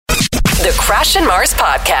The Crash and Mars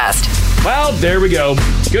Podcast. Well, there we go.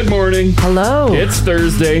 Good morning. Hello. It's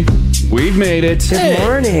Thursday. We've made it. Good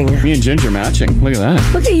morning. Me and Ginger matching. Look at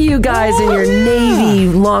that. Look at you guys in your navy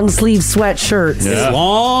long sleeve sweatshirts. Yeah.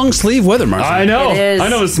 Long sleeve weather, Marcy. I know. It is. I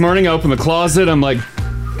know. This morning I opened the closet. I'm like,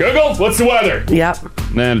 Google, what's the weather? Yep.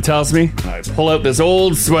 And then it tells me. I pull out this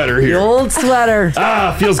old sweater here. The old sweater.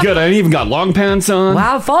 Feels good. I even got long pants on.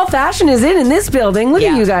 Wow, fall fashion is in this building. Look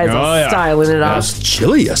at you guys styling it It up. was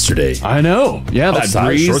chilly yesterday. I know. Yeah, that Outside,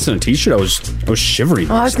 breeze. shorts and a t-shirt. I was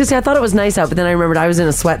shivering. Oh, I was going to say, I thought it was nice out, but then I remembered I was in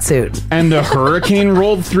a sweatsuit. And the hurricane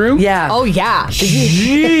rolled through? Yeah. Oh, yeah.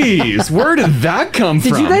 Jeez, where did that come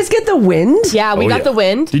from? Did you guys get the wind? Yeah, we got the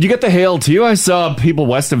wind. Did you get the hail too? I saw people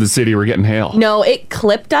west of the city were getting hail. No, it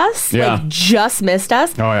clipped us. Yeah. Like, just missed us.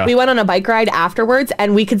 Oh, yeah. We went on a bike ride afterwards,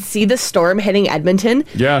 and we could see the storm hitting Edmonton.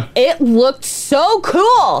 Yeah. It looked so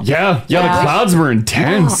cool. Yeah, the clouds were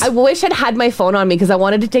intense. I wish I'd had my phone on me because I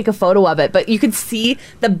wanted to take a photo of it, but you could see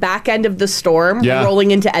the back end of the storm rolling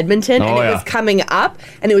into Edmonton, and it was coming up,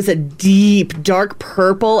 and it was a deep, dark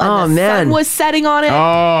purple, and the sun was setting on it.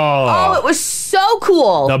 Oh, it was so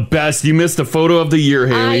cool. The best. You missed a photo of the year,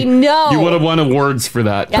 Haley. I know. You would have won awards for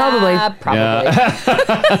that. Yeah, probably.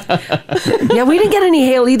 Yeah, we didn't get any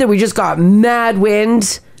hail either. We just got mad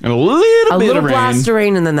wind. And a little bit of rain. blast of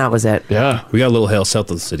rain, and then that was it. Yeah. We got a little hail south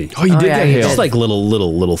of the city. Oh, you did get hail. Just like little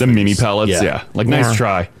The things. mini pellets, yeah. Like, nice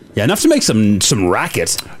try. Yeah, enough to make some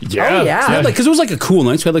racket. Yeah. Oh, yeah. Because it was like a cool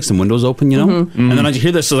night, so we had like some windows open, you know? And then I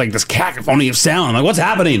hear this cacophony of sound. I'm like, what's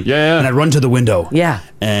happening? Yeah. And I run to the window. Yeah.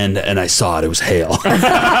 And I saw it. It was hail. No!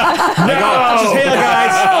 It's just hail,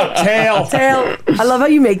 guys. It's hail. Tail. I love how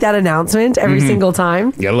you make that announcement every single time.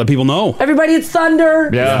 You gotta let people know. Everybody, it's thunder.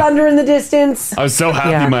 Yeah. It's thunder in the distance. I was so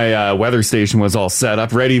happy my weather station was all set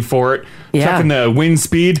up, ready for it. Yeah. Checking the wind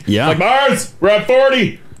speed. Yeah. Like, Mars, we're at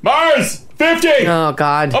 40. Mars, 50. Oh,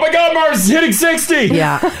 God. Oh, my God, Mars is hitting 60.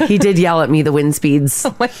 Yeah, he did yell at me, the wind speeds.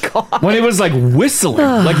 Oh, my God. When it was like whistling,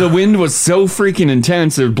 like the wind was so freaking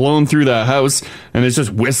intense, it was blowing through the house and it's just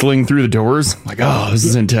whistling through the doors. Like, oh, this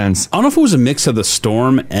is intense. I don't know if it was a mix of the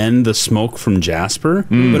storm and the smoke from Jasper,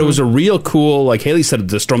 but it was a real cool, like Haley said,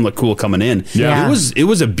 the storm looked cool coming in. Yeah. It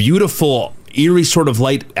was a beautiful, eerie sort of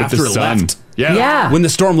light after the it sun. left. Yeah. When the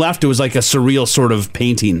storm left, it was like a surreal sort of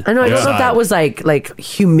painting. I know. I don't know if that was like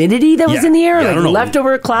humidity that was in the air, Yeah, I like don't know.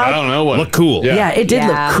 leftover cloud. I don't know what. Looked cool. Yeah, it did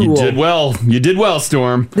look cool. You did well. You did well,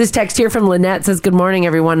 Storm. This text here from Lynette says, "Good morning,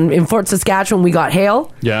 everyone. In Fort Saskatchewan, we got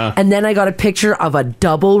hail. Yeah. And then I got a picture of a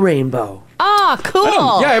double rainbow. Ah,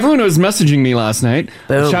 cool. Yeah, everyone was messaging me last night.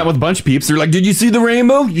 I was chatting with a bunch of peeps. They're like, did you see the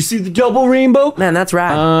rainbow? You see the double rainbow? Man, that's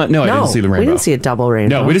rad. No, I didn't see the rainbow. We didn't see a double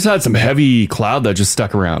rainbow. No, we just had some heavy cloud that just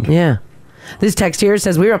stuck around. Yeah. This text here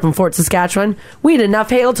says, we were up in Fort Saskatchewan. We had enough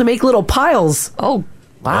hail to make little piles. Oh.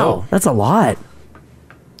 Wow. That's a lot.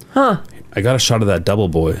 Huh. I got a shot of that double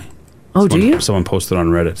boy. Oh, do you? Someone posted on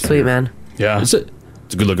Reddit. Sweet, man. Yeah. It's a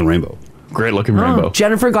good looking rainbow. Great looking rainbow.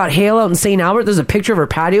 Jennifer got hail out in St. Albert. There's a picture of her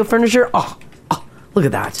patio furniture. Oh, look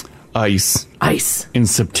at that. Ice. Ice. In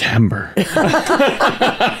September.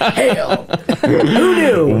 Hail. Who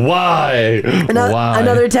knew? Why? Why?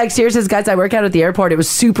 Another text here says, guys, I work out at the airport. It was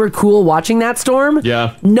super cool watching that storm.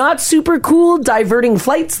 Yeah. Not super cool diverting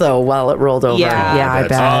flights, though, while it rolled over. Yeah. I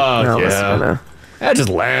bet. Oh, No, it's yeah. gonna- Just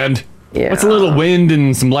land. Yeah. What's a little wind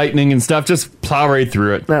and some lightning and stuff? Just plow right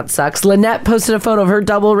through it. That sucks. Lynette posted a photo of her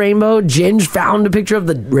double rainbow. Ginge found a picture of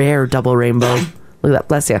the rare double rainbow. Look at that.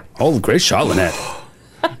 Bless you. Oh, great shot, Lynette.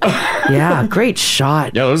 Yeah, great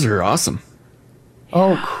shot. Yeah, those are awesome.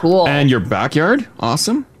 Oh, cool. And your backyard?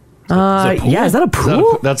 Awesome. Yeah, is that a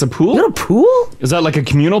pool? That's a pool? Is that a pool? Is that like a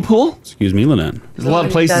communal pool? Excuse me, Lynette. There's a lot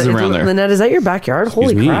of places around there. Lynette, is that your backyard?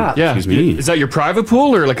 Holy me. crap. Yeah. Excuse me. Is that your private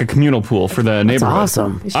pool or like a communal pool for the neighborhood?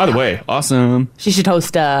 awesome. Either way, awesome. She should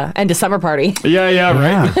host a end of summer party. Yeah,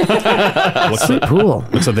 right. What's Sweet pool.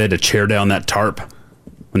 Looks like they had to tear down that tarp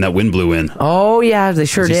when that wind blew in. Oh, yeah, they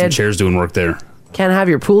sure See some did. chairs doing work there. Can't have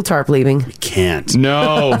your pool tarp leaving. Can't.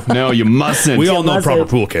 No, you mustn't. We all know mustn't. proper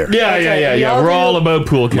pool care. Yeah. We're all about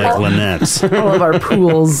pool care. Like Lynette's. All of our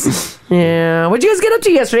pools. Yeah. What'd you guys get up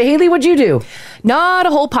to yesterday? Haley, what'd you do? Not a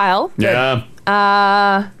whole pile. Yeah.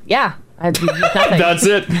 Yeah. I did nothing. That's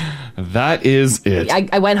it. That is it.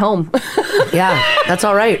 I went home. Yeah, that's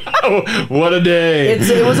all right. Oh, what a day.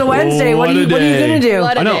 It was a Wednesday. What are you going to do?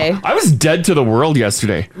 What a I know. day. I was dead to the world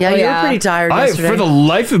yesterday. Yeah, Oh, you yeah. were pretty tired yesterday. For the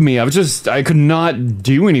life of me, I could not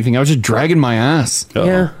do anything. I was just dragging my ass.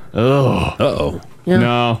 Yeah. Oh. Uh-oh. Yeah.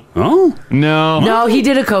 No. Oh? No. No, he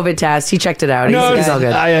did a COVID test. He checked it out. He's all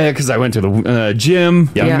good. Because I went to the gym.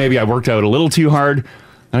 Yeah. Maybe I worked out a little too hard.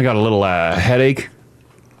 I got a little headache.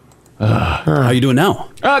 How you doing now?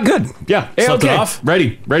 Good. Yeah. Hey, Slept it okay. off?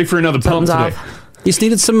 Ready for another pump today. off. You just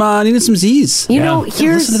needed some Z's. You know,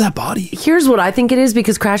 listen to that body. Here's what I think it is,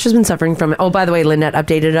 because Crash has been suffering from it. Oh, by the way, Lynette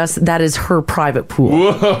updated us. That is her private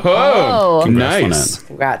pool. Whoa. Congrats, Nice.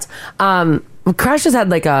 Congrats. Crash has had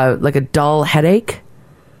like a dull headache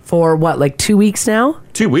for what, like 2 weeks now?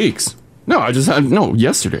 2 weeks. No, I just had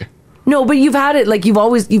yesterday. No, but you've had it like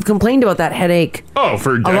you've complained about that headache. Oh,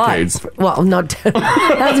 for decades. Well, not it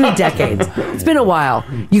hasn't been decades. It's been a while.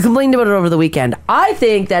 You complained about it over the weekend. I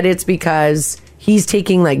think that it's because he's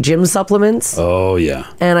taking like gym supplements. Oh,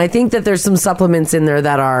 yeah. And I think that there's some supplements in there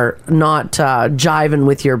that are not jiving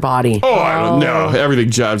with your body. Oh, I don't know. Everything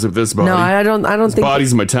jives with this body. No, I don't This think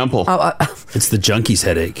body's my temple. It's the junkie's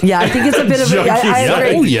headache. Yeah, I think it's a bit of a... I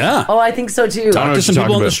agree. Oh, yeah. Oh, I think so too. Talk to some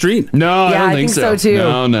people on the street. No, I Yeah, don't I think think so too.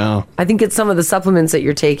 No. I think it's some of the supplements that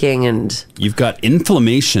you're taking, and You've got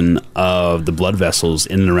inflammation of the blood vessels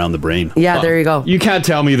in and around the brain. yeah, there you go. You can't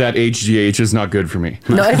tell me that HGH is not good for me.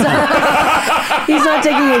 No, it's not. He's not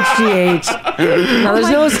taking HGH. No, there's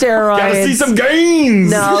no steroids. Gotta see some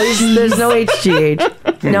gains. No, there's no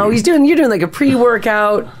HGH. No, you're doing like a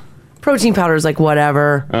pre-workout. Protein powder is like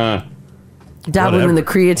whatever. Dabbling in the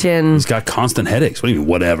creatine. He's got constant headaches. What do you mean,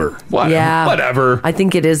 whatever? Yeah. Whatever. I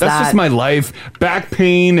think it is That's that. just my life. Back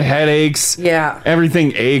pain, headaches. Yeah.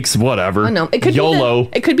 Everything aches, whatever. I know. It could YOLO.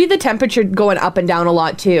 it could be the temperature going up and down a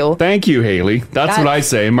lot too. Thank you, Haley. That's what I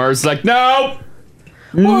say. Mars like, no.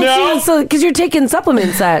 Well, so because you're taking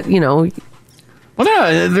supplements that Well,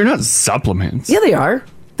 they're not supplements. Yeah, they are.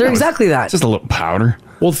 They're exactly that. Just a little powder.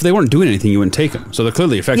 Well, if they weren't doing anything, you wouldn't take them. So they're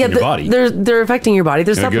clearly affecting your body. They're affecting your body.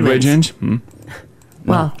 They're In a good way, supplements. Ginge?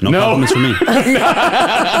 Well, no compliments for me.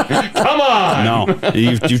 Come on. No,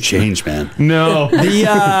 you've changed, man. No.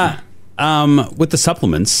 With the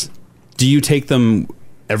supplements, do you take them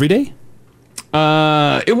every day?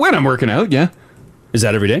 When I'm working out, yeah. Is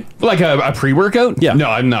that every day? Like a pre-workout? Yeah. No,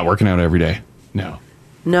 I'm not working out every day.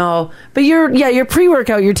 No, but your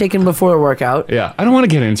pre-workout you're taking before a workout. Yeah, I don't want to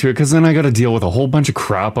get into it because then I got to deal with a whole bunch of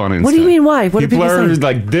crap on Instagram. What do you mean? Why? What people do people are say?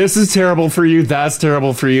 like, this is terrible for you, that's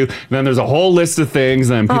terrible for you. And then there's a whole list of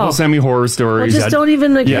things, and then people send me horror stories. Well, just don't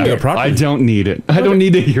even agree. Yeah, I don't need it. I don't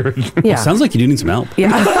need to hear it. Yeah. Well, sounds like you do need some help.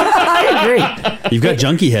 Yeah, I agree. You've got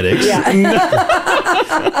junkie headaches. Yeah.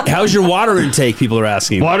 How's your water intake? People are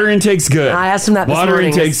asking. Water intake's good. I asked him that this Water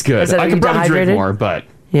morning. intake's good. Is it, I are can you probably drink dehydrated? more, but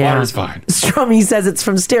Yeah. water's fine. Strummy says it's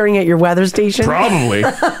from staring at your weather station. Probably.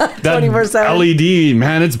 That 24/7. LED,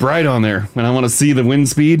 man, it's bright on there. When I want to see the wind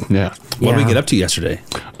speed, yeah. What did we get up to yesterday?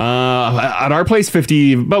 At our place,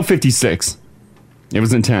 about 56. It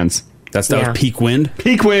was intense. That was peak wind?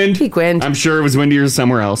 Peak wind. Peak wind. I'm sure it was windier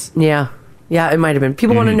somewhere else. Yeah. Yeah, it might have been.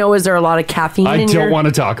 People want to know, is there a lot of caffeine I in don't your... want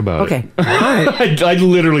to talk about Okay. it. All right. I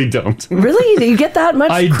literally don't. Really? Do you get that much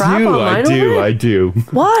crap online over it? I do.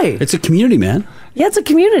 Why? It's a community, man. Yeah, it's a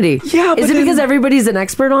community. Yeah, Is but it because everybody's an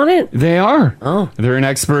expert on it? They are. Oh. They're an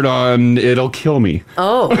expert on it'll kill me.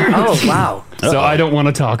 Oh, wow. So I don't want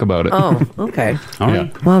to talk about it. Oh, okay. All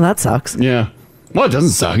right. Well, that sucks. Yeah. Well, it doesn't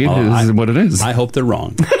suck. It is what it is. I hope they're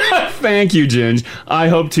wrong. Thank you, Ginge. I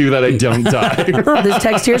hope, too, that I don't die. Oh, this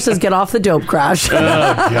text here says, get off the dope, Crash. Oh,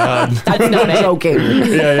 God. That's not joking.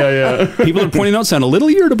 Yeah. People are pointing out sound a little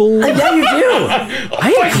irritable. Yeah, you do.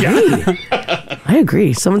 I agree. I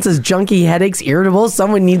agree. Someone says junkie headaches, irritable.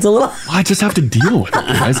 Someone needs a little... I just have to deal with it,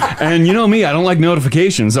 guys. And you know me, I don't like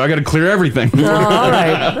notifications, so I got to clear everything. All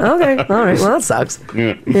right. Okay. All right. Well, that sucks.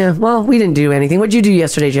 Yeah. Well, we didn't do anything. What'd you do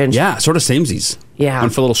yesterday, Ginge? Yeah, sort of samesies. Yeah.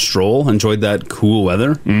 Went for a little stroll, enjoyed that cool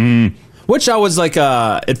weather. Which I was like,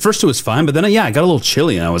 at first it was fine, but then, I got a little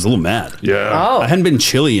chilly and I was a little mad. Yeah. Oh. I hadn't been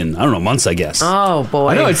chilly in, I don't know, months, I guess. Oh, boy.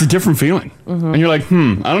 I know, it's a different feeling. And you're like, I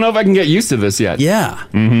don't know if I can get used to this yet. Yeah.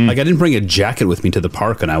 Like, I didn't bring a jacket with me to the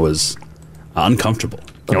park and I was uncomfortable.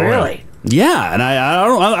 Really? Yeah, and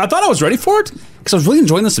I thought I was ready for it because I was really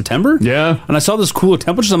enjoying the September. Yeah. And I saw this cooler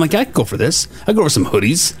temperatures. I'm like, I could go for this. I go for some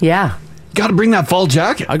hoodies. Yeah. Got to bring that fall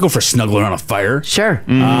jacket. I go for snuggling on a fire. Sure.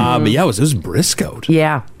 But yeah, it was brisk out.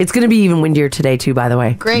 Yeah. It's going to be even windier today, too, by the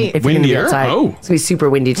way. Great. If you're gonna be Windier? outside. Oh. It's going to be super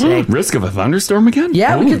windy today. Risk of a thunderstorm again?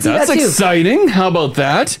 Yeah, we could see that's that, too. exciting. How about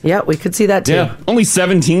that? Yeah, we could see that, too. Yeah. Only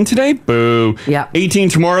 17 today? Boo. Yeah. 18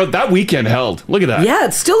 tomorrow. That weekend held. Look at that. Yeah,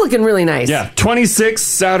 it's still looking really nice. Yeah, 26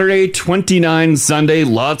 Saturday, 29 Sunday,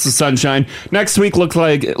 lots of sunshine. Next week looks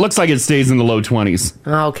like it stays in the low 20s.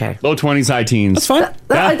 Okay. Low 20s, high teens. That's fine.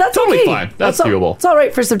 That's totally okay. fine. That's doable. It's all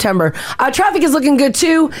right for September. Traffic is looking good,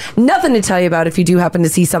 too. Nothing to tell you about. If you do happen to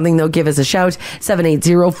see something, though, give us a shout.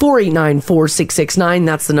 780-489-4669.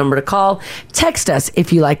 That's the number to call. Text us,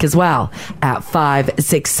 if you like, as well, at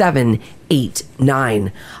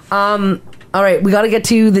 56789. All right, we got to get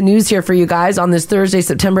to the news here for you guys on this Thursday,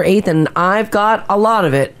 September 8th, and I've got a lot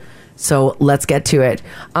of it. So let's get to it.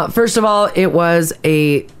 First of all, it was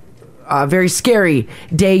a very scary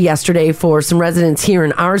day yesterday for some residents here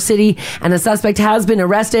in our city, and a suspect has been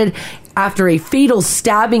arrested after a fatal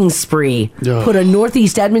stabbing spree put a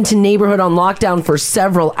northeast Edmonton neighborhood on lockdown for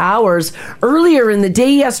several hours. Earlier in the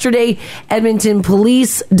day yesterday, Edmonton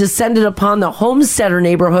police descended upon the Homesteader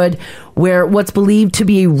neighborhood where what's believed to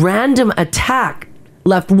be a random attack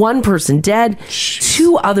left one person dead,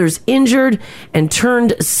 2 others injured, and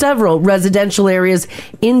turned several residential areas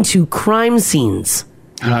into crime scenes.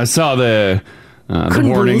 And I saw the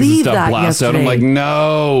warnings and stuff blast out. I'm like,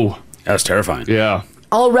 no. That was terrifying. Yeah.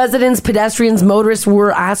 All residents, pedestrians, motorists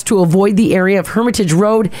were asked to avoid the area of Hermitage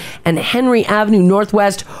Road and Henry Avenue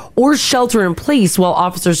Northwest or shelter in place while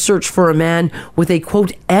officers search for a man with a,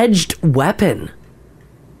 quote, edged weapon.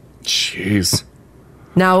 Jeez.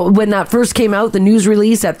 Now, when that first came out, the news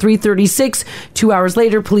release at 3:36, 2 hours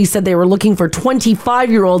later, police said they were looking for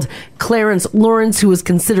 25-year-old Clarence Lawrence, who was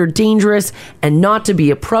considered dangerous and not to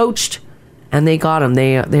be approached. And they got him.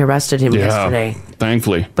 They arrested him yesterday.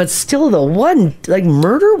 Thankfully. But still, the one,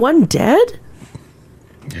 murder, one dead?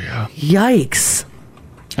 Yeah. Yikes.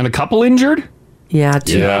 And a couple injured? Yeah,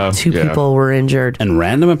 two people were injured. And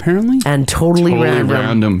random, apparently? And totally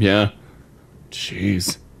random. Yeah.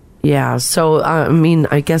 Jeez. Yeah, so,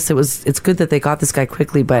 I guess it's good that they got this guy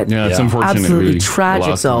quickly, but it's unfortunate. Absolutely really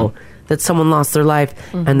tragic, though, that someone lost their life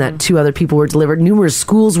and that 2 other people were delivered. Numerous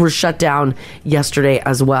schools were shut down yesterday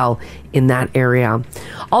as well in that area.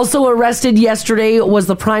 Also arrested yesterday was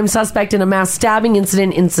the prime suspect in a mass stabbing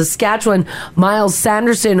incident in Saskatchewan. Miles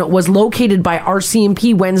Sanderson was located by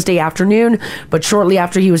RCMP Wednesday afternoon, but shortly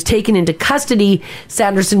after he was taken into custody,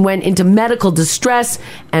 Sanderson went into medical distress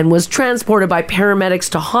and was transported by paramedics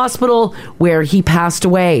to hospital where he passed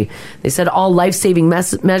away. They said all life-saving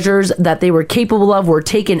measures that they were capable of were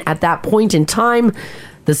taken at that point in time.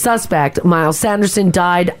 The suspect, Miles Sanderson,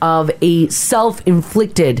 died of a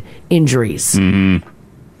self-inflicted injuries. Mm-hmm.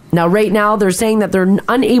 Now, right now, they're saying that they're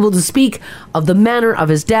unable to speak of the manner of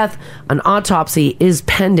his death. An autopsy is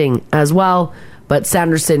pending as well, but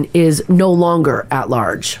Sanderson is no longer at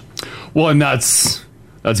large. Well, and that's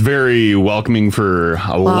very welcoming for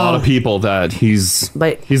a lot of people that he's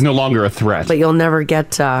no longer a threat. But you'll never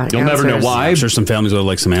get You'll never know why. I'm sure some families would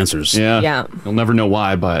like some answers. Yeah. You'll never know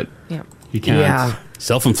why, but you can't. Yeah.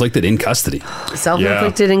 Self-inflicted in custody.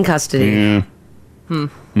 Self-inflicted in custody. Yeah.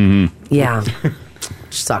 Mm-hmm. Yeah.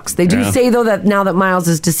 Sucks. They do say, though, that now that Miles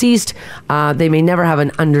is deceased, they may never have an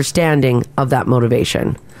understanding of that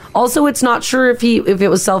motivation. Also, it's not sure if it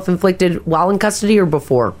was self-inflicted while in custody or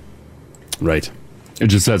before. Right. It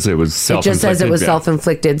just says it was self-inflicted. It just says it was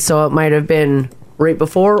self-inflicted, so it might have been right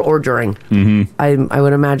before or during. Mm-hmm. I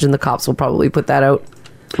would imagine the cops will probably put that out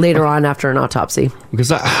later on after an autopsy. Because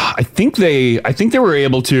I think they were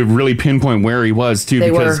able to really pinpoint where he was too,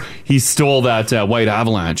 because he stole that white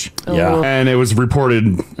Avalanche. Yeah. And it was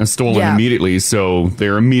reported stolen immediately, so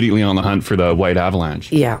they're immediately on the hunt for the white Avalanche.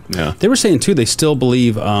 Yeah. They were saying too they still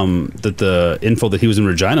believe that the info that he was in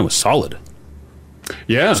Regina was solid.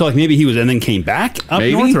 Yeah. So maybe he was and then came back up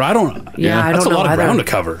north, or I don't. Yeah, I that's don't a lot know of either. ground to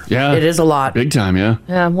cover. Yeah. It is a lot. Big time. Yeah.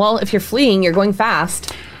 Yeah. Well, if you're fleeing, you're going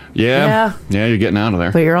fast. Yeah. You're getting out of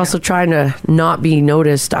there. But you're also trying to not be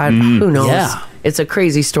noticed. Who knows? Yeah. It's a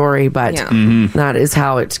crazy story, but that is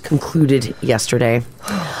how it concluded yesterday.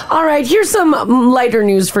 All right, here's some lighter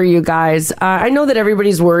news for you guys. I know that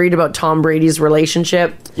everybody's worried about Tom Brady's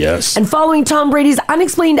relationship. Yes. And following Tom Brady's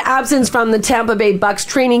unexplained absence from the Tampa Bay Bucs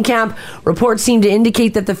training camp, reports seem to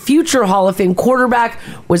indicate that the future Hall of Fame quarterback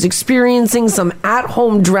was experiencing some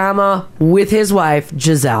at-home drama with his wife,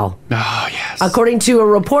 Giselle. Oh, yes. According to a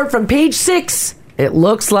report from Page 6, it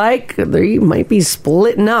looks like they might be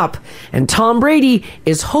splitting up, and Tom Brady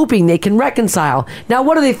is hoping they can reconcile. Now,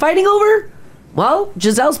 what are they fighting over? Well,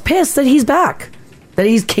 Giselle's pissed that he's back, that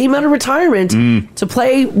he came out of retirement to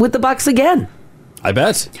play with the Bucs again. I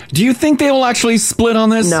bet. Do you think they will actually split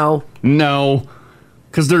on this? No.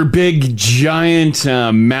 Because their big, giant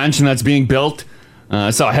mansion that's being built.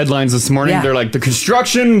 I saw headlines this morning. Yeah. They're like, the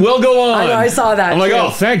construction will go on. I know, I saw that, I'm like, too. oh,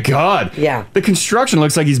 thank God. Yeah. The construction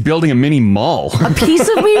looks like he's building a mini mall. A piece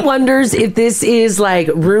of me wonders if this is like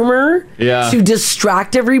rumor to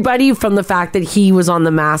distract everybody from the fact that he was on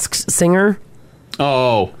The Masked Singer.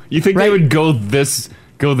 Oh, you think they would go this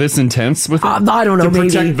intense with it? I don't know. To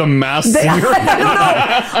protect maybe the Masked Singer? I don't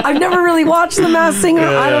know. I've never really watched The Masked Singer.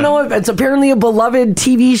 I don't know if it's apparently a beloved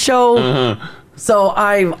TV show. So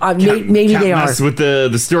maybe they are. Mess with the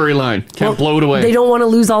storyline. Can't blow it away. They don't want to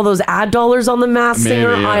lose all those ad dollars on the Masked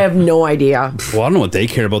Singer. Yeah. I have no idea. Well, I don't know what they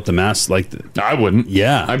care about the Masked. Like, I wouldn't.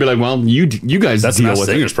 Yeah, I'd be like, well, you guys that's deal Masked with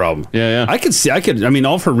Singer's it. problem. Yeah. I mean,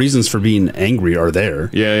 all of her reasons for being angry are there.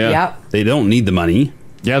 Yeah. Yep. They don't need the money.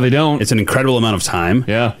 Yeah, they don't. It's an incredible amount of time.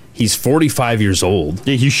 Yeah. He's 45 years old.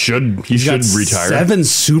 Yeah, he should retire. 7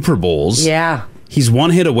 Super Bowls. Yeah. He's one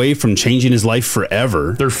hit away from changing his life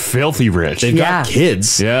forever. They're filthy rich. They've got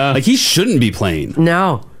kids. Yeah. Like, he shouldn't be playing.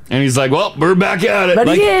 No. And he's like, well, we're back at it. But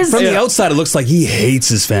like, he is. From the outside, it looks like he hates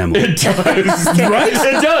his family. It does. Right?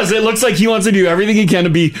 It does. It looks like he wants to do everything he can to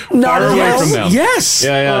be far away from them. Yes.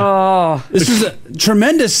 Yeah. Oh. This is a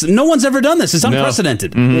tremendous. No one's ever done this. It's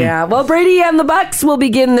unprecedented. Mm-hmm. Yeah. Well, Brady and the Bucks will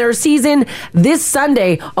begin their season this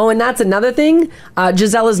Sunday. Oh, and that's another thing.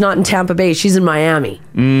 Gisela's not in Tampa Bay. She's in Miami.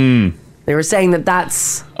 They were saying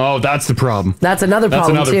that's... Oh, that's the problem. That's another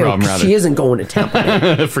problem, too. Problem, rather. She isn't going to Tampa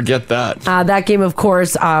Bay. Forget that. That game, of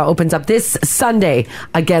course, opens up this Sunday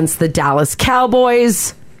against the Dallas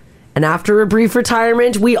Cowboys. And after a brief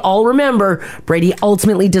retirement, we all remember Brady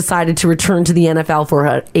ultimately decided to return to the NFL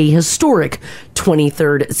for a historic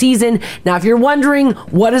 23rd season. Now, if you're wondering,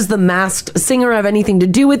 what does the Masked Singer have anything to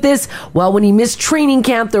do with this? Well, when he missed training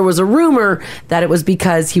camp, there was a rumor that it was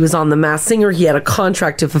because he was on the Masked Singer. He had a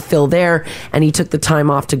contract to fulfill there, and he took the time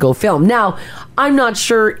off to go film. Now, I'm not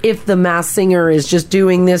sure if the Masked Singer is just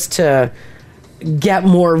doing this to get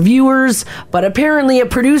more viewers, but apparently a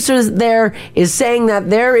producer there is saying that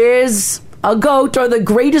there is a GOAT or the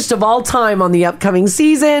greatest of all time on the upcoming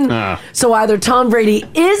season. So either Tom Brady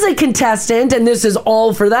is a contestant and this is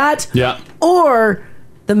all for that, or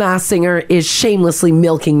the Masked Singer is shamelessly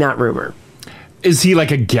milking that rumor. Is he like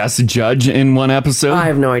a guest judge in one episode? I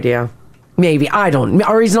have no idea. Maybe. I don't.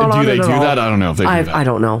 Or he's not on it at all. Do they do that? I don't know if they do that. I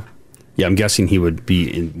don't know. Yeah, I'm guessing he would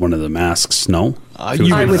be in one of the masks. No,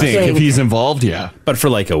 you would think if he's involved, yeah. But for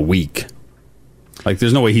like a week, like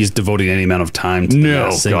there's no way he's devoting any amount of time to the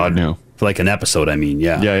Masked Singer. God, no. For like an episode, I mean,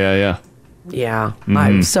 yeah.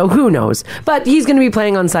 Yeah. So who knows? But he's going to be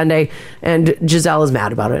playing on Sunday, and Giselle is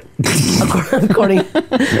mad about it,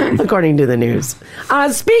 according to the news.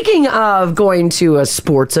 Speaking of going to a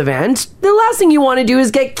sports event, the last thing you want to do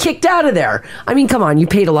is get kicked out of there. I mean, come on, you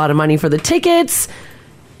paid a lot of money for the tickets.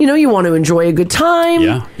 You know, you want to enjoy a good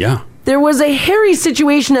time. Yeah. There was a hairy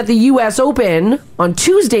situation at the U.S. Open on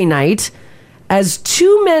Tuesday night as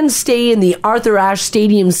 2 men's stay in the Arthur Ashe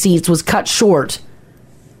Stadium seats was cut short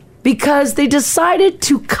because they decided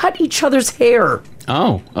to cut each other's hair.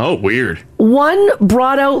 Oh, weird. One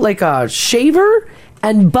brought out like a shaver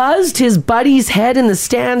and buzzed his buddy's head in the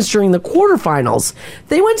stands during the quarterfinals.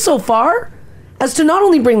 They went so far as to not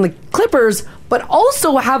only bring the clippers, but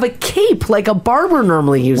also have a cape like a barber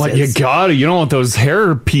normally uses. What, you don't want those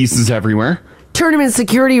hair pieces everywhere. Tournament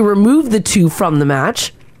security removed the 2 from the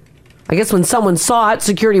match. I guess when someone saw it,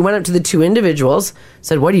 security went up to the 2 individuals,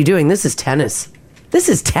 said, "What are you doing? This is tennis. This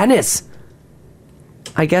is tennis."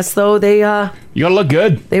 I guess, though, they... you gotta look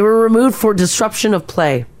good. They were removed for disruption of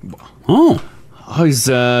play. Oh, he's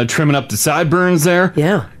trimming up the sideburns there.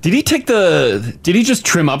 Yeah. Did he just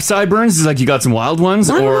trim up sideburns? Is like you got some wild ones?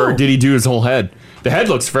 Or did he do his whole head? The head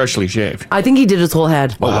looks freshly shaved. I think he did his whole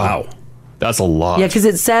head. Oh, wow. That's a lot. Yeah, because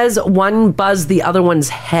it says one buzzed the other one's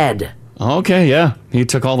head. Okay, yeah. He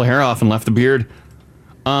took all the hair off and left the beard.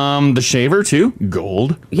 The shaver, too.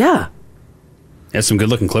 Gold. Yeah. Has some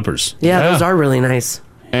good-looking clippers. Yeah, those are really nice.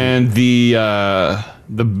 And the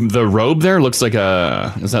robe there looks like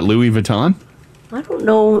is that Louis Vuitton? I don't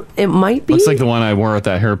know. It might be. Looks like the one I wore at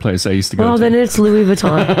that hair place I used to go to. Well, then it's Louis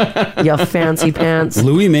Vuitton. You fancy pants.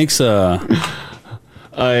 Louis makes a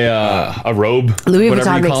robe. Louis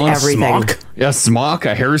Vuitton makes everything. Smock. Yeah, smock.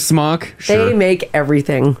 A hair smock. Sure. They make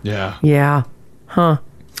everything. Yeah. Yeah. Huh.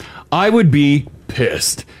 I would be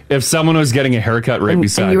pissed if someone was getting a haircut right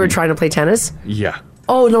beside me. And you were trying to play tennis? Yeah.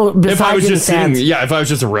 Oh, no. If I was just sitting, if I was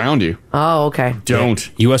just around you. Oh, okay.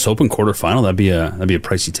 Don't. U.S. Open quarterfinal, that'd be a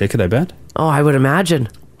pricey ticket, I bet. Oh, I would imagine.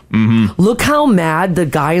 Mm-hmm. Look how mad the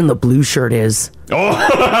guy in the blue shirt is.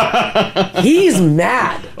 Oh. He's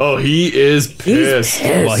mad. Oh, he is pissed. He's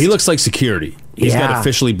pissed. Well, he looks like security. He's got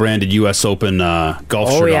officially branded U.S. Open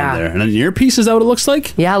golf shirt on there. And an earpiece, is that what it looks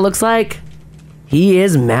like? Yeah, it looks like he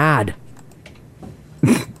is mad.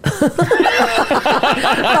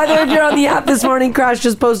 By the way, if you're on the app this morning, Crash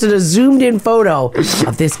just posted a zoomed-in photo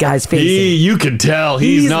of this guy's face. You can tell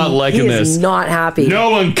he's not liking this. He's not happy. No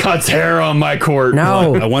one cuts hair on my court.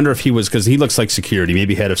 No. I wonder if he was, because he looks like security,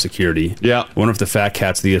 maybe head of security. Yeah. I wonder if the fat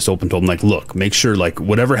cats at the US Open told him, like, look, make sure, like,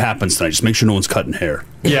 whatever happens tonight, just make sure no one's cutting hair.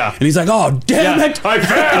 Yeah. And he's like, oh, damn it. I failed.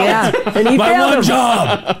 Yeah, and he My failed one him.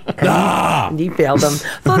 job. And he failed them.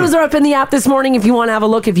 Photos are up in the app this morning if you want to have a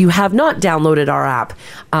look. If you have not downloaded our app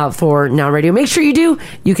for Now Radio, make sure you do.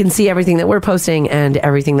 You can see everything that we're posting and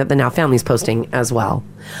everything that the Now family's posting as well.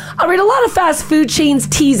 All right, a lot of fast food chains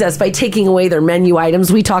tease us by taking away their menu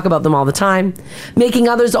items. We talk about them all the time. Making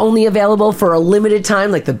others only available for a limited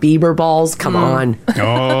time, like the Bieber balls. Come on.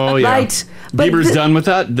 Oh, yeah. Right. But Bieber's done with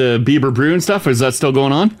that? The Bieber brew and stuff? Is that still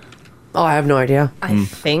going on? Oh, I have no idea. I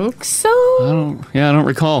think so. I don't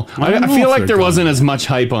recall. I don't know feel if like they're there gone. wasn't as much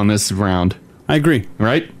hype on this round. I agree.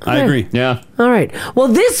 Right? I agree. Yeah. All right. Well,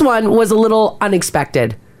 this one was a little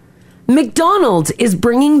unexpected. McDonald's is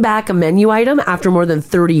bringing back a menu item after more than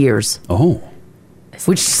 30 years. Oh.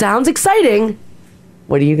 Which sounds exciting.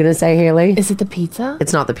 What are you going to say, Haley? Is it the pizza?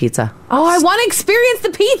 It's not the pizza. Oh, I want to experience the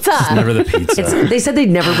pizza. Never the pizza. They said they'd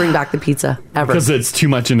never bring back the pizza, ever. Because it's too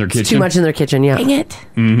much in their kitchen. It's too much in their kitchen, yeah. Dang it.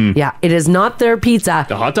 Yeah, it is not their pizza.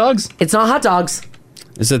 The hot dogs? It's not hot dogs.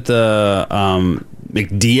 Is it the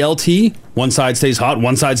McDLT? One side stays hot,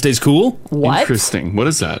 one side stays cool? What? Interesting. What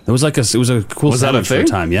is that? It was a cool Was that a sandwich for a thing?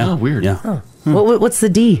 time, yeah. Oh, weird. Yeah. What's the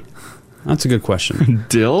D? That's a good question.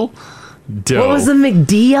 Dill? Dough. What was the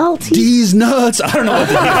McDLT? D's nuts. I don't know what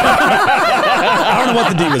the D I don't know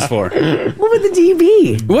what the D was for. What would the D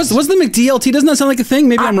be? Was the McDLT? Doesn't that sound like a thing?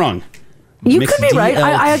 Maybe I'm wrong. You could be right.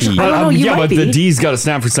 I actually, I don't know. You yeah, might but be. the D's got to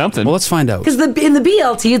stand for something. Well, let's find out. Because in the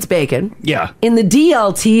BLT, it's bacon. Yeah. In the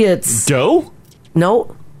DLT, it's... Dough?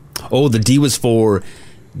 No. Oh, the D was for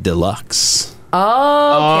deluxe. Oh,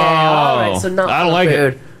 okay. All right. So not I don't like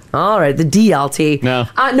food. it. All right. The DLT. No.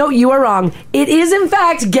 No, you are wrong. It is, in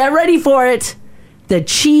fact, get ready for it, the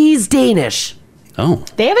cheese Danish. Oh.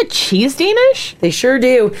 They have a cheese Danish? They sure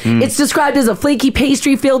do. It's described as a flaky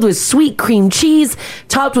pastry filled with sweet cream cheese,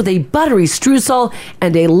 topped with a buttery streusel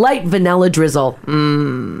and a light vanilla drizzle.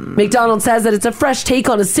 McDonald's says that it's a fresh take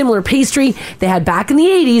on a similar pastry they had back in the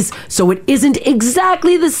 80s, so it isn't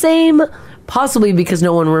exactly the same, possibly because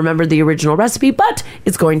no one remembered the original recipe, but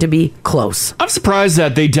it's going to be close. I'm surprised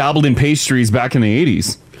that they dabbled in pastries back in the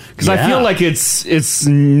 80s. Because I Yeah. feel like it's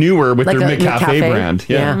newer with Like their a McCafe McCafe? brand.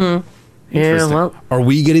 Yeah. Yeah. Yeah, Interesting. well, Are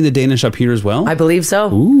we getting the Danish up here as well? I believe so.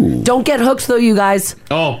 Ooh. Don't get hooked, though, you guys.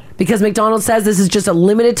 Oh. Because McDonald's says this is just a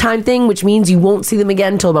limited time thing, which means you won't see them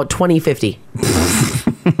again until about 2050.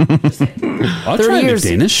 I'll 30 try years.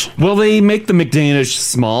 McDanish. Will they make the McDanish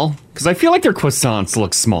small? Because I feel like their croissants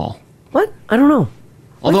look small. What? I don't know.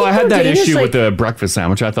 Although I think had they're that Danish, issue like- with the breakfast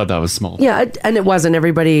sandwich. I thought that was small. Yeah, and it wasn't.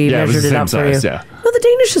 Everybody Yeah, it was measured the it same up for size, you. yeah. No, the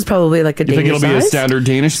Danish is probably like a You Danish think it'll be a size. standard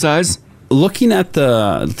Danish size? Looking at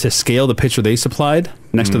to scale the picture they supplied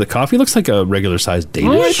next to the coffee, looks like a regular sized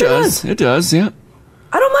Danish. Yeah, it sure does. It does, yeah.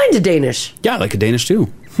 I don't mind a Danish. Yeah, like a Danish too.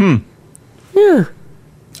 Yeah,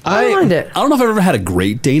 I don't mind it. I don't know if I've ever had a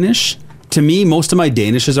great Danish. To me, most of my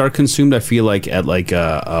Danishes are consumed, I feel like, at like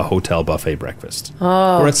a hotel buffet breakfast.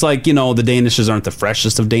 Oh. Where it's like, the Danishes aren't the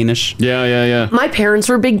freshest of Danish. Yeah. My parents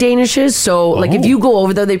were big Danishes, so like if you go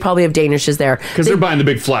over there, they probably have Danishes there. Because they're buying the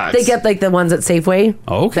big flats. They get like the ones at Safeway.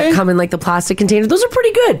 Okay. That come in like the plastic container. Those are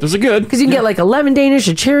pretty good. Those are good. Because you can get like a lemon Danish,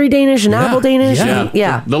 a cherry Danish, an apple Danish. Yeah.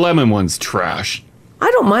 Yeah. The lemon one's trash. I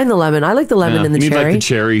don't mind the lemon. I like the lemon Yeah. and the you need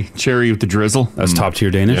cherry. like the cherry with the drizzle. That's top tier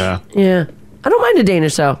Danish. Yeah. Yeah. I don't mind a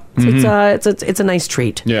Danish though. It's a nice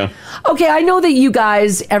treat. Yeah. Okay, I know that you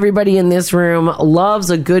guys, everybody in this room,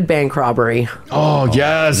 loves a good bank robbery. Oh,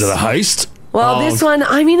 yes. Is it a heist? Well, this one,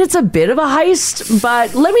 I mean, it's a bit of a heist,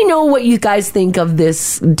 but let me know what you guys think of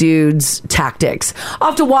this dude's tactics.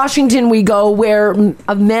 Off to Washington we go, where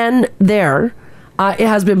a man there it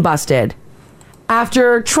has been busted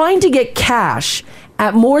after trying to get cash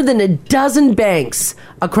at more than a dozen banks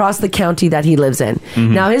across the county that he lives in.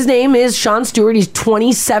 Now, his name is Sean Stewart. He's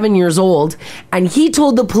 27 years old, and he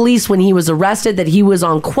told the police when he was arrested that he was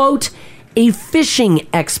on, quote, a fishing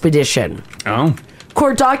expedition. Oh.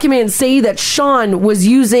 Court documents say that Sean was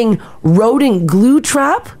using rodent glue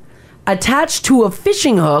trap attached to a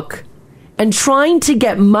fishing hook and trying to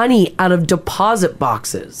get money out of deposit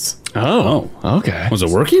boxes. Oh. Okay. Was it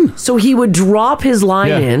working? So he would drop his line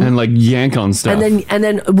in and like yank on stuff. and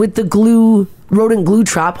then with the rodent glue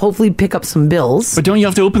trap, hopefully pick up some bills. But don't you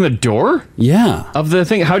have to open the door Yeah. of the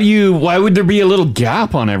thing? Why would there be a little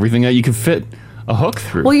gap on everything that you could fit a hook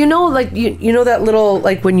through. Well, you know, like you know that little,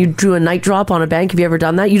 like when you drew a night drop on a bank. Have you ever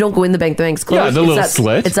done that? You don't go in the bank's closed. Yeah, the little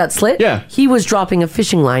slit. It's that slit. Yeah. He was dropping a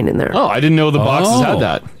fishing line in there. Oh, I didn't know the boxes had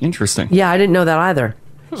that. Interesting. Yeah, I didn't know that either.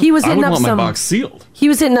 He was I hitting would up want some. my box sealed. He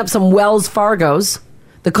was hitting up some Wells Fargos.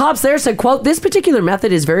 The cops there said, quote, "This particular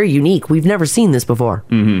method is very unique. We've never seen this before."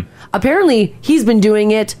 Mm-hmm. Apparently, he's been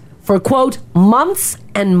doing it for, quote, months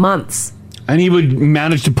and months. And he would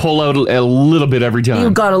manage to pull out a little bit every time.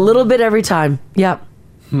 You got a little bit every time. Yep.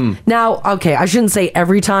 Now, okay, I shouldn't say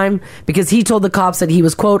every time, because he told the cops that he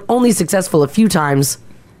was, quote, only successful a few times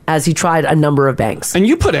as he tried a number of banks. And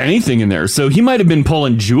you put anything in there, so he might have been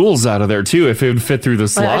pulling jewels out of there too if it would fit through the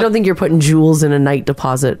slot. I don't think you're putting jewels in a night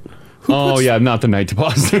deposit. Yeah, not the night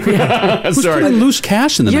deposit. Who's Sorry. putting loose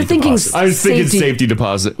cash in the You're night thinking deposit? I was thinking safety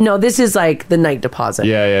deposit. No, this is like the night deposit.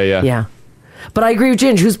 Yeah. Yeah. But I agree with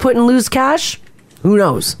Ginge. Who's putting loose cash? Who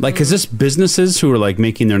knows? Like, is this businesses who are like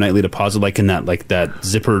making their nightly deposit like in that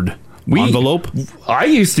zippered envelope? I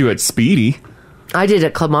used to at Speedy. I did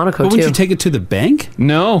at Club Monaco, But too. wouldn't you take it to the bank?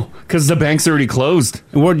 No, because the bank's already closed.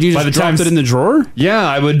 And what, you just dropped it in the drawer? Yeah,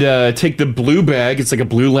 I would take the blue bag. It's like a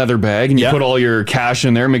blue leather bag, and you put all your cash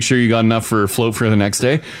in there. Make sure you got enough for float for the next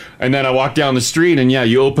day. And then I walk down the street, and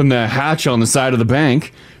you open the hatch on the side of the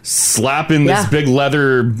bank, slap in this big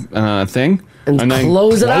leather thing, and then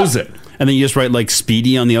close it. And then you just write like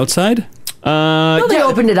Speedy on the outside? No, they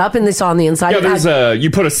opened it up and they saw on the inside. Yeah, there's you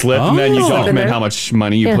put a slip and then you document how much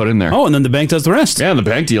money you put in there. Oh, and then the bank does the rest. Yeah, and the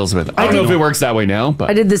bank deals with it. I don't know if it works that way now, but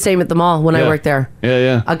I did the same at the mall when I worked there.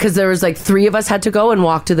 Yeah. Because there was like 3 of us had to go and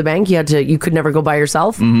walk to the bank. You could never go by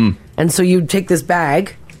yourself. Mm-hmm. And so you'd take this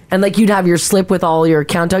bag and like you'd have your slip with all your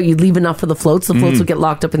account out. You'd leave enough for the floats. The floats would get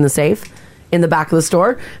locked up in the safe in the back of the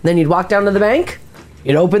store. And then you'd walk down to the bank.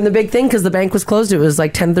 You'd open the big thing because the bank was closed. It was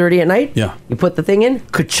like 10:30 at night. Yeah. You put the thing in,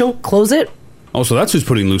 ka-chunk, close it. Oh, so that's who's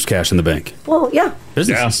putting loose cash in the bank. Well, yeah.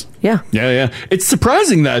 Businesses. Yeah. It's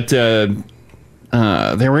surprising that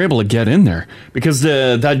they were able to get in there because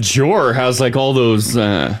that drawer has like all those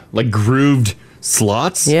like grooved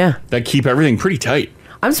slots. Yeah. That keep everything pretty tight.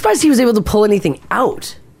 I'm surprised he was able to pull anything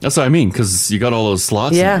out. That's what I mean, because you got all those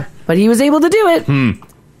slots. Yeah, but he was able to do it.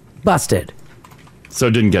 Busted. So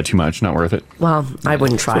it didn't get too much. Not worth it. Well, I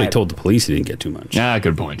wouldn't try That's what he it. told the police he didn't get too much. Yeah,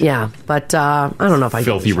 good point. Yeah, but I don't know if I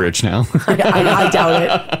Filthy rich now. I doubt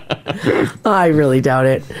it. I really doubt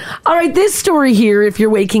it. All right, this story here, if you're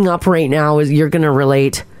waking up right now, you're going to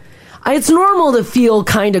relate. It's normal to feel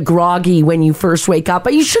kind of groggy when you first wake up,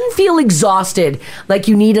 but you shouldn't feel exhausted like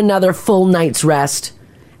you need another full night's rest.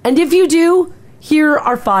 And if you do, here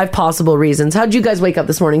are 5 possible reasons. How'd you guys wake up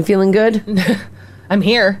this morning? Feeling good? I'm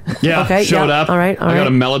here. Yeah, Okay, showed yeah, up. all right, I got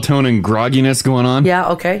a melatonin grogginess going on.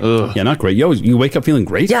 Yeah, okay. Ugh. Yeah, not great. You wake up feeling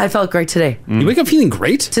great? Yeah, I felt great today. You wake up feeling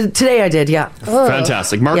great? Today I did, yeah.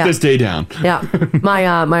 Fantastic. Mark Yeah. this day down. Yeah.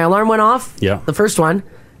 My alarm went off. Yeah. The first one.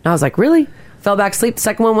 And I was like, really? Fell back asleep. The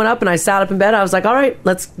second one went up and I sat up in bed. I was like, all right,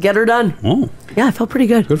 let's get her done. Oh, Yeah, I felt pretty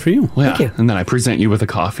good. good for you. Well, Thank you. And then I present you with a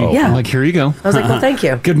coffee. Yeah. I'm like, here you go. I was like, well, thank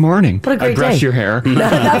you. Good morning. What a great I brush day. your hair.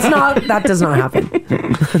 That does not happen.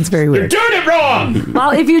 That's very You're weird. doing it wrong.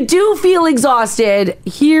 Well, if you do feel exhausted,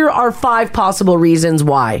 here are 5 possible reasons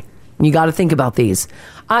why. You got to think about these.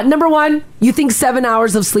 Number 1, you think 7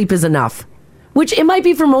 hours of sleep is enough. Which it might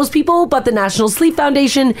be for most people, but the National Sleep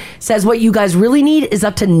Foundation says what you guys really need is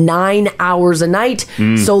up to 9 hours a night.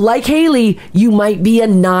 So like Haley, you might be a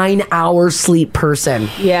 9-hour sleep person.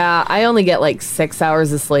 Yeah, I only get like 6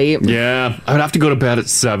 hours of sleep. Yeah. I would have to go to bed at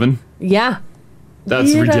 7. Yeah.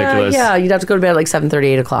 That's ridiculous. Yeah, you'd have to go to bed at like 7:30,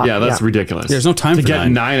 8 o'clock. Yeah, that's ridiculous. There's no time to for get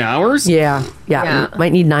 9. 9 hours? Yeah. Yeah.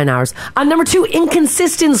 Might need 9 hours. Number 2,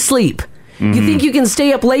 inconsistent sleep. You think you can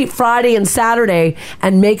stay up late Friday and Saturday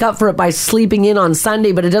and make up for it by sleeping in on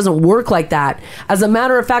Sunday, but it doesn't work like that. As a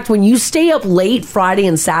matter of fact, when you stay up late Friday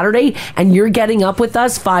and Saturday and you're getting up with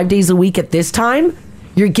us 5 days a week at this time,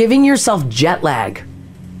 you're giving yourself jet lag.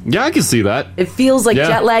 Yeah, I can see that. It feels like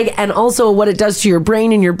jet lag, and also what it does to your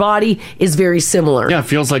brain and your body is very similar. Yeah, it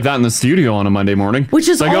feels like that in the studio on a Monday morning. Which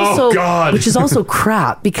is like, also oh, God. which is also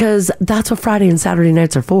crap, because that's what Friday and Saturday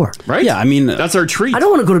nights are for. Right? Yeah, I mean, that's our treat. I don't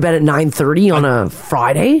want to go to bed at 9:30 on a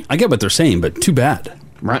Friday. I get what they're saying, but too bad.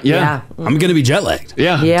 Right? Yeah. I'm going to be jet lagged.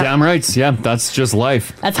 Yeah, Yeah. damn right. Yeah, that's just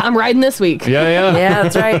life. That's how I'm riding this week. Yeah. Yeah,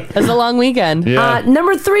 that's right. It's a long weekend. Yeah.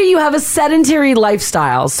 Number 3, you have a sedentary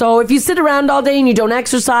lifestyle. So if you sit around all day and you don't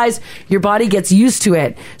exercise, your body gets used to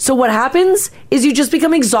it. So what happens is you just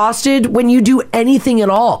become exhausted when you do anything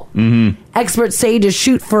at all. Mm-hmm. Experts say to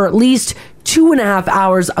shoot for at least 2.5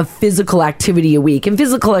 hours of physical activity a week. And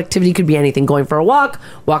physical activity could be anything: going for a walk,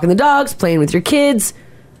 walking the dogs, playing with your kids,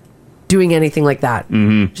 doing anything like that.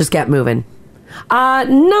 Just get moving.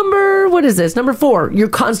 What is this? Number 4, you're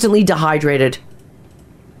constantly dehydrated.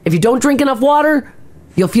 If you don't drink enough water,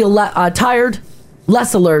 you'll feel tired,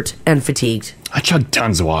 less alert, and fatigued. I chug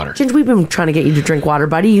tons of water. Ginger, we've been trying to get you to drink water,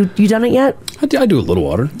 buddy. You done it yet? I do a little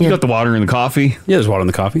water. You got the water in the coffee? Yeah, there's water in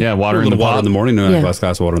the coffee. Yeah, water in the water pot. in the morning. No, Yeah. glass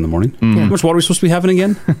of water in the morning. How much water are we supposed to be having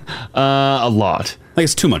again? A lot. Like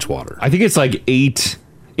it's too much water. I think it's like 8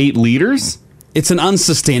 liters. It's an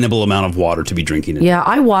unsustainable amount of water to be drinking. Yeah,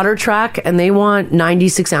 I water track, and they want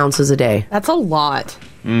 96 ounces a day. That's a lot.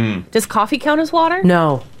 Does coffee count as water?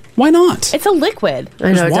 No. Why not? It's a liquid.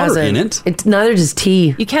 I know There's it water doesn't. in it. It's neither does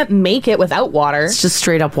tea. You can't make it without water. It's just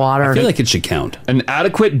straight up water. I feel like it should count. An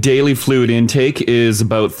adequate daily fluid intake is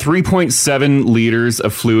about 3.7 liters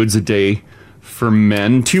of fluids a day for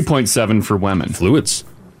men, 2.7 for women. Fluids.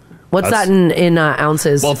 What's that in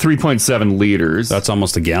ounces? Well, 3.7 liters. That's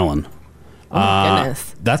almost a gallon. Oh my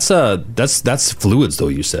goodness. That's fluids though,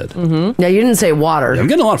 you said. Yeah, you didn't say water. I'm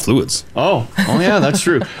getting a lot of fluids. Oh yeah, that's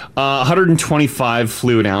true. 125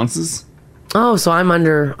 fluid ounces. Oh, so I'm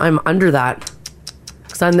under that.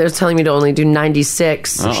 Because they're telling me to only do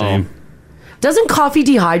 96. Shame. Doesn't coffee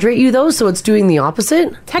dehydrate you though? So it's doing the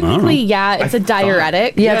opposite? Technically, yeah, it's a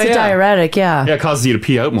diuretic. Yeah, it's a diuretic, yeah. Yeah, it causes you to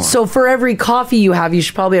pee out more. So for every coffee you have, you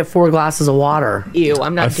should probably have 4 glasses of water. Ew,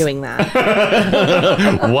 I'm not doing that.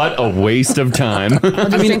 What a waste of time. I'll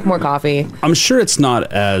just drink more coffee. I'm sure it's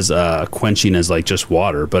not as quenching as like just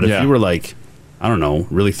water, but if you were like, I don't know,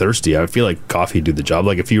 really thirsty, I feel like coffee would do the job.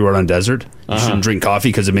 Like if you were on a desert, you shouldn't drink coffee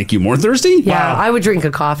because it make you more thirsty. Yeah, I would drink a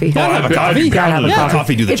coffee. Have a coffee? Yeah, I'd have a coffee.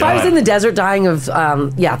 Coffee do the if job. I was in the desert dying of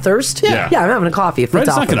thirst, yeah, I'm having a coffee. If Right, it's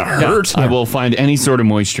it's not offered. going to hurt. I will find any sort of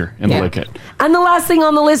moisture and lick it. And the last thing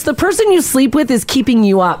on the list, the person you sleep with is keeping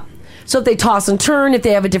you up. So if they toss and turn, if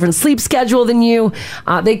they have a different sleep schedule than you,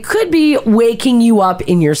 they could be waking you up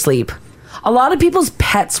in your sleep. A lot of people's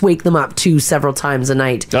pets wake them up too several times a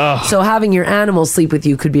night. Ugh. So having your animals sleep with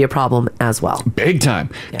you could be a problem as well. Big time.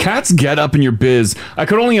 Cats get up in your biz. I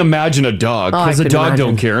could only imagine a dog, I because a could dog imagine.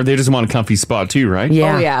 don't care. They just want a comfy spot too, right?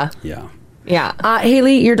 Yeah. Oh, yeah. Yeah. Yeah.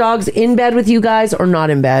 Haley, your dog's in bed with you guys or not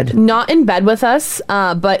in bed? Not in bed with us,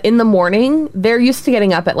 but in the morning, they're used to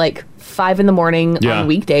getting up at like 5 in the morning on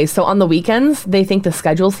weekdays. So on the weekends, they think the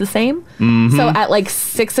schedule's the same. So at like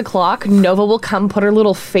 6 o'clock, Nova will come put her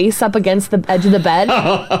little face up against the edge of the bed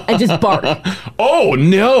and just bark. Oh,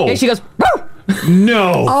 no. And she goes, "Woo!"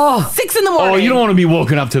 No. 6 in the morning. Oh, you don't want to be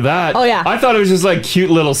woken up to that. Oh, yeah. I thought it was just like cute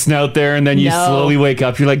little snout there, and then you No. slowly wake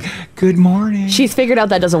up. You're like, good morning. She's figured out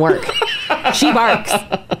that doesn't work. She barks.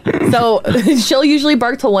 So she'll usually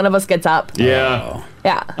bark till one of us gets up. Yeah.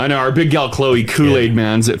 Yeah. I know. Our big gal Chloe Kool-Aid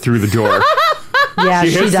Man's it through the door. Yeah, She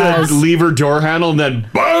she hits does. the lever door handle and then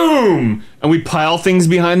boom! And we pile things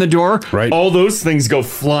behind the door. Right. All those things go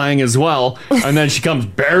flying as well. And then she comes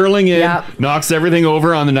barreling in, Yep. knocks everything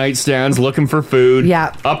over on the nightstands, looking for food.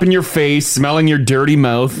 Yep. Up in your face, smelling your dirty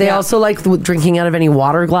mouth. They also like drinking out of any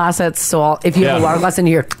water glassets. So if you have a Yeah. water glass in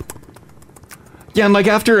here, Yeah, and like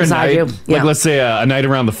after a As I night, do. like Yeah. let's say a night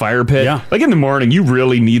around the fire pit, Yeah. like in the morning, you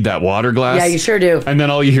really need that water glass. yeah, you sure do. And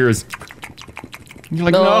then all you hear is, you're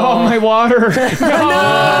like, no, No. my water. No, it's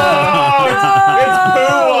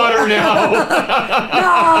poo water now.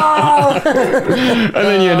 And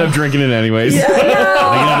then you end up drinking it anyways.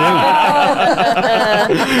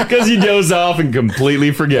 Because you doze off and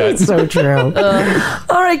completely forget. So true.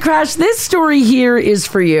 All right, Crash, this story here is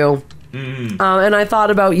for you. And I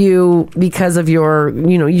thought about you because of your,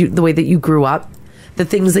 the way that you grew up, the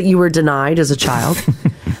things that you were denied as a child.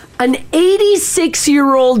 An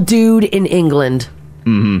 86-year-old dude in England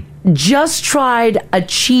just tried a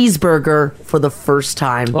cheeseburger for the first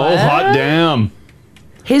time. Oh, hot damn.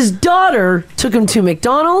 His daughter took him to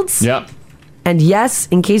McDonald's. Yep. And yes,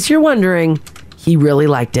 in case you're wondering, he really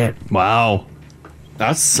liked it. Wow.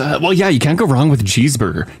 That's, well, yeah, you can't go wrong with a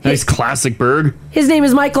cheeseburger. Nice classic burger. His name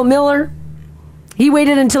is Michael Miller. He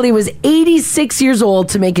waited until he was 86 years old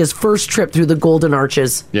to make his first trip through the Golden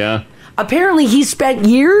Arches. Yeah. Apparently, he spent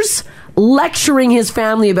years lecturing his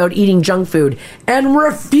family about eating junk food and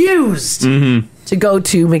refused to go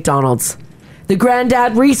to McDonald's. The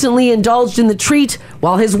granddad recently indulged in the treat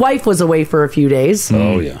while his wife was away for a few days.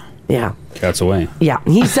 Oh, yeah. Yeah. Cat's away. Yeah.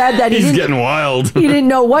 He said that He's getting wild. he didn't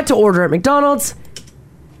know what to order at McDonald's.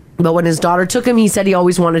 But when his daughter took him, he said he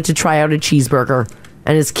always wanted to try out a cheeseburger.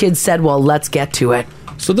 And his kids said, well, let's get to it.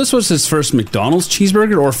 So this was his first McDonald's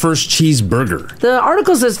cheeseburger or first cheeseburger? The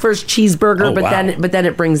article says first cheeseburger, Oh, but wow. then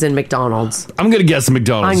it brings in McDonald's. I'm going to guess a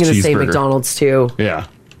McDonald's I'm going to say cheeseburger. McDonald's too. Yeah.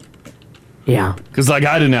 Yeah. Because, like,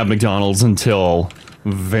 I didn't have McDonald's until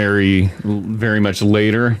very, very much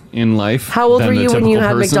later in life. How old than were the you when you typical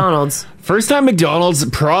had person. McDonald's? First time McDonald's,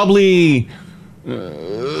 probably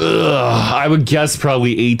I would guess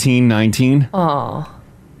probably 18, 19. Oh.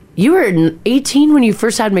 You were 18 when you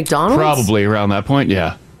first had McDonald's? Probably around that point,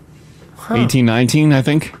 yeah. 18, 19, I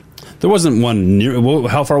think. There wasn't one near.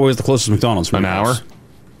 How far away was the closest McDonald's from An your hour.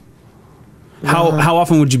 house? How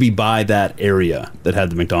often would you be by that area that had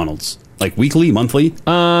the McDonald's? Like weekly, monthly?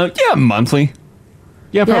 Yeah, monthly.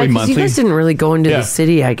 Yeah, probably monthly. You guys didn't really go into the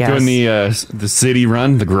city, I guess. Doing the city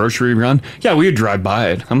run, the grocery run. Yeah, we would drive by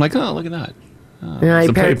it. I'm like, oh, look at that.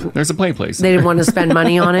 There's a play place. They didn't want to spend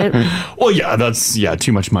money on it? Well, yeah, that's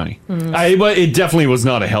too much money. But it definitely was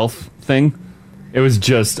not a health thing. It was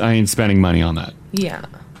just, I ain't spending money on that. Yeah.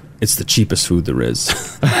 It's the cheapest food there is.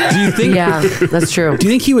 Do you think? Yeah, that's true. Do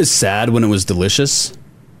you think he was sad when it was delicious?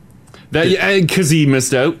 Because he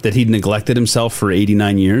missed out? That he'd neglected himself for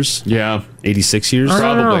 89 years? Yeah. 86 years?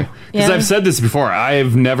 Probably. Because I've said this before.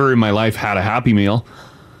 I've never in my life had a Happy Meal.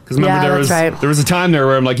 Because remember, there was a time there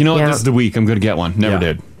where I'm like, you know what, this is the week. I'm going to get one. Never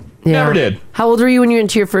did. Yeah. Never did. How old were you when you went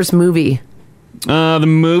to your first movie? The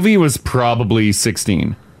movie was probably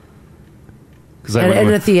 16. Because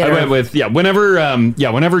in a theater. I went with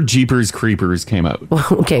whenever Jeepers Creepers came out.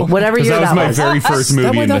 Okay, whatever year that was my very first movie.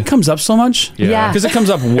 That why that comes up so much? Yeah. Because it comes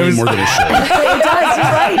up way more than it should. It does, you're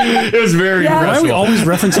right. It was very Why are we impressive. always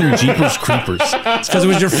referencing Jeepers Creepers? It's because it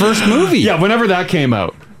was your first movie. Yeah, whenever that came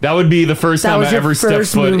out. That would be the first time I ever stepped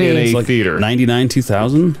foot in a theater. 99,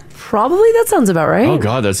 2000? Probably, that sounds about right. Oh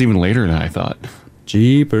God, that's even later than I thought.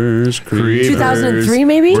 Jeepers Creepers. 2003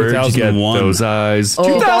 maybe? Where'd you get those eyes? Oh,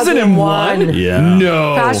 2001? Yeah.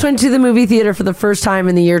 No. Crash went to the movie theater for the first time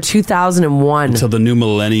in the year 2001. Until the new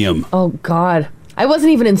millennium. Oh, God. I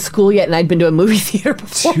wasn't even in school yet, and I'd been to a movie theater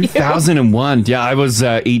before 2001. Yeah, I was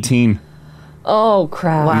 18. Oh,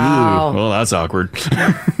 crap. Wow. Ooh, well, that's awkward.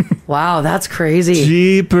 Wow, that's crazy.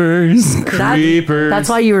 Jeepers Creepers. That's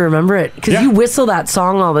why you remember it. Because you whistle that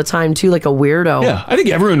song all the time, too, like a weirdo. Yeah, I think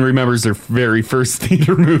everyone remembers their very first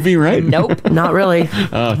theater movie, right? Nope. Not really.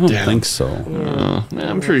 I don't think so.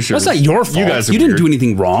 I'm pretty sure. That's not your fault. You guys are didn't weird. do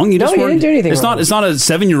anything wrong. You No, just you weren't- didn't do anything It's wrong. not a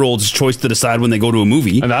 7-year-old's choice to decide when they go to a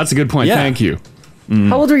movie. And that's a good point. Yeah. Thank you.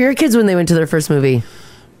 How old were your kids when they went to their first movie?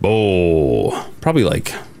 Oh, probably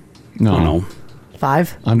like, I don't know.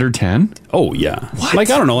 5? Under 10? Oh, yeah. What? Like,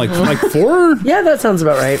 I don't know, like 4? Yeah, that sounds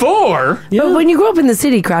about right. 4? Yeah. But when you grow up in the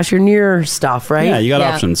city, Crash, you're near stuff, right? Yeah, you got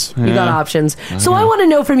options. You got options. So I want to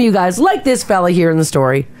know from you guys, like this fella here in the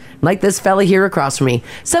story, like this fella here across from me,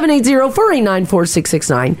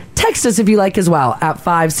 780-489-4669. Text us if you like as well at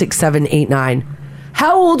 56789.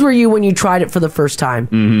 How old were you when you tried it for the first time?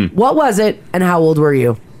 Mm-hmm. What was it, and how old were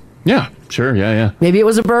you? Yeah, sure. Yeah. Maybe it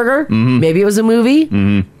was a burger. Mm-hmm. Maybe it was a movie.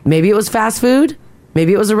 Mm-hmm. Maybe it was fast food.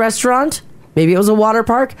 Maybe it was a restaurant. Maybe it was a water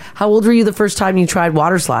park. How old were you the first time you tried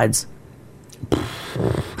water slides?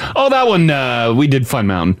 Oh, that one, we did Fun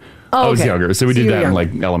Mountain. Oh, I was okay. younger, so we So did you were that in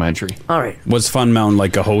younger. like elementary. All right. Was Fun Mountain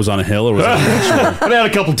like a hose on a hill, or was it actual? They had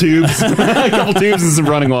a couple tubes. A couple tubes and some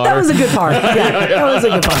running water. That was a good part. Yeah, that was a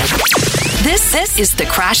good part. This is the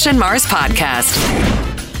Crash and Mars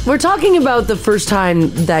podcast. We're talking about the first time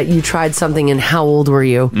that you tried something and how old were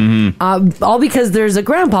you? Mm-hmm. All because there's a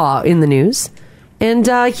grandpa in the news, and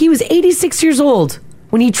he was 86 years old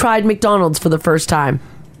when he tried McDonald's for the first time.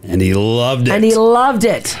 And he loved it. And he loved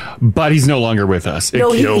it. But he's no longer with us. It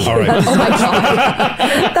No, he- killed him. Oh my God.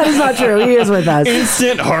 That is not true. He is with us.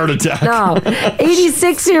 Instant heart attack. No.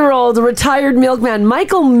 86-year-old retired milkman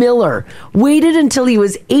Michael Miller waited until he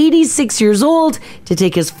was 86 years old to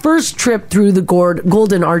take his first trip through the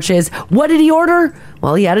Golden Arches. What did he order?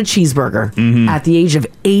 Well, he had a cheeseburger at the age of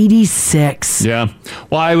 86. Yeah.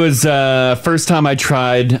 Well, I was, first time I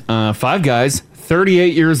tried Five Guys,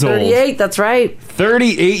 38 years old. 38, that's right.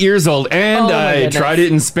 38 years old. And Oh, my I goodness. tried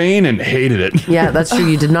it in Spain and hated it. Yeah, that's true.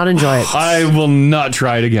 You did not enjoy it. I will not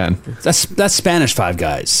try it again. That's Spanish Five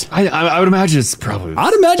Guys. I would imagine it's probably...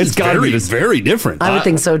 I'd imagine it's gotta very, be this. very different. I would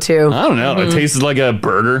think so too. I don't know. It tasted like a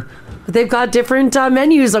burger. But they've got different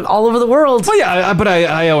menus like all over the world. Well, yeah, but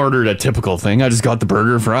I ordered a typical thing. I just got the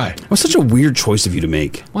burger and fry. It was such a weird choice of you to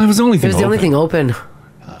make. Well, it was the only It thing was the only thing open.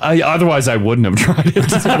 Otherwise, I wouldn't have tried it.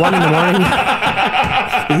 It's like 1 in the morning.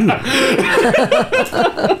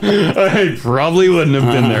 I probably wouldn't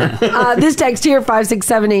have been there. This text here,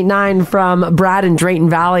 56789 from Brad in Drayton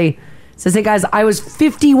Valley, says, hey guys, I was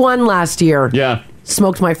 51 last year. Yeah.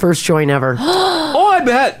 Smoked my first joint ever. Oh, I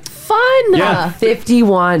bet. Fun. Yeah.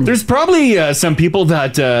 51. There's probably some people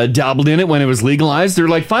that dabbled in it when it was legalized. They're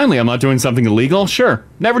like, finally, I'm not doing something illegal. Sure.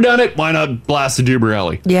 Never done it. Why not blast a Duber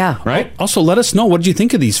Alley? Yeah. Right? Also, let us know, what did you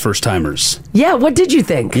think of these first timers? Yeah, what did you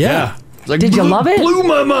think? Yeah. Like, Did you love it? Blew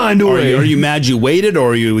my mind away. Are you mad you waited,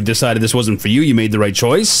 or you decided this wasn't for you? You made the right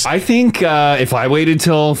choice? I think if I waited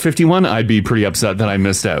till 51, I'd be pretty upset that I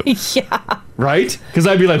missed out. Yeah. Right? Because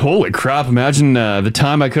I'd be like, holy crap, imagine the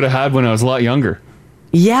time I could have had when I was a lot younger.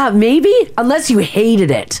 Yeah, maybe. Unless you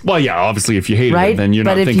hated it. Well, yeah, obviously, if you hated Right? it, then you're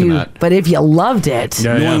But not if thinking you, that. But if you loved it.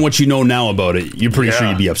 Knowing what you know now about it, you're pretty sure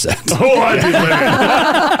you'd be upset. Oh, I'd be like,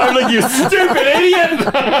 I'm like, you stupid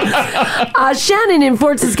idiot. Shannon in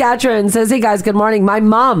Fort Saskatchewan says, hey guys, good morning. My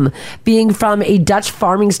mom, being from a Dutch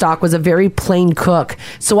farming stock, was a very plain cook.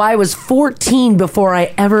 So I was 14 before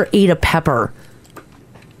I ever ate a pepper.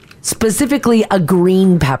 Specifically a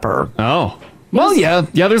green pepper. Oh. Well, yeah,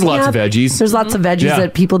 there's lots of veggies. There's lots of veggies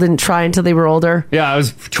that people didn't try until they were older. Yeah, I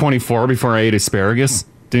was 24 before I ate asparagus.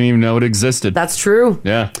 Didn't even know it existed. That's true.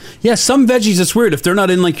 Yeah. Yeah, some veggies, it's weird. If they're not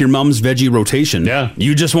in like your mom's veggie rotation,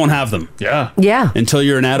 you just won't have them. Yeah. Yeah. Until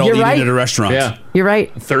you're an adult You're eating right. at a restaurant. Yeah. You're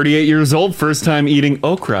right. 38 years old, first time eating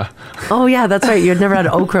okra. Oh, yeah, that's right. You'd never had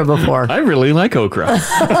okra before. I really like okra.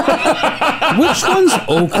 Which one's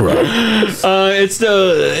okra? It's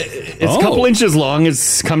a couple inches long.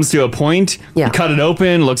 It comes to a point. Yeah. You cut it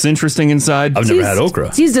open. Looks interesting inside. I've never had okra.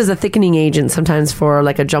 It's used as a thickening agent sometimes for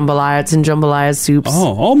like a jambalaya. It's in jambalaya soups.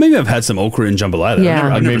 Oh, maybe I've had some okra in jambalaya.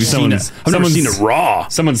 Yeah. I've never Maybe seen it. I've never seen it raw.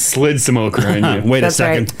 Someone slid some okra in you. Wait That's a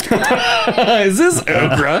second. Is this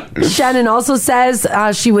okra? Shannon also says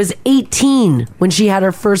she was 18 when she had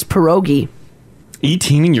her first pierogi.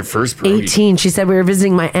 18 in your first pierogi? 18. She said we were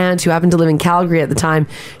visiting my aunt who happened to live in Calgary at the time.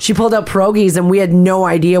 She pulled out pierogies and we had no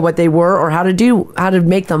idea what they were or how to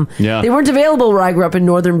make them. Yeah. They weren't available where I grew up in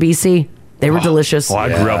northern BC. They were delicious. Oh, I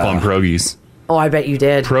grew up on pierogies. Oh, I bet you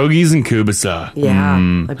did. Pierogies and kubasa. Yeah,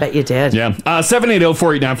 I bet you did. Yeah.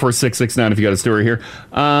 780-489-4669 if you got a story here.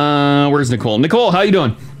 Where's Nicole? Nicole, how you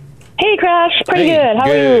doing? Hey, Crash. Pretty Hey, good. How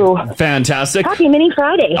are you? Fantastic. Happy Mini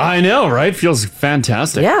Friday. I know, right? Feels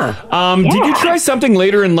fantastic. Yeah. Did you try something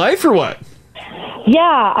later in life or what?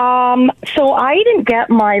 Yeah. So I didn't get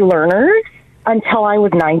my learners until I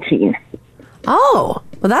was 19. Oh,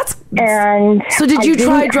 well, that's. And so, did you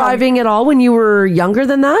try driving at all when you were younger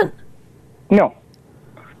than that? No.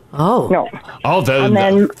 Oh. No. Oh,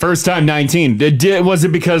 the first time 19. Was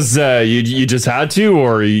it because you just had to,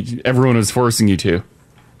 or everyone was forcing you to?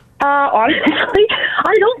 Honestly,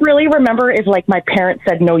 I don't really remember if, like, my parents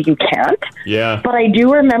said, no, you can't. Yeah. But I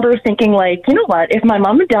do remember thinking, like, you know what? If my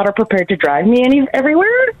mom and dad are prepared to drive me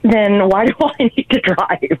everywhere, then why do I need to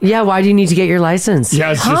drive? Yeah, why do you need to get your license?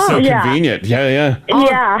 Yeah, it's just so convenient. Yeah.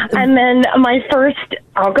 Yeah, and then my first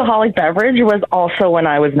alcoholic beverage was also when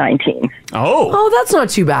I was 19. Oh, that's not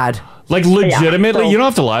too bad. Like, legitimately? You don't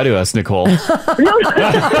have to lie to us, Nicole. You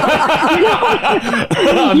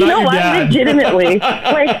know what? Legitimately.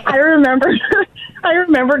 Like, I remember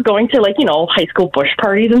going to, like, high school bush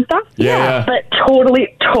parties and stuff. Yeah. But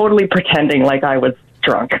totally pretending like I was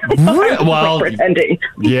drunk. Well, pretending.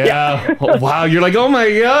 Yeah. Wow. You're like, oh my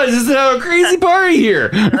God, this is a crazy party here.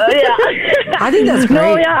 Yeah. I think that's great.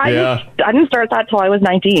 No, yeah. I didn't start that till I was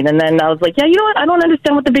 19. And then I was like, yeah, you know what? I don't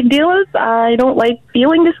understand what the big deal is. I don't like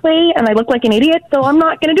feeling this way. And I look like an idiot. So I'm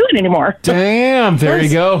not going to do it anymore. Damn. There you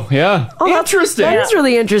go. Yeah. Oh, interesting. That is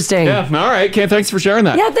really interesting. Yeah. All right. Okay. Thanks for sharing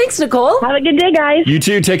that. Yeah. Thanks, Nicole. Have a good day, guys. You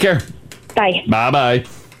too. Take care. Bye. Bye-bye.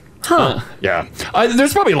 Huh. Yeah.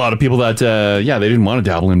 There's probably a lot of people that, they didn't want to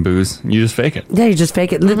dabble in booze. You just fake it. Yeah, you just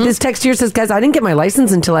fake it. This text here says, guys, I didn't get my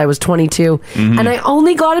license until I was 22. And I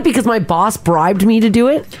only got it because my boss bribed me to do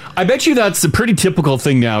it. I bet you that's a pretty typical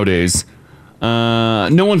thing nowadays.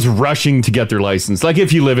 No one's rushing to get their license. Like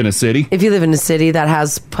if you live in a city. If you live in a city that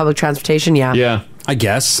has public transportation, yeah. Yeah. I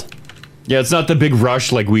guess. Yeah, it's not the big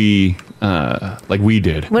rush like we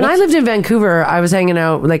did. When I lived in Vancouver, I was hanging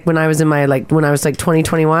out when I was 20,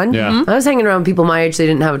 21. Yeah. I was hanging around people my age. They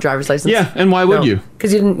didn't have a driver's license. Yeah, and why would you?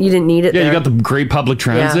 Because you didn't need it. Yeah, there. you got the great public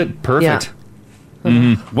transit. Yeah. Perfect.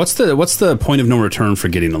 Yeah. What's the point of no return for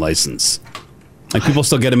getting a license? Like people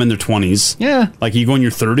still get them in their 20s. Yeah. Like you go in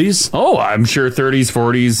your 30s? Oh, I'm sure 30s,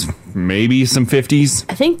 40s, maybe some 50s.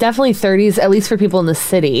 I think definitely 30s, at least for people in the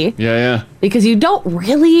city. Yeah. Because you don't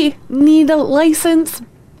really need a license.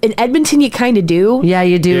 In Edmonton, you kind of do. Yeah,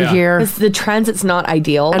 you do here. Because the transit's not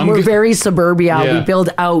ideal. And we're very suburbia. Yeah. We build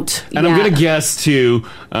out. And I'm going to guess too,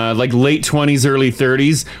 like late 20s, early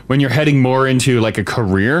 30s, when you're heading more into like a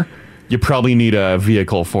career, you probably need a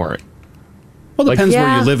vehicle for it. Well, it depends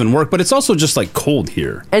where you live and work, but it's also just like cold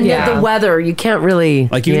here. And the weather, you can't really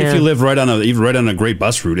like even if you live right on a great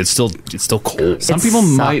bus route, it's still cold. Some people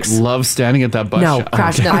might love standing at that bus. No,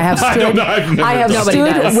 Crash. No, I have stood. I have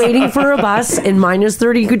stood waiting for a bus in minus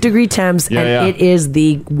 30-degree temps, and it is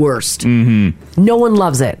the worst. Mm-hmm. No one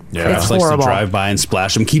loves it. Yeah, it's likes horrible. to drive by and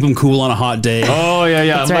splash them, keep them cool on a hot day. Oh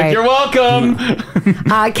yeah. I'm like, you're welcome.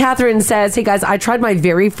 Catherine says, "Hey guys, I tried my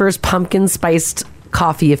very first pumpkin spiced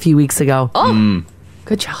coffee a few weeks ago. Oh,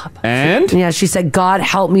 good job. And yeah, she said, God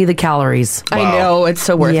help me the calories. Wow. I know, it's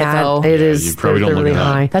so worth it though. It is. You probably don't really look at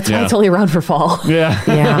high. That's why it's only around for fall.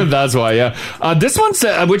 Yeah. That's why. This one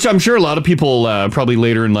said, which I'm sure a lot of people probably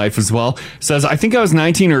later in life as well, says, I think I was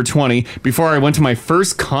 19 or 20 before I went to my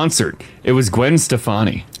first concert. It was Gwen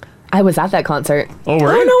Stefani. I was at that concert. Oh,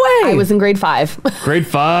 were you? Oh, no way. I was in grade 5. Grade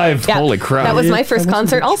 5. Yeah. Holy crap. That was my first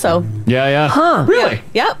concert also. Yeah. Huh. Really?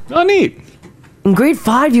 Yep. Oh, neat. In grade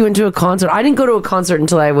 5, you went to a concert. I didn't go to a concert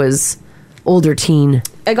until I was older teen.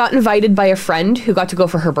 I got invited by a friend who got to go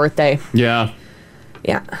for her birthday. Yeah.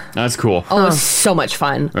 Yeah. That's cool. Oh, it was so much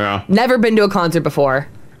fun. Yeah. Never been to a concert before.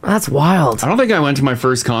 That's wild. I don't think I went to my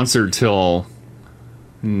first concert till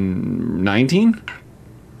 19.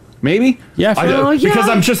 Maybe? Yeah, because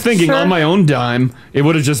I'm just thinking on my own dime, it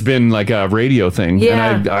would have just been like a radio thing.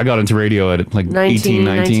 Yeah. And I got into radio at like 18,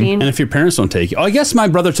 19. And if your parents don't take you, I guess my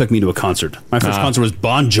brother took me to a concert. My first concert was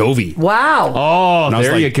Bon Jovi. Wow. Oh,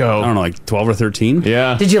 there you go. I don't know, like 12 or 13.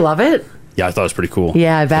 Yeah. Did you love it? Yeah, I thought it was pretty cool.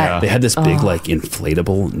 Yeah, I bet. They had this big, like,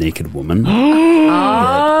 inflatable naked woman.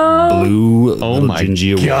 Oh. Blue, Oh little my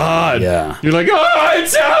gingy woman. God. Yeah. You're like, oh,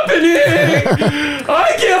 it's happening.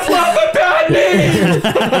 I give love a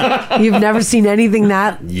bad name. You've never seen anything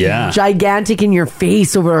that gigantic in your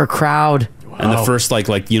face over a crowd. And the first,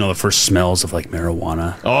 the first smells of, like,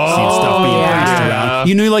 marijuana. Oh, seeing stuff being passed around.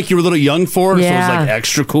 You knew, like, you were a little young for it, so it was, like,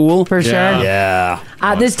 extra cool. For sure. Yeah.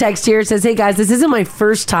 This text here says, hey, guys, this isn't my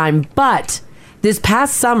first time, but this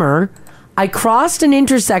past summer, I crossed an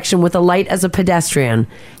intersection with a light as a pedestrian,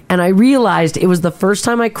 and I realized it was the first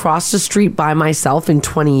time I crossed a street by myself in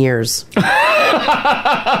 20 years.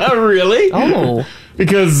 Really? Oh.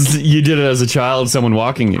 Because you did it as a child, someone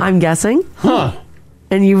walking you. I'm guessing. Huh.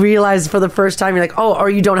 And you realize for the first time, you're like, oh, or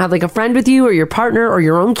you don't have like a friend with you or your partner or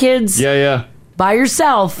your own kids. Yeah. By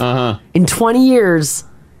yourself. In 20 years,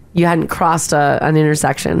 you hadn't crossed an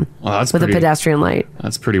intersection with a pedestrian light.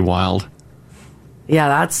 That's pretty wild.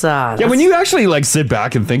 Yeah, that's when you actually like sit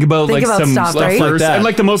back and think about some stuff, right? first, and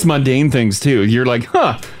like the most mundane things too. You're like,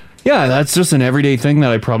 yeah, that's just an everyday thing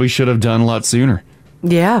that I probably should have done a lot sooner.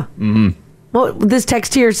 Yeah. Mm-hmm. Well, this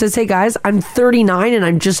text here says, hey guys, I'm 39 and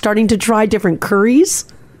I'm just starting to try different curries.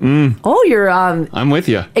 Oh, you're I'm with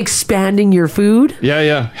you. Expanding your food.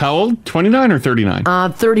 Yeah. How old? 29 or 39?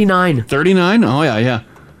 39. 39? Oh yeah.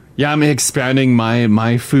 Yeah, I'm expanding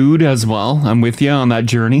my food as well. I'm with you on that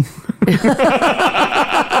journey.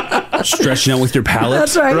 Stretching out with your palate.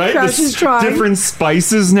 That's right. Crash is trying. Different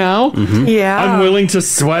spices now. Mm-hmm. Yeah. I'm willing to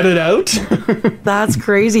sweat it out. That's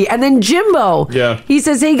crazy. And then Jimbo. Yeah. He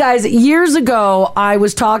says, hey guys, years ago, I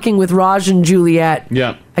was talking with Raj and Juliet.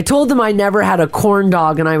 Yeah. I told them I never had a corn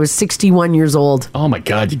dog and I was 61 years old. Oh my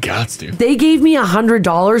God, you gots to. They gave me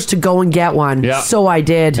 $100 to go and get one. Yeah. So I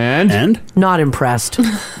did. And? Not impressed.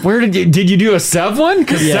 Where did you do a Sev one?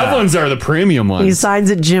 Because Sev ones are the premium ones. He signs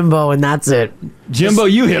at Jimbo and that's it. Jimbo,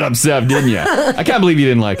 you hit up Sev, didn't you? I can't believe you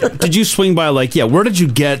didn't like it. Did you swing by where did you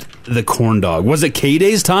get the corn dog? Was it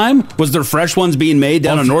K-Day's time? Was there fresh ones being made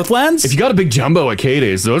down in Northlands? If you got a big jumbo at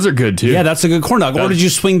K-Days, those are good too. Yeah, that's a good corn dog. Or did you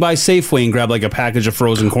swing by Safeway and grab like a package of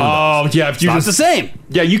frozen corn dogs? Oh, yeah. If you It's the same.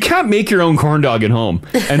 Yeah, you can't make your own corn dog at home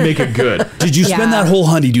and make it good. Did you spend that whole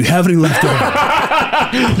 $100? Do you have any left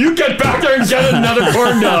over? You get back there and get another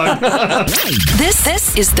corn dog.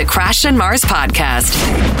 This is the Crash and Mars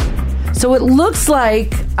Podcast. So it looks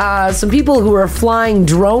like some people who are flying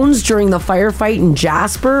drones during the firefight in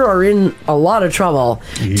Jasper are in a lot of trouble.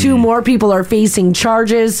 2 more people are facing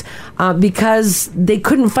charges because they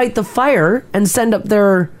couldn't fight the fire and send up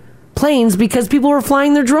their planes because people were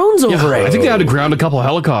flying their drones over it. I think they had to ground a couple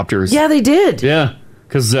helicopters. Yeah, they did. Yeah.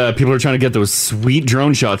 Because people are trying to get those sweet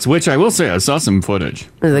drone shots, which I will say, I saw some footage.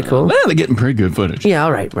 Is that cool? Yeah, they're getting pretty good footage. Yeah,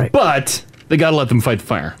 all right. But they got to let them fight the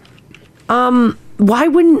fire. Why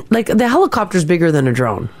wouldn't, the helicopter's bigger than a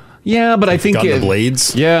drone? Yeah, but I think... Got the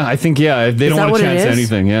blades? Yeah, I think, they don't want to chance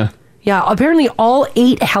anything, yeah. Yeah, apparently all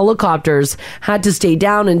 8 helicopters had to stay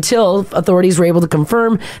down until authorities were able to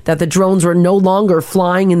confirm that the drones were no longer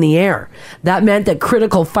flying in the air. That meant that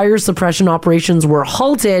critical fire suppression operations were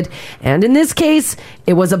halted, and in this case,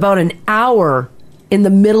 it was about an hour in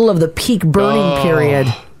the middle of the peak burning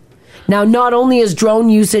period. Now, not only is drone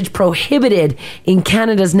usage prohibited in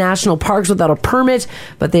Canada's national parks without a permit,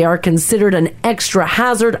 but they are considered an extra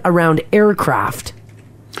hazard around aircraft.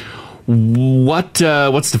 What's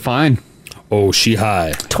the fine? Oh, she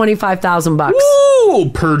high. $25,000. Woo!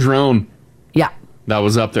 Per drone. Yeah. That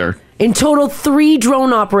was up there. In total, 3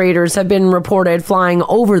 drone operators have been reported flying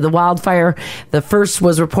over the wildfire. The first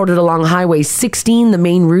was reported along Highway 16, the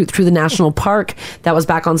main route through the national park. That was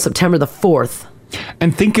back on September the 4th.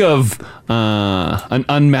 And think of an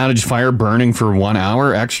unmanaged fire burning for 1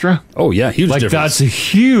 hour extra. Oh, yeah, huge difference. That's a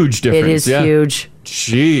huge difference. It is huge.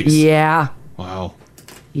 Jeez. Yeah. Wow.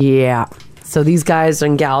 Yeah. So these guys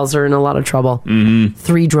and gals are in a lot of trouble.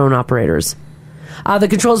 3 drone operators. The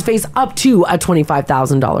controls face up to a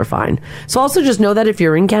 $25,000 fine. So also just know that if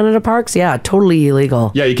you're in Canada parks, totally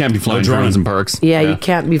illegal. Yeah, you can't be flying drones in parks. Yeah, you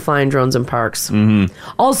can't be flying drones in parks.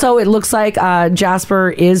 Also, it looks like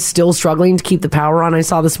Jasper is still struggling to keep the power on. I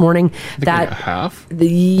saw this morning that half.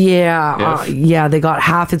 They got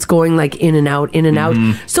half. It's going like in and out, in and out.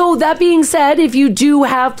 So that being said, if you do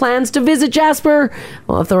have plans to visit Jasper,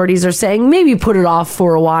 well, authorities are saying maybe put it off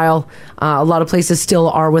for a while. A lot of places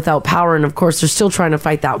still are without power, and of course, they're still trying to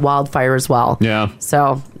fight that wildfire as well. Yeah.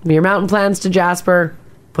 So your mountain plans to Jasper,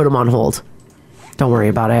 put them on hold. Don't worry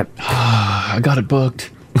about it. I got it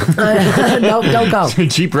booked. No, don't go.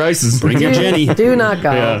 Cheap prices. Bring your Jenny. Do not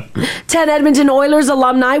go. Yeah. 10 Edmonton Oilers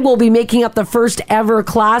alumni will be making up the first ever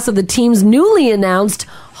class of the team's newly announced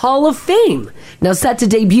Hall of Fame. Now set to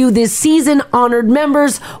debut this season, honored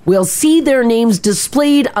members will see their names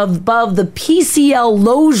displayed above the PCL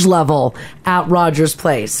Loge level at Rogers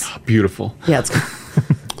Place. Beautiful. Yeah, it's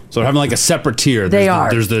So they're having like a separate tier.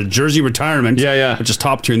 There's the jersey retirement. Yeah. Which is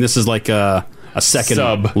top tier, and this is like a second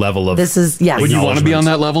Sub level of. This is, yes. Would you want to be on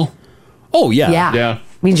that level? Oh, yeah. Yeah.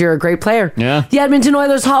 Means you're a great player. Yeah. The Edmonton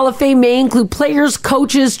Oilers Hall of Fame may include players,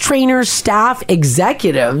 coaches, trainers, staff,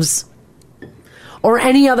 executives, or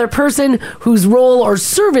any other person whose role or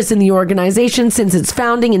service in the organization since its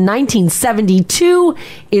founding in 1972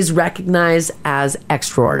 is recognized as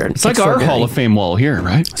extraordinary. It's like our Hall of Fame wall here,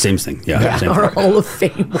 right? Same thing. Yeah. Same Our thing. Hall of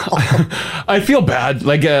Fame wall. I feel bad.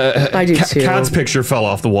 Like I do too. Cat's picture fell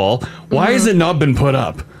off the wall. Why has it not been put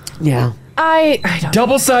up? Yeah. I don't.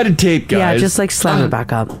 Double-sided tape, guys. Yeah, just like slam it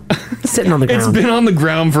back up. Sitting on the ground. It's been on the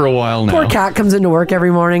ground for a while now. Poor Cat comes into work every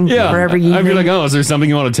morning. Yeah. Or every evening. I'd be like, oh, is there something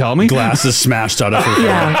you want to tell me? Glasses smashed out of her.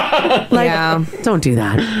 Yeah. Like, don't do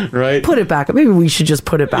that. Right? Put it back up. Maybe we should just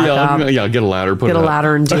put it back up. Yeah, get a ladder. Get a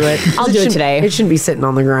ladder and do it. I'll do it today. It shouldn't be sitting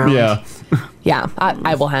on the ground. Yeah. Yeah,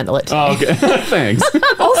 I will handle it today. Oh, okay. Thanks.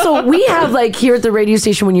 Also, we have like here at the radio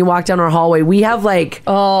station when you walk down our hallway, we have like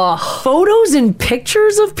photos and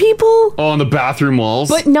pictures of people. Oh, on the bathroom walls.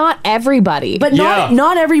 But not everybody. But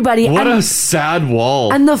not everybody. What a sad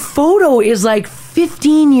wall. And the photo is like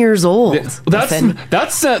 15 years old. That's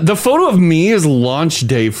the photo of me is launch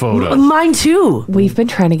day photo. Mine too. We've been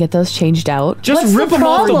trying to get those changed out. Just What's rip the them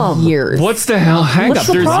off problem? the years. What's the hell? Hang What's up.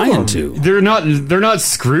 the There's problem? They're not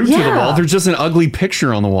screwed to the Yeah. wall. They're just an ugly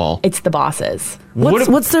picture on the wall. It's the bosses.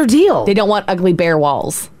 What's their deal? They don't want ugly bare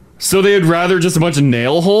walls. So they'd rather just a bunch of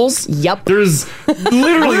nail holes? Yep. There's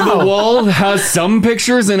literally the wall has some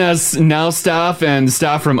pictures, and as now staff and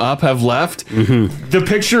staff from Up have left, the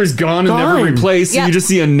picture is gone and never replaced. So Yeah. you just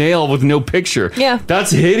see a nail with no picture. Yeah.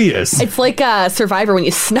 That's hideous. It's like Survivor when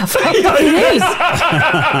you snuff out. It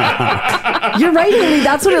is. You're right, Haley.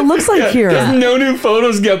 That's what it looks like here. Because no new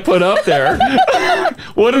photos get put up there.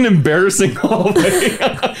 What an embarrassing hallway.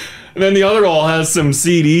 And then the other wall has some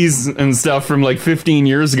CDs and stuff from like 15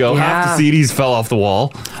 years ago. Yeah. Half the CDs fell off the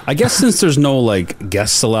wall. I guess since there's no like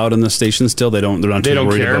guests allowed in the station still, they're not They don't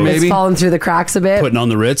worried care, about maybe? It's fallen through the cracks a bit. putting on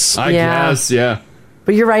the Ritz. I Yeah. guess, yeah.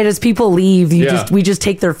 But you're right. As people leave, Yeah. we just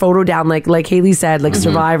take their photo down, like Haley said, like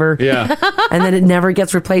Survivor. Yeah. And then it never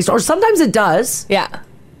gets replaced, or sometimes it does. Yeah.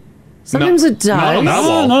 Sometimes it does. Not on that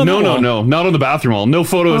wall. No. Not on the bathroom wall. No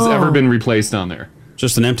photo has ever been replaced on there.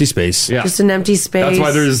 Just an empty space. Yeah. Just an empty space. That's why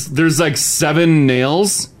there's like 7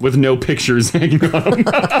 nails with no pictures hanging on them.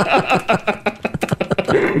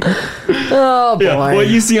 Oh boy. Yeah, what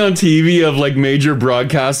you see on TV of like major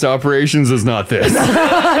broadcast operations is not this.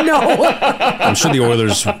 No. I'm sure the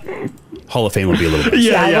Oilers Hall of Fame will be a little bit.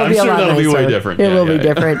 Yeah, it'll I'm be a sure lot that'll be way nicer. different. It Yeah, will be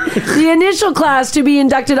yeah. different. The initial class to be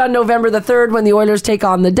inducted on November the 3rd when the Oilers take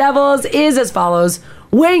on the Devils is as follows.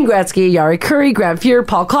 Wayne Gretzky, Yari Curry, Grant Fuhr,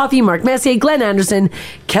 Paul Coffey, Mark Messier, Glenn Anderson,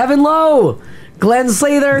 Kevin Lowe, Glenn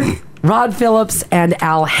Slather, Rod Phillips, and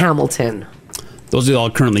Al Hamilton. Those are all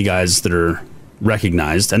currently guys that are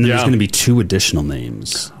recognized, and then there's Yeah. going to be 2 additional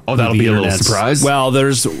names. Oh, that'll The be a little internet's- surprise? Well,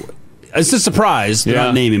 it's a surprise. They're Yeah.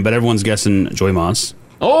 not naming, but everyone's guessing Joey Moss.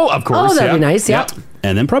 Oh, of course. Oh, that'd be nice. Yeah.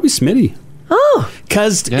 And then probably Smitty. Oh.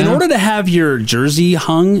 Because in order to have your jersey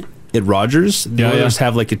hung at Rogers, the Oilers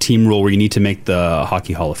have like a team rule where you need to make the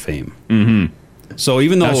Hockey Hall of Fame. Mm-hmm. So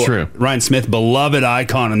even though That's true. Ryan Smith, beloved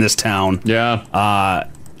icon in this town,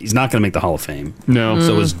 he's not going to make the Hall of Fame. No.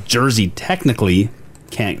 So his jersey technically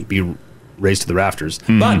can't be raised to the rafters.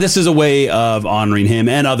 But this is a way of honoring him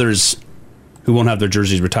and others who won't have their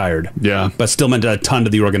jerseys retired. Yeah. But still meant a ton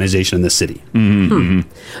to the organization in this city.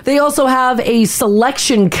 They also have a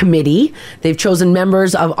selection committee. They've chosen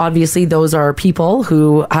members of, obviously, those are people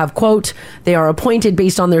who have, quote, they are appointed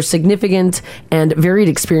based on their significant and varied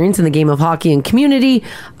experience in the game of hockey and community.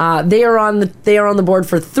 They are on the board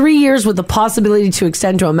for 3 years with the possibility to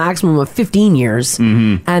extend to a maximum of 15 years.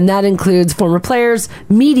 And that includes former players,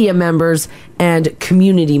 media members, and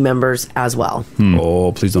community members as well.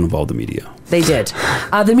 Oh, please don't involve the media. They did.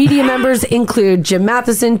 The media members include Jim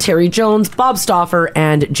Matheson, Terry Jones, Bob Stauffer,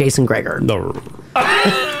 and Jason Greger.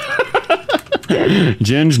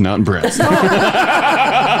 Ginge, not impressed.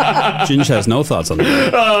 Ginge has no thoughts on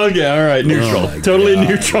that. Oh, okay, all right, neutral. Totally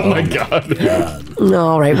neutral, my God.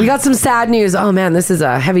 All right, we got some sad news. Oh, man, this is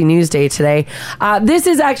a heavy news day today. This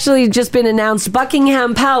has actually just been announced.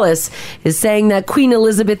 Buckingham Palace is saying that Queen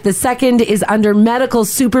Elizabeth II is under medical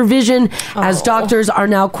supervision as doctors are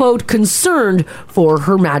now, quote, concerned for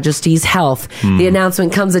Her Majesty's health. The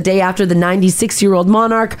announcement comes a day after the 96-year-old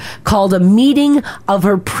monarch called a meeting of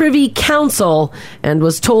her Privy Council and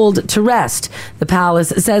was told to rest. The palace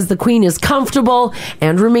says the Queen is comfortable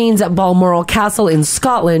and remains at Balmoral Castle in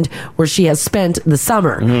Scotland, where she has spent the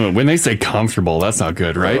summer. When they say comfortable, that's not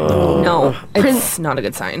good, right? No, it's not a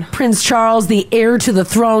good sign. Prince Charles, the heir to the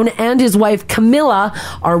throne, and his wife Camilla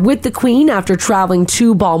are with the Queen after traveling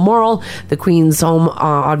to Balmoral, the Queen's home,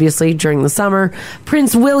 obviously, during the summer.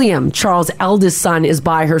 Prince William, Charles' eldest son, is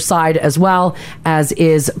by her side as well, as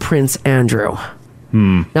is Prince Andrew.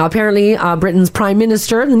 Now, apparently, Britain's Prime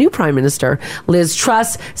Minister, the new Prime Minister, Liz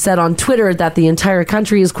Truss, said on Twitter that the entire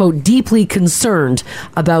country is, quote, deeply concerned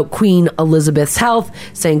about Queen Elizabeth's health,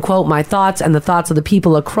 saying, quote, my thoughts and the thoughts of the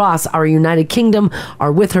people across our United Kingdom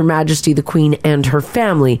are with Her Majesty the Queen and her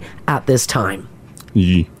family at this time.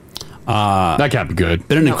 That can't be good.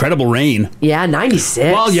 Been an incredible reign. Yeah,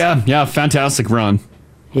 96. Well, yeah, fantastic run.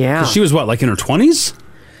 Yeah. She was what, like in her 20s?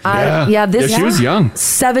 She was young.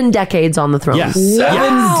 7 decades on the throne. Yes.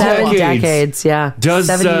 Seven decades, yeah.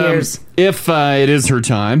 7 years. If it is her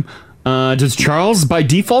time, does Charles by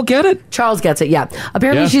default get it? Charles gets it, yeah.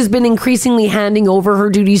 Apparently she's been increasingly handing over her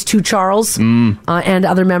duties to Charles and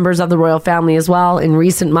other members of the royal family as well in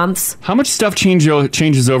recent months. How much stuff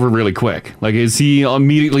changes over really quick? Like, is he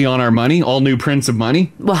immediately on our money? All new Prince of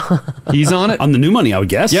Money? Well, he's on it? On the new money, I would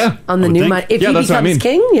guess. Yeah. On the new money. If he becomes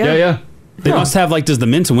king, Yeah. They must have, like, does the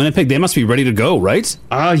Mint in Winnipeg, they must be ready to go, right?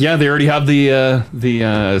 Yeah, they already have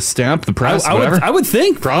the stamp, the press, whatever. I would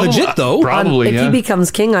think. Legit, though. Probably, if he becomes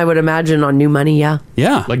king, I would imagine on new money, yeah.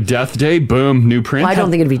 Yeah. Like Death Day, boom, new print. Well, I don't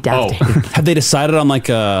think it'd be Death Day. Have they decided on, like,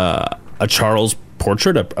 a Charles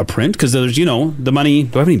portrait, a print? Because there's, the money.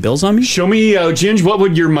 Do I have any bills on me? Show me, Ginge, what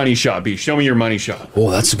would your money shot be? Show me your money shot. Oh,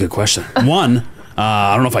 that's a good question. One,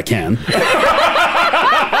 I don't know if I can.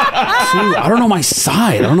 Two, I don't know my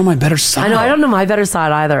side. I don't know my better side. I know. I don't know my better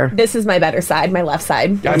side either. This is my better side, my left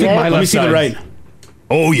side. I think my left Let me see side. the right.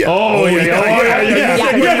 Oh, yeah. Oh, yeah.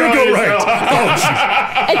 You never go right.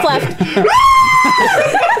 It's left.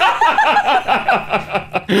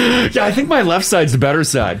 Yeah, I think my left side's the better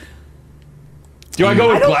side. Do I go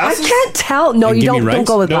with glasses? I can't tell. No, you don't. Don't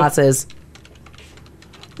go with glasses.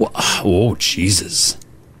 Well, oh, Jesus.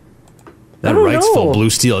 That right's full blue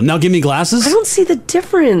steel. Now give me glasses. I don't see the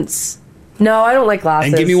difference. No, I don't like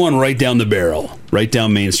glasses. And give me one right down the barrel. Right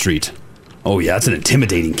down Main Street. Oh, yeah, that's an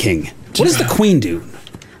intimidating king. What does the Queen do?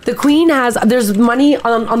 The Queen there's money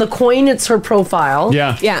on the coin, it's her profile.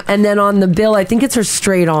 Yeah. Yeah. And then on the bill, I think it's her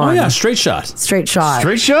straight on. Oh, yeah, straight shot. Straight shot.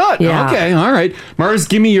 Straight shot? Yeah. Okay, all right. Mars,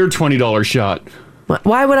 give me your $20 shot.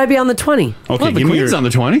 Why would I be on the 20? Okay, Well, the Queen's on the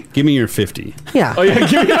 20. Give me your 50. Yeah. Oh, yeah,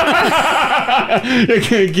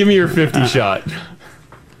 give me your 50 shot.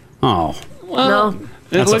 Oh. No.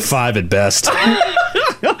 That's a 5 at best.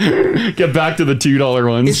 Get back to the $2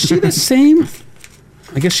 ones. Is she the same?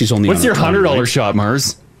 I guess she's only What's on your the tongue, $100 right? shot,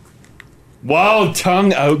 Mars? Wow,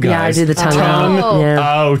 tongue out, guys. Yeah, I did the tongue Tongue out.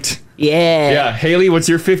 out. Yeah. Yeah, Haley, what's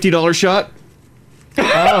your $50 shot?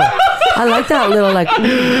 I like that little like.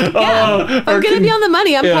 Yeah, I'm gonna be on the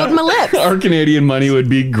money. I'm holding my lips. Our Canadian money would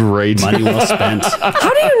be great. Money well spent.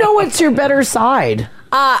 How do you know what's your better side?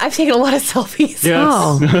 I've taken a lot of selfies.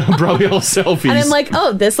 Yeah, probably all selfies. And I'm like,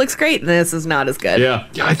 oh, this looks great. This is not as good. Yeah,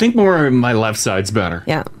 I think more my left side's better.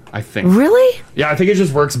 Yeah. I think. Really? Yeah, I think it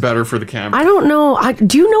just works better for the camera. I don't know.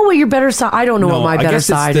 Do you know what your better side? I don't know what my better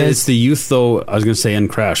side is. It's the youth, though. I was going to say, and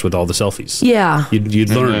Crash with all the selfies. Yeah. You'd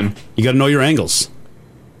learn. You got to know your angles.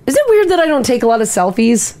 Is it weird that I don't take a lot of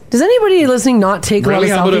selfies? Does anybody listening not take a lot of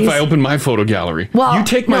selfies? How about if I open my photo gallery? Well, you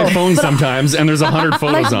take my phone sometimes, and there's 100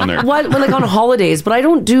 photos on there. What? Like on holidays, but I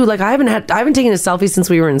don't do like I haven't taken a selfie since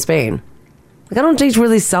we were in Spain. Like I don't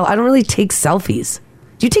really take selfies.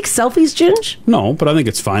 Do you take selfies, Ginge? No, but I think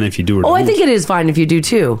it's fine if you do or don't. I think it is fine if you do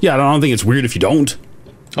too. Yeah, I don't think it's weird if you don't.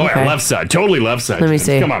 Oh, yeah, left side. Totally left side. Let me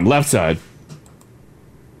see. Come on, left side. Oh,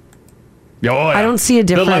 yeah. I don't see a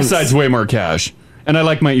difference. The left side's way more cash. And I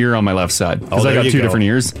like my ear on my left side. Because I got two different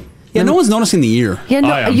ears. Yeah, no one's noticing the ear. Yeah,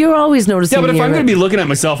 no, you're always noticing the ear. Yeah, but if I'm going to be looking at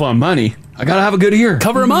myself on money, I got to have a good ear.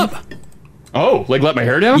 Cover him up. Oh, like let my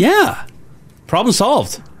hair down? Yeah. Problem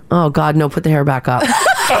solved. Oh, God, no, put the hair back up. No.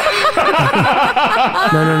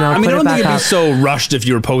 I mean, I don't think it'd be so rushed if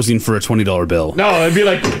you were posing for a $20 bill. No, I'd be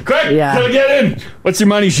like, quick, gotta get in. What's your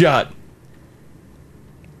money shot?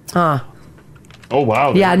 Oh,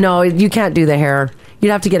 wow. Yeah, no, you can't do the hair.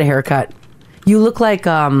 You'd have to get a haircut. You look like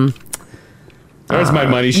There's my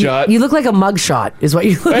money shot. You look like a mug shot, is what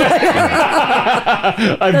you look like.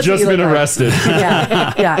 I've just been arrested.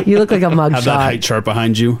 Yeah, you look like a mug Have shot. that height chart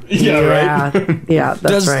behind you. Yeah, right. Yeah,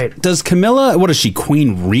 that's right. Does Camilla? What is she?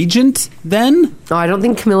 Queen Regent? Then? No, I don't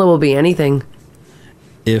think Camilla will be anything.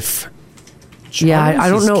 If I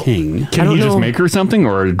don't know. King, can he just make her something,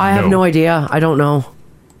 or I have no idea. I don't know.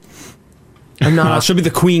 I'm not. She'll be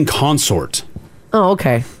the queen consort. Oh,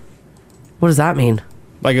 okay. What does that mean?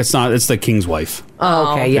 Like it's not. It's the king's wife.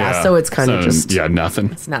 Oh, okay. Yeah. So it's kind of just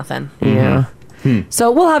nothing. It's nothing. Yeah.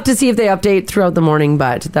 So we'll have to see if they update throughout the morning,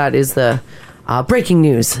 but that is the breaking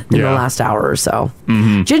news in the last hour or so.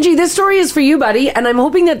 Gingy, this story is for you, buddy, and I'm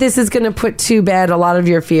hoping that this is going to put to bed a lot of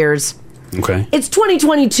your fears. Okay. It's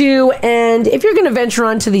 2022, and if you're going to venture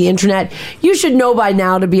onto the internet, you should know by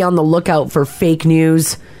now to be on the lookout for fake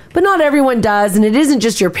news. But not everyone does, and it isn't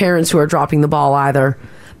just your parents who are dropping the ball either.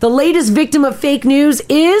 The latest victim of fake news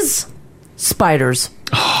is spiders.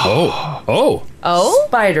 Oh.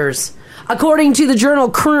 Spiders. According to the journal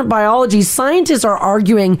Current Biology, scientists are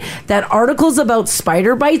arguing that articles about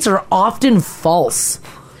spider bites are often false.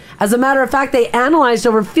 As a matter of fact, they analyzed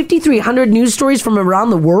over 5,300 news stories from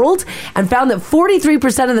around the world and found that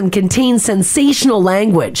 43% of them contained sensational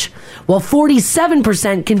language, while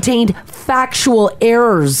 47% contained factual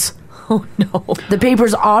errors. Oh, no. The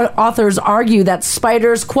paper's authors argue that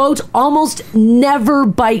spiders, quote, almost never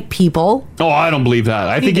bite people. Oh, I don't believe that.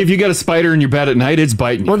 I think if you get a spider in your bed at night, it's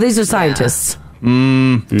biting you. Well, these are scientists.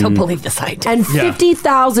 Don't believe the scientists. And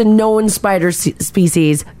 50,000 known spider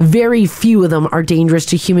species, very few of them are dangerous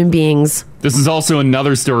to human beings. This is also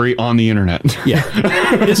another story on the internet. Yeah.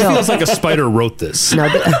 It feels like a spider wrote this. No,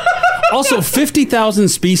 Also, 50,000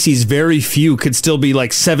 species, very few could still be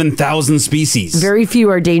like 7,000 species. Very few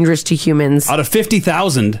are dangerous to humans. Out of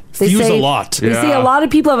 50,000, few's a lot. They say a lot of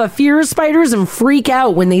people have a fear of spiders and freak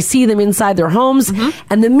out when they see them inside their homes.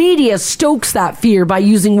 And the media stokes that fear by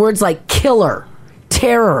using words like killer,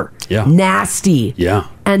 terror, nasty,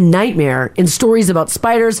 and nightmare in stories about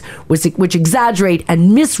spiders, which exaggerate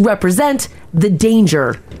and misrepresent the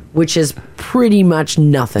danger, which is pretty much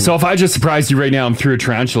nothing. So if I just surprised you right now and threw a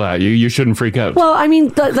tarantula at you, you shouldn't freak out. Well, I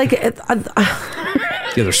mean, yeah,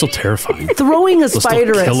 they're still terrifying. Throwing a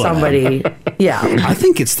spider at somebody. I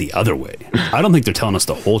think it's the other way. I don't think they're telling us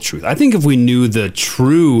the whole truth. I think if we knew the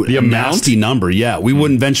true nasty number, we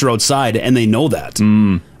wouldn't venture outside, and they know that.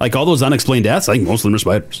 Like all those unexplained deaths, I think most of them are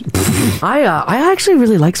spiders. I actually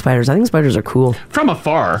really like spiders. I think spiders are cool. From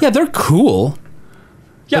afar. Yeah, they're cool.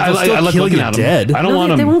 Yeah, I like looking at them. Dead. I don't want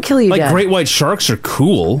them. They won't kill you like dead. great white sharks are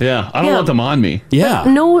cool. Yeah, I don't want them on me. Yeah.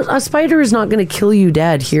 But no, a spider is not going to kill you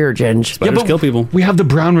dead here, Ginge. Spiders kill people. We have the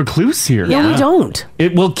brown recluse here. No, we don't.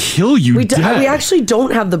 It will kill you dead. We actually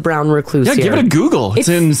don't have the brown recluse here. Give it a Google. It's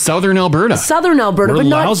in southern Alberta. Southern Alberta, but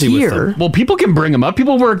not here. Well, people can bring them up.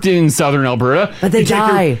 People worked in southern Alberta. But they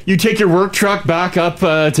die. You take your work truck back up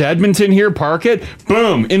to Edmonton here, park it,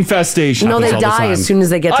 boom, infestation. No, they die as soon as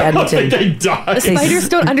they get to Edmonton. They die. The spiders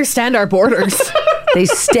don't understand our borders. They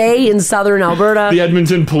stay in southern Alberta. The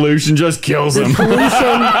Edmonton pollution just kills them. The pollution,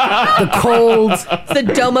 the cold. It's the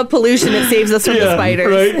Doma pollution that saves us from the spiders.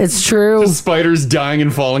 Right? It's true. The spiders dying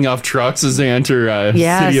and falling off trucks as they enter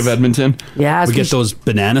city of Edmonton. Yes. We get those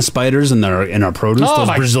banana spiders in our produce,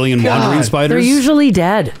 those Brazilian wandering spiders. They're usually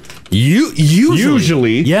dead.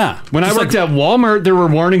 Usually. Yeah. When I worked at Walmart, there were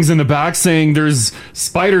warnings in the back saying there's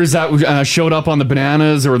spiders that showed up on the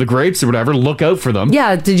bananas or the grapes or whatever. Look out for them.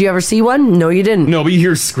 Yeah. Did you ever see one? No, you didn't. No, but you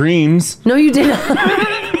hear screams. No, you didn't.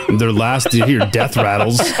 Their last, you hear death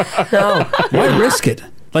rattles. No. Why risk it?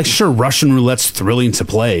 Like, sure, Russian roulette's thrilling to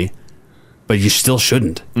play, but you still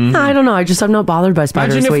shouldn't. I don't know. I'm not bothered by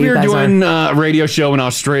spiders. Imagine if the way we you were guys doing are. a radio show in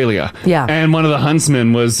Australia. Yeah. And one of the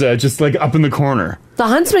huntsmen was just like up in the corner. The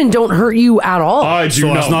huntsmen don't hurt you at all. I do So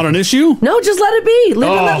not. that's not an issue? No, just let it be. Live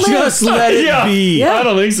and let live. Just let it be. Yeah. I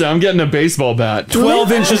don't think so. I'm getting a baseball bat.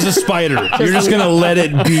 12 inches of spider. You're just going to let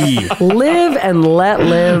it be. Live and let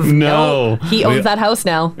live. No. He owns that house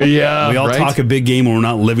now. Yeah. We all right? talk a big game when we're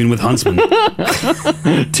not living with huntsmen.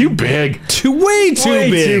 Too big. Way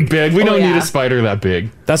Too big. We don't need yeah. a spider that big.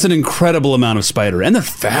 That's an incredible amount of spider. And they're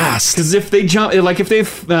fast. Because if they jump, like if they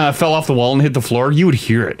fell off the wall and hit the floor, you would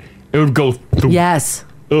hear it. It would go. Yes.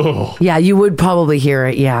 Oh. Yeah, you would probably hear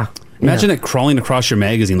it. Yeah. Imagine it crawling across your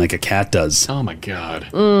magazine like a cat does. Oh my God.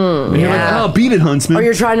 And you're like, Yeah. oh, beat it, huntsman. Or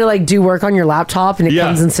you're trying to like do work on your laptop and it Yeah.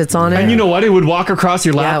 comes and sits on it. And you know what? It would walk across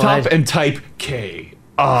your Yeah, it laptop would. and type K.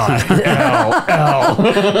 I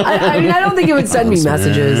mean, I don't think it would send me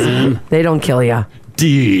messages. They don't kill you.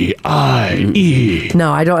 D-I-E.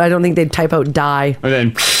 No, I don't think they'd type out die. And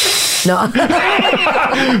then No.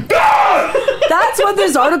 That's what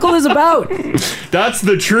this article is about. that's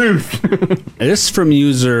the truth. This from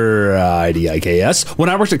user IDIKS. When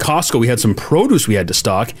I worked at Costco, we had some produce we had to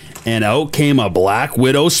stock, and out came a black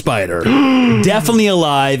widow spider. Definitely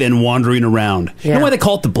alive and wandering around. You Yeah. know why they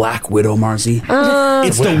call it the black widow, Marzi?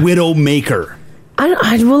 It's the widow maker.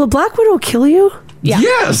 Will a black widow kill you? Yeah.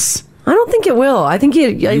 Yes. I don't think it will. I think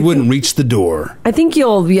You wouldn't reach the door. I think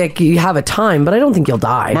you have a time, but I don't think you'll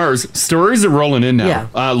die. Mars, stories are rolling in now.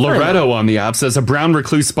 Yeah. Loretto on the app says a brown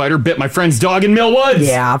recluse spider bit my friend's dog in Mill Woods.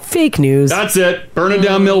 Yeah, fake news. That's it. Burning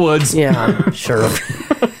down Mill Woods. Yeah, sure.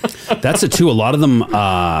 That's it, too. A lot of them, they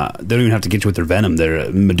don't even have to get you with their venom. They're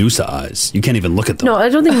Medusa eyes. You can't even look at them. No, I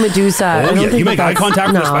don't think Medusa. I don't yeah. think You make eye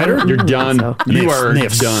contact with a spider? You're done. So. And You they are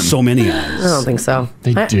have done. so many eyes. I don't think so.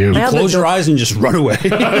 They do. I have Close the- your eyes and just run away.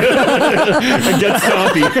 And get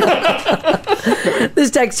stompy. This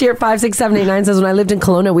text here, 56789, says, when I lived in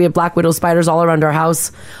Kelowna, we had black widow spiders all around our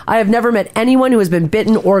house. I have never met anyone who has been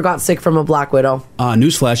bitten or got sick from a black widow.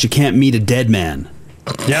 Newsflash, you can't meet a dead man.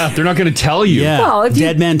 Yeah, they're not going to tell you. Yeah. Well, if you-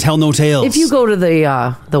 dead man tell no tales. If you go to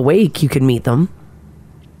the wake, you can meet them.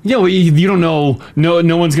 Yeah, well, you don't know.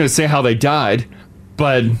 No one's going to say how they died,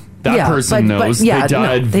 but that person knows they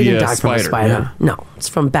died they via didn't die from a spider. spider. No, it's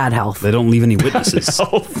from bad health. They don't leave any witnesses.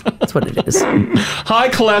 That's what it is. High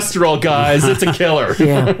cholesterol, guys. It's a killer.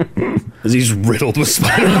 Yeah. He's riddled with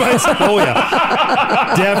spider bites. Oh,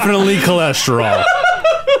 yeah. Definitely cholesterol.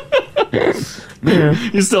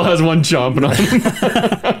 He still has one chomping on him.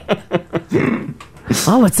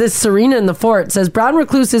 Oh, what's this? Serena in the Fort says, brown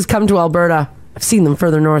recluses come to Alberta. I've seen them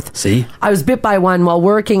further north. See? I was bit by one while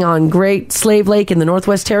working on Great Slave Lake in the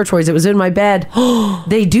Northwest Territories. It was in my bed.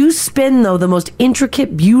 They do spin, though, the most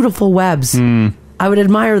intricate, beautiful webs. I would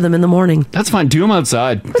admire them in the morning. That's fine. Do them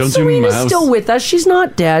outside. But Don't do them in my Serena's house. still with us. She's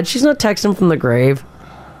not dead. She's not texting from the grave.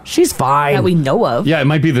 She's fine. That we know of. Yeah, it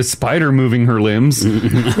might be the spider moving her limbs. I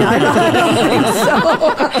don't think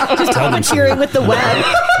so. Just volunteering with the web.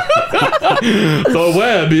 The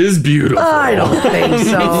web is beautiful. I don't think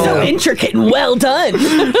so. It's so intricate and well done.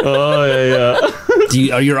 Oh,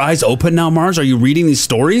 yeah. Are your eyes open now, Mars? Are you reading these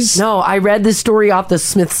stories? No, I read this story off the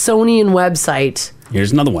Smithsonian website.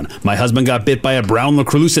 Here's another one. My husband got bit by a brown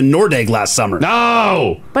recluse in Nordegg last summer.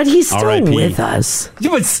 No! But he's still R.I.P. with us.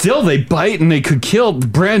 Yeah, but still, they bite and they could kill.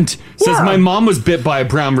 Brent says, Yeah. my mom was bit by a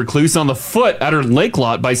brown recluse on the foot at her lake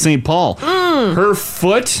lot by St. Paul. Her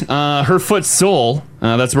foot sole,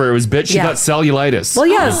 that's where it was bit. She Yeah. got cellulitis. Well,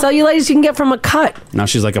 yeah, cellulitis you can get from a cut. Now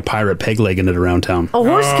she's like a pirate peg-legging it around town. A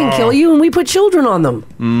horse can kill you, and we put children on them.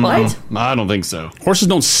 Right? I don't think so. Horses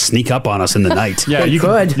don't sneak up on us in the night. Yeah, They you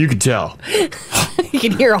could. You could tell. You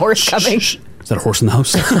can hear a horse coming. Is that a horse in the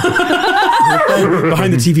house?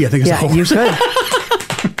 Behind the TV, I think it's a Yeah, horse. you could.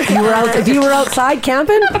 If you were outside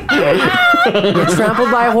camping, you're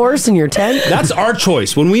trampled by a horse in your tent. That's our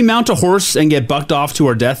choice. When we mount a horse and get bucked off to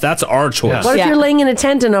our death, that's our choice. What if Yeah. you're laying in a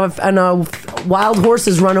tent and a wild horse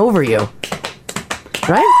has run over you?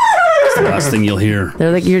 Right? That's the last thing you'll hear.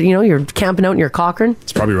 They're like you're camping out in your Cochrane.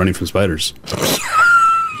 It's probably running from spiders.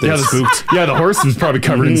 Yeah, spooked. Yeah, the horse was probably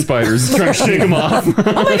covered in spiders, trying to shake them off.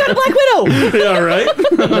 Oh my god, a black widow! Yeah, right?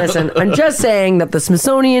 Listen, I'm just saying that the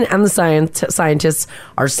Smithsonian and the scientists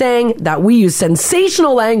are saying that we use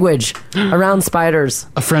sensational language around spiders.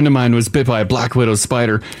 A friend of mine was bit by a black widow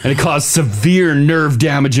spider, and it caused severe nerve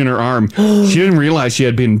damage in her arm. She didn't realize she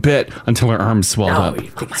had been bit until her arm swelled No, up. you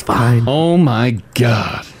think it's fine. Oh my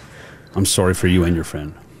God. I'm sorry for you and your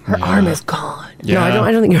friend. Her arm is gone. Yeah. No,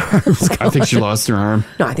 I don't think your arm's gone. I think she lost her arm.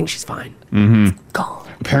 No, I think she's fine. Gone.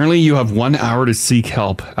 Apparently, you have 1 hour to seek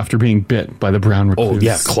help after being bit by the brown recluse. Oh,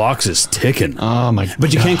 yeah. Clocks is ticking. Oh, my God.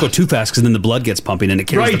 But you can't go too fast because then the blood gets pumping and it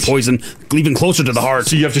carries the poison even closer to the heart.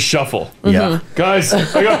 So you have to shuffle. Yeah. Guys,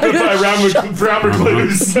 I got bit by a brown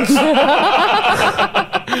recluse.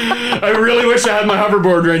 I really wish I had my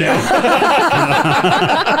hoverboard right now.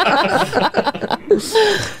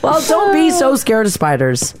 Well, don't be so scared of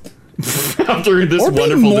spiders. After this or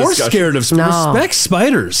wonderful be more discussion. scared of respect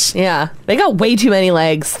spiders. Yeah, they got way too many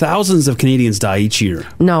legs. Thousands of Canadians die each year.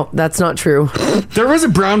 No, that's not true. There was a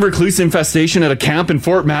brown recluse infestation at a camp in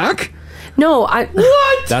Fort Mac? No, What?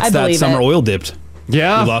 That's that summer oil dipped.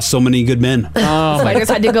 Yeah. We lost so many good men. Spiders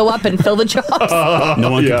had to go up and fill the jobs. No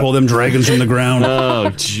one could pull them dragons from the ground. Oh,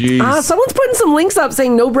 jeez. Someone's putting some links up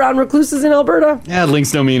saying no brown recluses in Alberta. Yeah,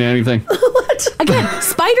 links don't mean anything. What? Again,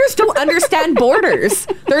 spiders don't understand borders.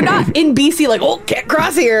 They're not in BC like, oh, can't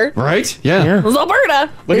cross here. Right? Yeah. It's Alberta.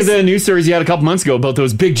 Look at the news stories you had a couple months ago about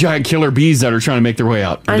those big giant killer bees that are trying to make their way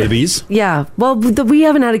out. The bees? Yeah. Well, we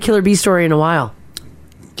haven't had a killer bee story in a while.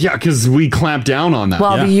 Yeah, because we clamped down on that.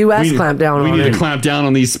 Well, the U.S. clamped down on it. We need to clamp down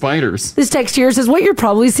on these spiders. This text here says, what you're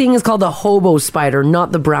probably seeing is called the hobo spider,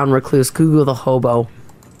 not the brown recluse. Google the hobo.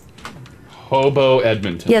 Hobo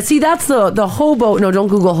Edmonton. Yeah, see, that's the hobo. No, don't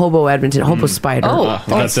Google hobo Edmonton. Hobo spider.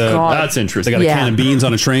 That's interesting. They got a can of beans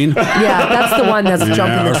on a train. Yeah, that's the one that's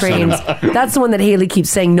jumping the trains. That's the one that Haley keeps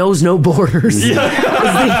saying knows no borders.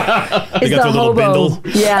 Yeah. They got the little bindle.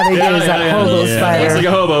 Yeah, they do. It's that hobo spider. It's like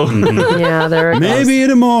a hobo. Yeah, there it goes. Maybe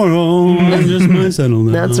tomorrow I just might settle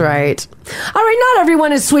down. That's right. All right, not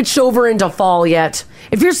everyone has switched over into fall yet.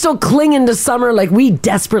 If you're still clinging to summer like we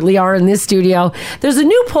desperately are in this studio, there's a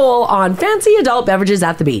new poll on fancy adult beverages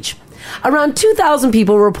at the beach. Around 2,000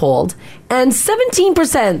 people were polled, and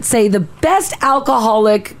 17% say the best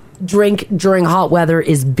alcoholic drink during hot weather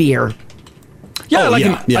is beer. Yeah,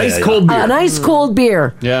 an ice-cold beer. An ice-cold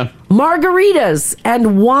beer. Yeah. Margaritas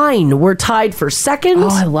and wine were tied for second. Oh,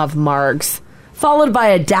 I love margs. Followed by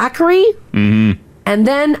a daiquiri. Mm-hmm. And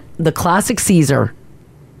then the classic Caesar.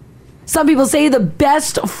 Some people say the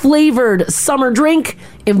best flavored summer drink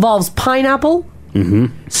involves pineapple.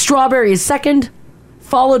 Mm-hmm. Strawberry is second,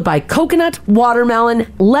 followed by coconut,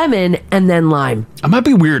 watermelon, lemon, and then lime. I might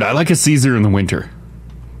be weird. I like a Caesar in the winter.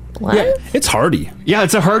 What? Yeah, it's hearty. Yeah,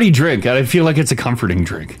 it's a hearty drink. I feel like it's a comforting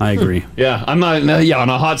drink. I agree. Yeah, I'm not. Yeah, on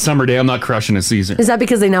a hot summer day, I'm not crushing a Caesar. Is that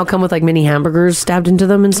because they now come with like mini hamburgers stabbed into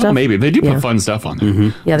them and stuff? Oh, maybe they do put fun stuff on there.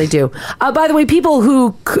 Mm-hmm. Yeah, they do. By the way, people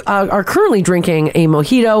who are currently drinking a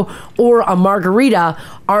mojito or a margarita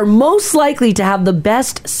are most likely to have the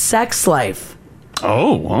best sex life.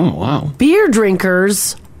 Oh, wow. Beer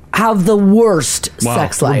drinkers have the worst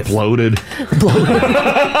sex life. Bloated.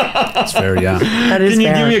 That's fair, yeah. That is Can you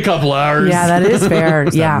fair. give me a couple hours? Yeah, that is fair.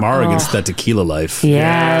 It's yeah. that Mar against that tequila life.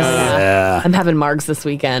 Yes. Yeah. I'm having margs this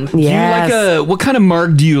weekend. Yes. Do you like what kind of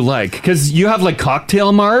marg do you like? Because you have like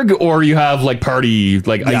cocktail marg or you have like party,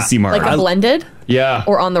 like icy marg. Like a blended? Yeah.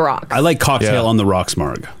 Or on the rocks? I like cocktail on the rocks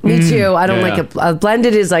marg. Me too. I don't like a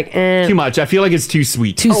blended is like too much. I feel like it's too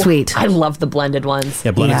sweet. Too sweet. I love the blended ones.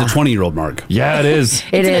 Yeah, blended's a 20-year-old marg. Yeah, it is.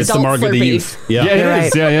 It is. It's the marg of the youth. Yeah, it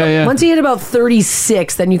is. Yeah. Once you hit about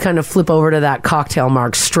 36, then you kind of flip over to that cocktail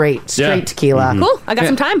mark straight tequila. Cool. I got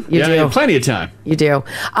some time. You do. Yeah, plenty of time. You do.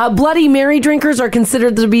 Bloody Mary drinkers are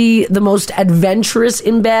considered to be the most adventurous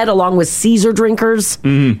in bed, along with Caesar drinkers.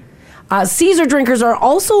 Mm-hmm. Caesar drinkers are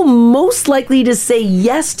also most likely to say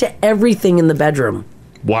yes to everything in the bedroom.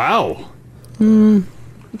 Wow. Off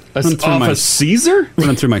a Caesar?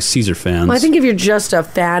 Running through my Caesar fans. Well, I think if you're just a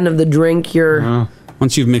fan of the drink, you're...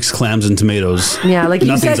 Once you've mixed clams and tomatoes, yeah, like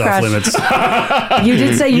you said, nothing's off Crash. limits. You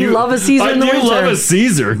did say you love a Caesar in the winter. I do love a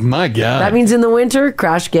Caesar. My God. That means in the winter,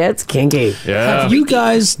 Crash gets kinky. Yeah. Have you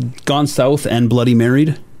guys gone south and Bloody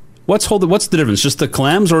Married? What's the difference? Just the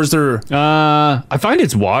clams, or is there? I find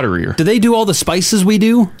it's waterier. Do they do all the spices we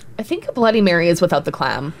do? I think a Bloody Mary is without the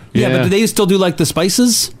clam. Yeah, but do they still do like the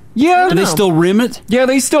spices? Yeah. Do they still rim it? Yeah,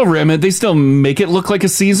 they still rim it. They still make it look like a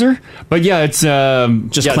Caesar. But yeah, it's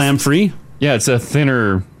just clam free. Yeah, it's a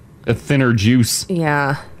thinner juice.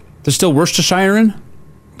 Yeah. There's still Worcestershire in?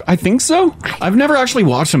 I think so. I've never actually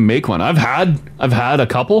watched them make one. I've had a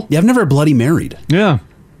couple. Yeah, I've never Bloody Married. Yeah.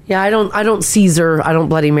 Yeah, I don't Caesar. I don't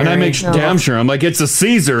Bloody Mary. And I make damn sure. I'm like, it's a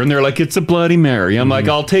Caesar. And they're like, it's a Bloody Mary. I'm like,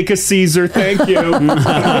 I'll take a Caesar. Thank you.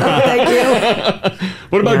 Thank you.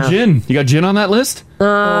 What about gin? You got gin on that list?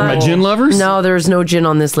 My gin lovers? No, there's no gin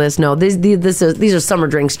on this list. No, these are summer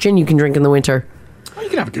drinks. Gin you can drink in the winter. You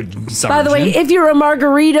can have a good summer By the way, if you're a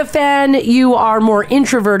margarita fan, you are more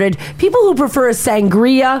introverted. People who prefer a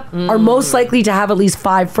sangria are most likely to have at least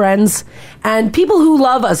 5 friends. And people who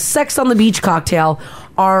love a Sex on the Beach cocktail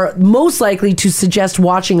are most likely to suggest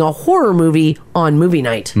watching a horror movie on movie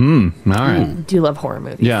night. All right. Do love horror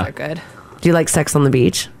movies. Yeah. They're good. Do you like Sex on the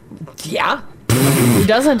Beach? Yeah. Who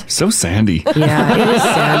doesn't? So sandy. Yeah, it is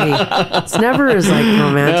sandy. It's never as like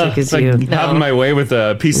romantic as like you. having my way with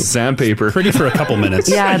a piece of sandpaper. Pretty for a couple minutes.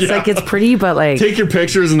 Yeah, it's like it's pretty, but like take your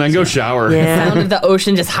pictures and then go shower. Yeah. The sound of the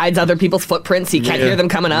ocean just hides other people's footprints. So you can't hear them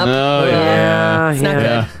coming up. Oh yeah. It's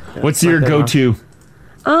not good. What's your go-to?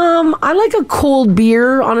 I like a cold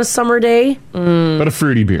beer on a summer day. But a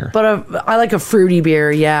fruity beer. But I like a fruity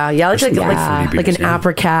beer. Yeah, I like an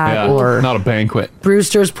apricot or not a banquet.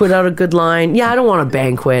 Brewster's put out a good line. Yeah, I don't want a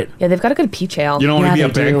banquet. Yeah, they've got a good peach ale. You don't want to be a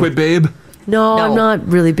banquet babe? No, I'm not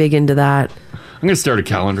really big into that. I'm gonna start a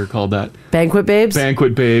calendar called that. Banquet babes.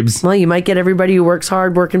 Banquet babes. Well, you might get everybody who works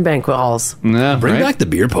hard working banquet halls. Yeah, Bring back the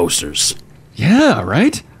beer posters. Yeah,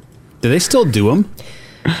 right. Do they still do them?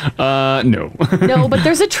 No. No, but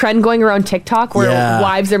there's a trend going around TikTok where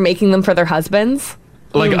wives are making them for their husbands.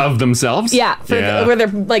 Like of themselves? Yeah, where they're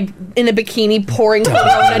like in a bikini pouring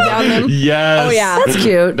Corona down them. Yes. Oh yeah, that's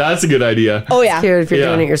cute. That's a good idea. Oh yeah, it's cute if you're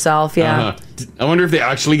doing it yourself. Yeah. I wonder if they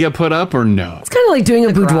actually get put up or no. It's kind of like doing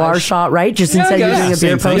a boudoir shot, right? Just instead of doing a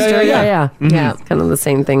beer poster. Yeah. It's kind of the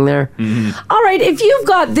same thing there. All right, if you've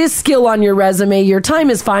got this skill on your resume, your time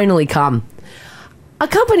has finally come. A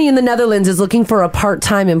company in the Netherlands is looking for a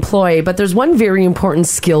part-time employee, but there's one very important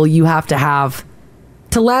skill you have to have.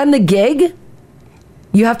 To land the gig,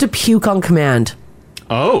 you have to puke on command.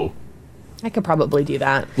 Oh. I could probably do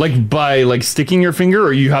that. Like by like sticking your finger,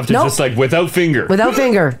 or you have to just like without finger? Without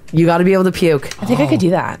finger. You got to be able to puke. I think I could do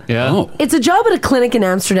that. Yeah. It's a job at a clinic in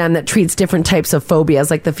Amsterdam that treats different types of phobias,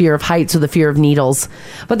 like the fear of heights or the fear of needles.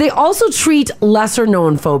 But they also treat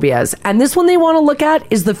lesser-known phobias. And this one they want to look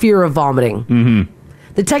at is the fear of vomiting. Mm-hmm.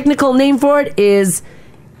 The technical name for it is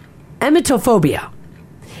emetophobia.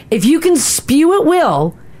 If you can spew at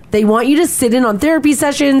will, they want you to sit in on therapy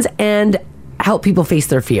sessions and help people face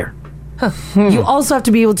their fear. You also have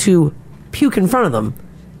to be able to puke in front of them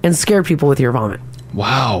and scare people with your vomit.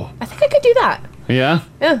 Wow. I think I could do that. Yeah?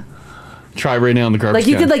 Yeah. Try right now in the garbage Like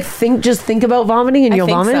you can. could like think about vomiting and you'll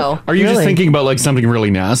think vomit? so. Are you just thinking about like something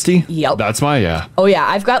really nasty? Yep. That's why, yeah. Oh yeah,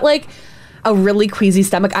 I've got like a really queasy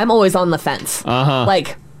stomach. I'm always on the fence.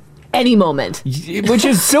 Like any moment. Which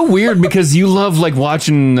is so weird because you love like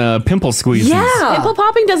watching pimple squeezes. Yeah. Pimple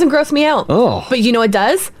popping doesn't gross me out. Oh. But you know what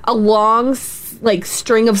does? A long like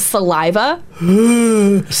string of saliva.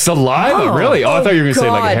 Saliva? Really? Oh, I thought you were going to say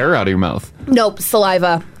like a God. hair out of your mouth. Nope,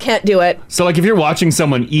 saliva. Can't do it. So like if you're watching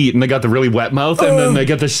someone eat and they got the really wet mouth and then they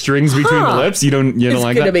get the strings between the lips, you don't like It's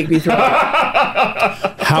gonna that? make me throw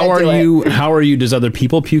up. How are you? Does other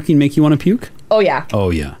people puking make you want to puke? Oh yeah. Oh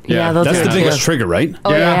yeah. Yeah, those That's are the biggest good. trigger, right?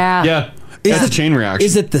 Oh yeah. Yeah. That's a chain reaction.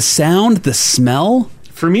 Is it the sound, the smell?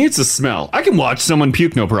 For me, it's the smell. I can watch someone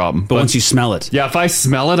puke, no problem. But once you smell it. Yeah, if I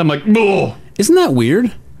smell it, I'm like, oh. Isn't that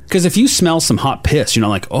weird? Because if you smell some hot piss, you're not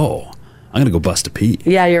like, oh, I'm going to go bust a pee.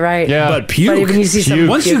 Yeah, you're right. Yeah. But puke. But when you see someone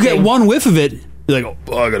once you puking. get one whiff of it, you're like,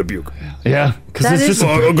 oh, I got to puke. Yeah. Because That it's is- just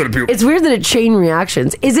I'm going to puke. It's weird that it chain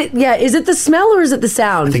reactions. Is it the smell or is it the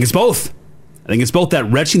sound? I think it's both. I think it's both that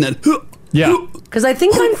retching, that... Yeah. Because I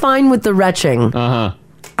think I'm fine with the retching. Uh-huh.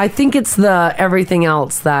 I think it's the everything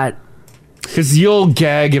else that... Because you'll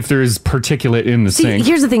gag if there's particulate in the See, sink.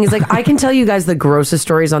 here's the thing. Is like, I can tell you guys the grossest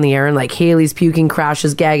stories on the air, and like Haley's puking,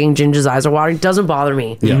 Crash's gagging, Ginger's eyes are watering. Doesn't bother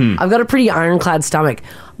me. Yeah. I've got a pretty ironclad stomach.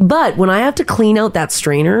 But when I have to clean out that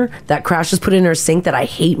strainer that Crash has put in her sink that I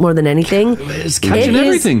hate more than anything... It's catching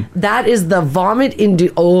everything. That is the vomit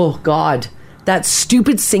into... Oh, God. That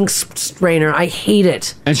stupid sink strainer. I hate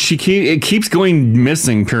it. And it keeps going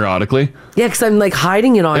missing periodically. Yeah, because I'm like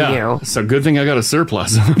hiding it on you. So good thing I got a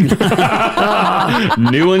surplus.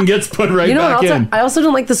 New one gets put right You know back what else? in. I also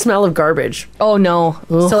don't like the smell of garbage. Oh no.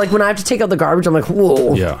 So like when I have to take out the garbage, I'm like,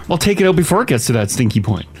 whoa. Yeah. Well, take it out before it gets to that stinky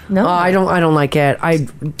point. No. I don't like it. I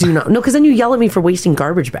do not. No, because then you yell at me for wasting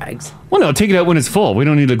garbage bags. Well, no, take it out when it's full. We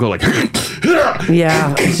don't need to go like...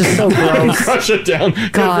 Yeah, it's just so gross. Crush it down.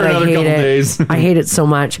 God, for another I hate couple it. days. I hate it so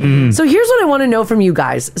much. So here's what I want to know from you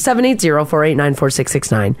guys.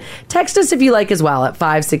 780-489-4669. Text us if you like as well at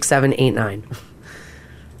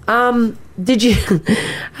 56789. Did you...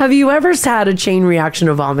 Have you ever had a chain reaction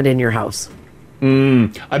of vomit in your house?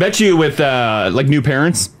 I bet you with like new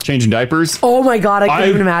parents changing diapers. Oh my God, I can't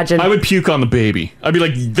even imagine. I would puke on the baby. I'd be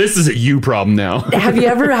like, this is a you problem now. Have you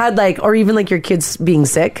ever had like, or even like your kids being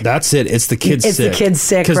sick? That's it. It's the kids sick. It's the kids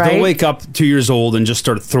sick, Because right? they'll wake up 2 years old and just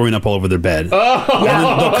start throwing up all over their bed. Oh, and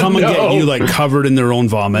then they'll come and get you like covered in their own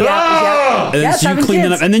vomit. Yeah. And then so you clean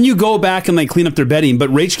it up, and then you go back and like clean up their bedding, but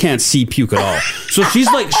Rach can't see puke at all. So she's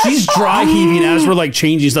dry heaving as we're like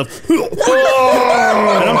changing stuff.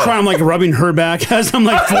 And I'm like rubbing her back as I'm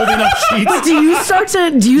like folding up sheets. But do you start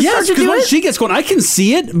to do when it? she gets going, I can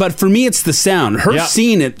see it, but for me it's the sound. Her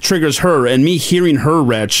seeing it triggers her, and me hearing her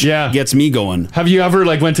retch gets me going. Have you ever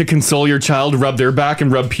like went to console your child, rub their back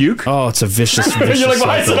and rub puke? Oh, it's a vicious You're like,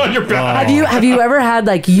 why is it cycle. on your back? Have you ever had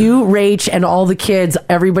like you, Rach, and all the kids,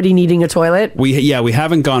 everybody needing a toilet? We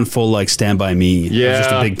haven't gone full like Stand By Me. Yeah. It's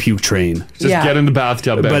just a big puke train. Just get in the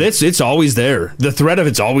bathtub. But it's always there. The threat of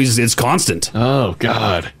it's constant. Oh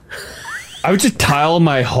God. I would just tile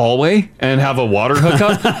my hallway and have a water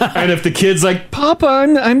hookup. And if the kid's like, Papa,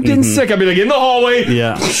 I'm getting sick, I'd be like, in the hallway.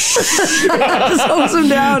 Yeah. Just hose them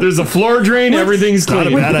down. There's a floor drain. Everything's Not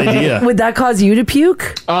clean. a bad idea. Would that cause you to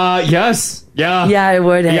puke? Yes. Yeah. Yeah, it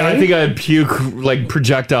would. Yeah, hey? I think I'd puke like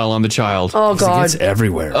projectile on the child. Oh God. It's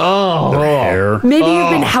everywhere. Oh. Their hair. Maybe you've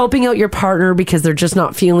been helping out your partner because they're just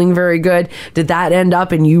not feeling very good. Did that end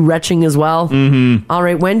up in you retching as well? Mm-hmm. All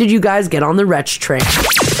right. When did you guys get on the retch train?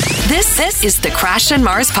 This is the Crash and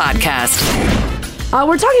Mars Podcast.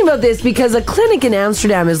 We're talking about this because a clinic in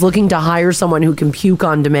Amsterdam is looking to hire someone who can puke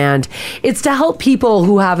on demand. It's to help people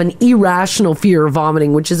who have an irrational fear of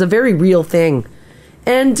vomiting, which is a very real thing.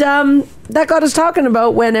 And that got us talking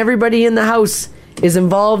about when everybody in the house is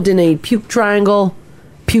involved in a puke triangle,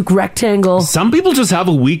 puke rectangle. Some people just have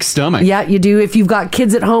a weak stomach. Yeah, you do. If you've got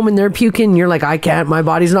kids at home and they're puking, you're like, I can't. My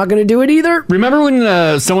body's not going to do it either. Remember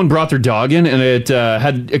when someone brought their dog in and it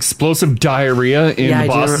had explosive diarrhea in the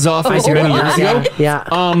boss's office many years ago? Yeah.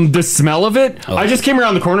 The smell of it, I just came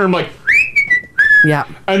around the corner and I'm like, yeah.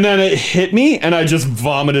 And then it hit me and I just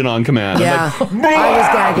vomited on command. Yeah. Like, I was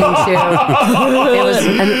gagging too. It was,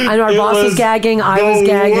 and our boss was gagging. I was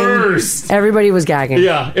gagging. Worst. Everybody was gagging.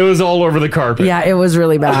 Yeah, it was all over the carpet. Yeah, it was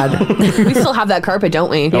really bad. We still have that carpet,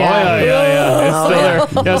 don't we? Oh, yeah. It's still there.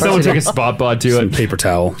 Yeah, someone took a spot bod to Some it. paper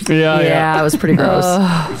towel. Yeah, it was pretty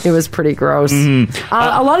gross. It was pretty gross. Mm-hmm.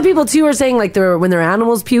 A lot of people too are saying like when their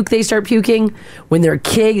animals puke, they start puking. When their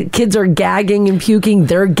kids are gagging and puking,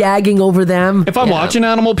 they're gagging over them. If I'm watching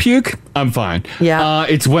animal puke, I'm fine. Yeah.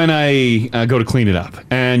 It's when I go to clean it up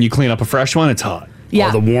and you clean up a fresh one, it's hot. Yeah.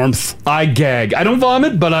 All the warmth. I gag. I don't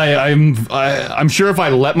vomit, but I'm sure if I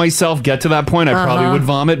let myself get to that point, I probably would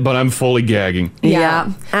vomit, but I'm fully gagging. Yeah.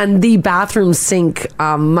 And the bathroom sink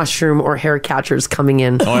mushroom or hair catcher's coming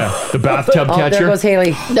in. Oh, yeah. The bathtub Oh, catcher. there goes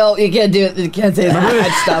Haley. No, you can't do it. You can't say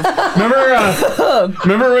that stuff.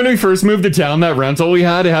 Remember when we first moved to town, that rental we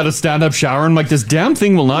had, it had a stand-up shower, and I'm like, this damn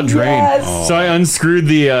thing will not drain. Yes. Oh. So I unscrewed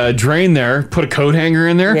the drain there, put a coat hanger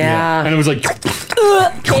in there, Yeah. and it was like...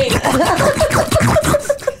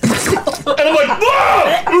 And I'm like,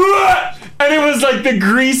 "Whoa!" And it was like the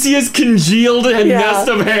greasiest congealed nest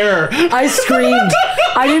of hair. I screamed.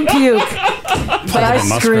 I didn't puke, but I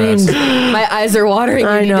screamed. My eyes are watering.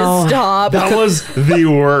 I You know. need to stop. That was the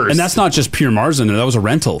worst. And that's not just pure Mars in there. That was a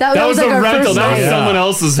rental. That was like the our rental. first That was night. someone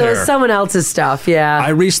else's So it hair. was someone else's stuff. Yeah. I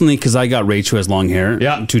recently, because I got Rach who has long hair.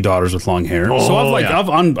 Yeah. 2 daughters with long hair. So I've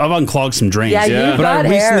unclogged some drains. Yeah, you've But I got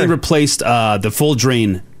recently hair. replaced the full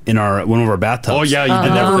drain in one of our bathtubs. Oh, yeah, you I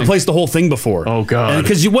did never that. replaced the whole thing before. Oh, God.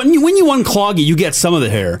 Because when you unclog it, you get some of the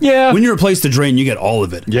hair. Yeah. When you replace the drain, you get all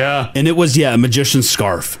of it. Yeah. And it was a magician's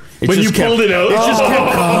scarf. When you pulled it out? It just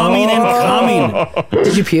kept coming and coming.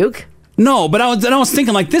 Did you puke? No, but I was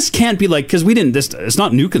thinking like this can't be like because we didn't. It's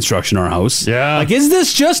not new construction in our house. Yeah. Like, is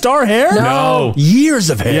this just our hair? No.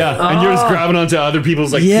 Years of hair. Yeah, and you're just grabbing onto other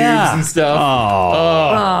people's like pubes and stuff.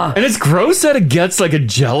 Oh. And it's gross that it gets like a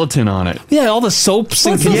gelatin on it. Yeah, all the soaps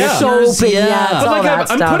and What's the conditioners. soap and- yeah, it's But all like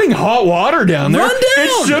that I'm stuff. putting hot water down there. Run down.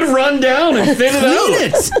 It should run down and thin it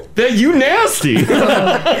Clean out. That you nasty.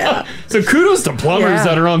 So kudos to plumbers Yeah.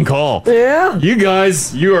 that are on call. Yeah. You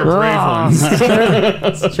guys, you are brave ones.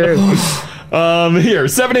 That's true. Here,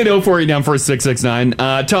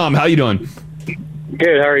 780-489-4669. Tom, how you doing?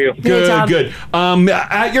 Good. How are you? Good, Tom. good.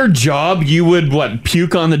 At your job, you would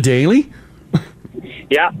puke on the daily?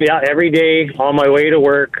 Yeah. Every day on my way to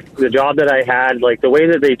work, the job that I had, like the way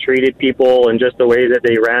that they treated people and just the way that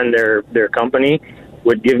they ran their company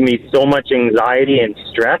would give me so much anxiety and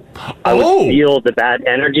stress. I would feel the bad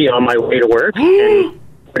energy on my way to work and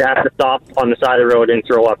would have to stop on the side of the road and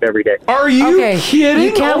throw up every day. Are you kidding?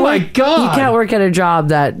 You can't Oh my work, God. You can't work at a job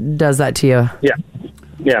that does that to you. Yeah.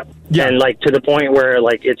 Yeah. And like to the point where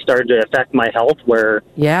like it started to affect my health where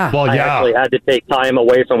I actually had to take time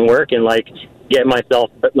away from work and like get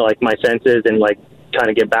myself like my senses and like kind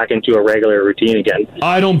of get back into a regular routine again.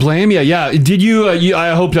 I don't blame you. Yeah. Did you,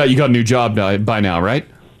 I hope that you got a new job by now, right?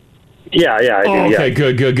 Yeah, I do. Okay,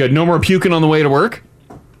 good. No more puking on the way to work?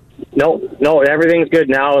 No, everything's good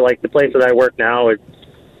now. Like the place that I work now, it's,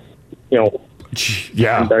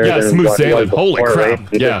 smooth sailing. Holy crap.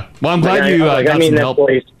 Right? Yeah. Well, I'm glad you got some help.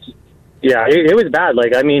 Place, it was bad.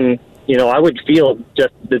 Like, I mean, I would feel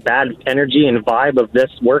just the bad energy and vibe of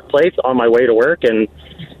this workplace on my way to work. And,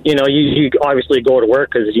 you obviously go to work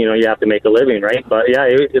because, you have to make a living, right? But,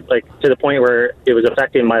 it's like to the point where it was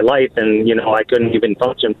affecting my life and, I couldn't even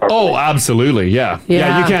function properly. Oh, absolutely. Yeah, you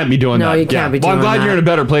can't be doing that. No, you can't be doing that. Well, I'm glad you're in a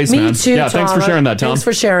better place, Me man. too, Yeah, thanks for Tom. sharing that, Tom. Thanks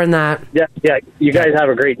for sharing that. Yeah. You guys have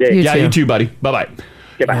a great day. You too, buddy. Bye-bye.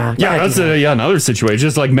 Goodbye. Yeah, that's another situation.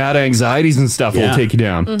 Just like mad anxieties and stuff will take you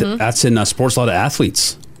down. That's in sports. A lot of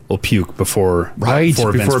athletes will puke before events,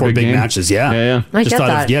 before big matches. I get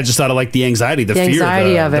that. Just out of like the anxiety, the fear,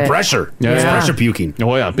 anxiety of it. the pressure. Yeah. Pressure puking.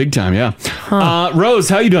 Oh yeah, big time. Yeah. Rose,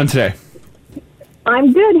 how you doing today?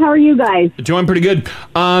 I'm good. How are you guys? Doing pretty good.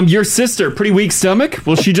 Your sister, pretty weak stomach.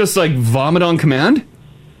 Will she just like vomit on command?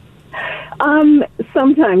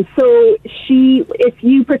 Sometimes. So if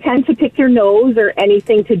you pretend to pick your nose or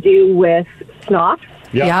anything to do with snot,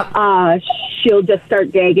 she'll just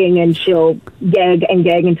start gagging and she'll gag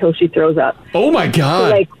until she throws up. Oh my God.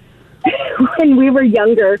 So, like when we were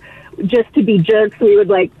younger, just to be jerks, we would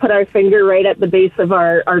like put our finger right at the base of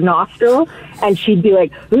our nostril and she'd be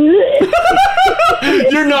like,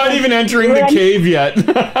 You're not even entering the cave yet.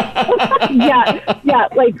 yeah,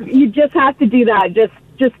 like you just have to do that just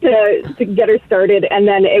to get her started, and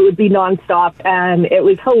then it would be nonstop, and it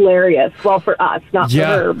was hilarious. Well, for us, not for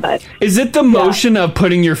her, but... Is it the motion of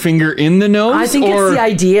putting your finger in the nose? I think it's the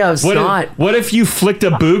idea of snot. What if you flicked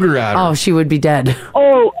a booger at her? Oh, she would be dead.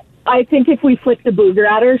 Oh, I think if we flicked a booger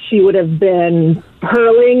at her, she would have been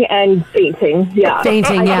hurling and fainting. Yeah.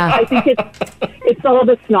 Fainting, yeah. I think it's all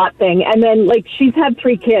the snot thing. And then, like, she's had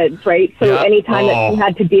 3 kids, right? So anytime that she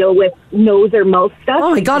had to deal with nose or mouth stuff...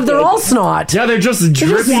 Oh, my God, they're all snot. Yeah, they're just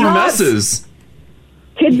dripping messes.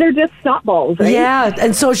 Kids are just snot balls, right? Yeah,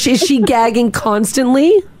 and so is she gagging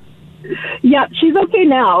constantly? Yeah, she's okay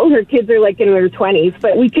now. Her kids are like in their 20s,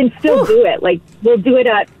 but we can still do it. Like, we'll do it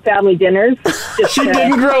at family dinners. She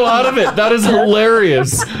didn't grow out of it. That is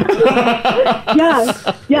hilarious.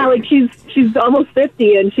 Yeah, like she's almost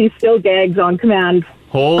 50 and she still gags on command.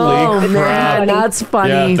 Holy crap. Man, that's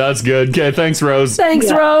funny. Yeah, that's good. Okay, thanks, Rose.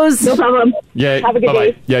 Thanks, Rose. No problem. Yeah, have a good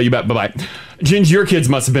bye-bye. day. Yeah, you bet. Bye-bye. Ginge, your kids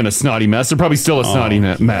must have been a snotty mess. They're probably still a snotty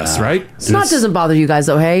mess, right? Snot doesn't bother you guys,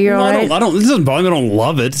 though, hey? You're all right? It doesn't bother me. I don't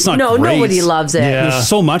love it. It's not No, great. nobody loves it. Yeah. There's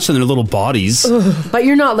so much in their little bodies. But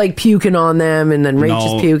you're not, like, puking on them and then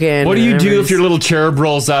Rachel's puking. What do you do if your little cherub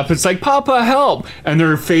rolls up? It's like, Papa, help! And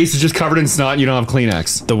their face is just covered in snot and you don't have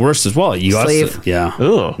Kleenex. The worst is, you got Sleeve. Yeah.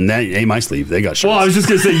 Ugh. And that ain't my sleeve. They got shirts. Well, I was just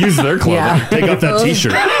going to say, use their clothing. Yeah. Take off that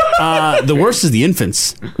t-shirt. The worst is the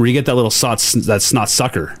infants, where you get that little that snot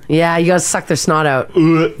sucker. Yeah, you gotta suck their snot out.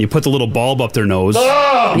 You put the little bulb up their nose.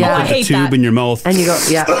 Oh! Yeah. Put the tube in your mouth. And you go,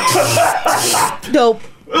 yeah. Nope.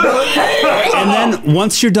 And then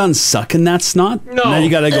once you're done sucking that snot, now you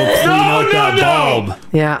gotta go clean out that bulb.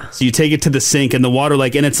 Yeah. So you take it to the sink and the water,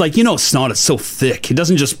 and it's like, snot is so thick. It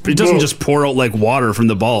doesn't just pour out like water from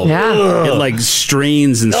the bulb. Yeah. It like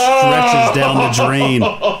strains and stretches down the drain.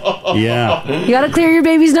 Yeah. You gotta clear your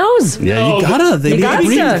baby's nose. Yeah, you gotta. They You gotta.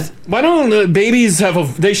 breathe. Why don't babies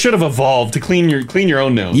they should have evolved to clean your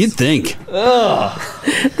own nose? You'd think.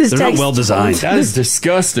 This They're not well designed. That is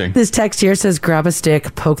disgusting. This text here says, grab a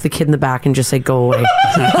stick, poke the kid in the back, and just say, go away.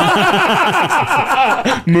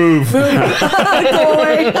 Move. Go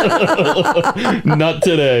away. Not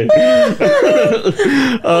today.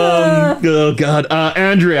 Oh, God.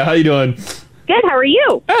 Andrea, how you doing? Good. How are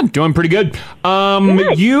you? Yeah, doing pretty good.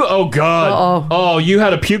 You, oh God. Uh-oh. Oh, you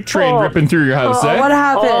had a puke train ripping through your house, eh? What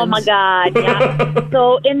happened? Oh my God! Yeah.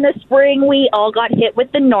 So in the spring, we all got hit with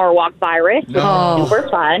the Norwalk virus, which was super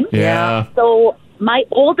fun. Yeah. So my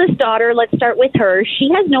oldest daughter, let's start with her. She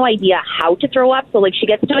has no idea how to throw up. So like she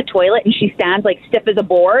gets to a toilet and she stands like stiff as a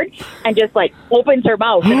board and just like opens her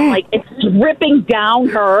mouth and like it's dripping down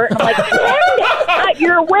her. And I'm like, bend at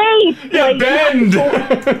your waist. Yeah, like, bend.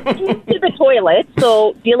 into the toilet.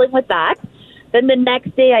 So dealing with that. Then the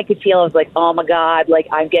next day I could feel, I was like, oh my God, like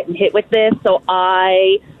I'm getting hit with this. So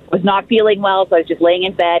I was not feeling well, so I was just laying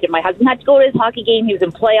in bed, and my husband had to go to his hockey game. He was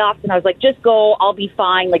in playoffs, and I was like, just go, I'll be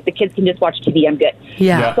fine. Like, the kids can just watch TV, I'm good.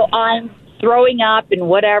 Yeah. So I'm throwing up and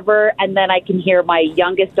whatever. And then I can hear my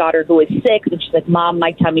youngest daughter, who is 6, and she's like, Mom,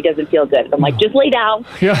 my tummy doesn't feel good. And I'm like, just lay down,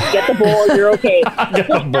 get the bowl, you're okay.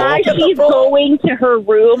 As she's going to her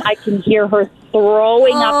room, I can hear her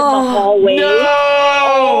throwing up in the hallway,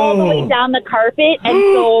 all the way down the carpet. And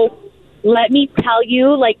so let me tell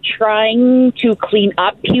you, like, trying to clean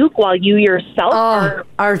up puke while you yourself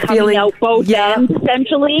are feeling out both ends,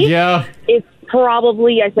 essentially, is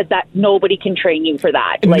probably, I said, that nobody can train you for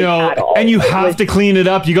that, like, at all. And you have to clean it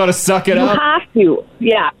up. You got to suck it up. You have to,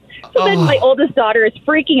 yeah. So then my oldest daughter is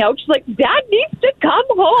freaking out. She's like, Dad needs to come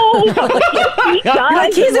home. I'm like,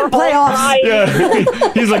 yes, he's in playoffs.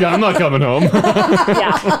 Yeah. He's like, I'm not coming home.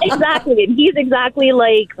 Yeah, exactly. And he's exactly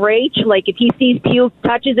like Rach. Like, if he sees puke,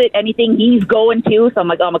 touches it, anything, he's going to. So I'm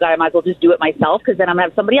like, oh my God, I might as well just do it myself, because then I'm going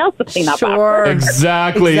to have somebody else to clean up after.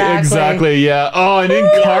 Exactly. Yeah. Oh, and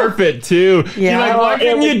in carpet, too. Yeah. You're like, why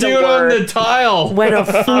couldn't you do it on the tile? When a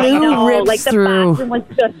flu rips like, the through. bathroom was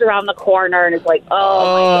just around the corner, and it's like,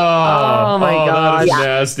 Oh my God. That is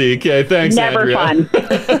nasty. Okay, thanks, Never Andrea.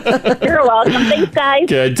 fun. You're welcome. Thanks, guys.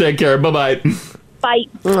 Okay, take care. Bye-bye. Bye.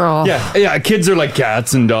 Oh. Yeah, kids are like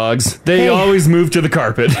cats and dogs. They always move to the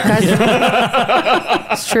carpet.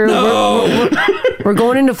 It's true. No. We're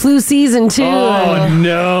going into flu season, too. Oh,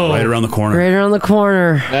 no. Right around the corner. Right around the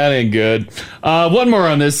corner. That ain't good. One more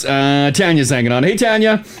on this. Tanya's hanging on. Hey,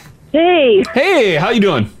 Tanya. Hey. Hey, how you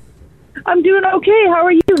doing? I'm doing okay. How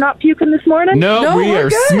are you? Not puking this morning? No, we are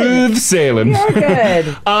good. smooth sailing. You're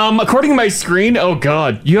good. According to my screen, oh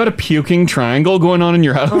God, you had a puking triangle going on in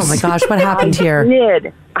your house. Oh my gosh, what happened here? I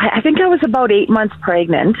did. I think I was about 8 months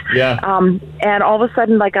pregnant. Yeah. And all of a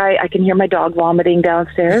sudden, like, I can hear my dog vomiting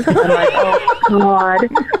downstairs. I'm like, oh God,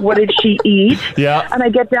 what did she eat? Yeah. And I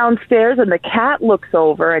get downstairs, and the cat looks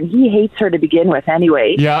over, and he hates her to begin with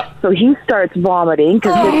anyway. Yeah. So he starts vomiting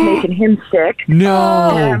because it's making him sick.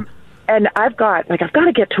 No. And I've got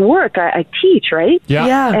to get to work. I teach, right?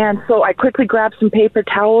 Yeah. And so I quickly grabbed some paper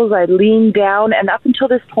towels. I leaned down, and up until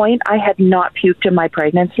this point, I had not puked in my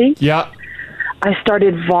pregnancy. Yeah. I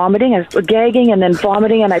started vomiting. I was gagging and then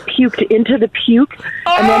vomiting, and I puked into the puke,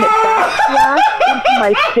 and then it backsplashed into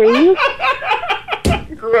my face.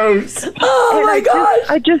 Gross. Oh my gosh.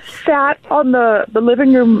 I just sat on the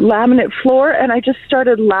living room laminate floor, and I just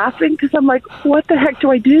started laughing because I'm like, what the heck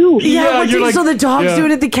do I do? So the dog's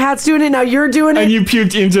doing it, the cat's doing it, now you're doing it. And you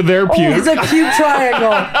puked into their puke. It's a puke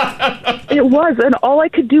triangle. It was, and all I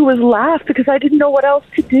could do was laugh because I didn't know what else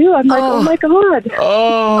to do. I'm like, oh my God.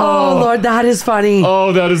 Oh Lord, that is funny.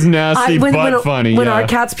 Oh, that is nasty, but funny. When our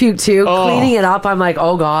cats puke too, cleaning it up, I'm like,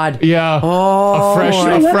 oh God. Yeah. Oh,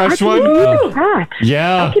 a fresh one.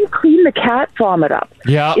 Yeah. I can clean the cat vomit up.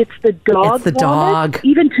 Yeah. It's the dog. It's the vomit, dog.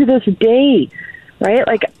 even to this day, right?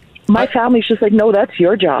 Like, my family's just like, no, that's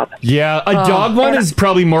your job. Yeah, a dog one is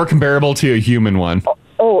probably more comparable to a human one.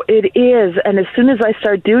 Oh, it is. And as soon as I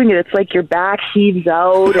start doing it, it's like your back heaves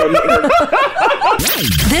out. And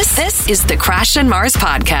This is the Crash and Mars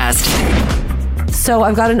Podcast. So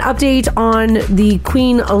I've got an update on the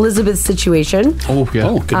Queen Elizabeth situation. Oh,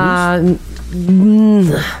 yeah. Good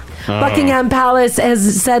news. Buckingham Palace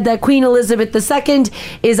has said that Queen Elizabeth II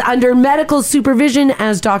is under medical supervision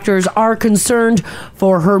as doctors are concerned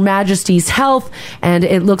for Her Majesty's health, and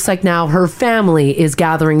it looks like now her family is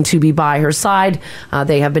gathering to be by her side.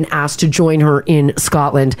 They have been asked to join her in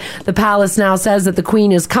Scotland. The palace now says that the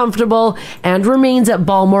Queen is comfortable and remains at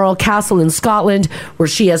Balmoral Castle in Scotland, where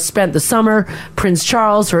she has spent the summer. Prince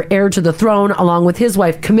Charles, her heir to the throne, along with his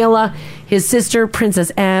wife Camilla, his sister,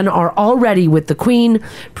 Princess Anne, are already with the Queen.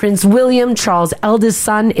 Prince William, Charles' eldest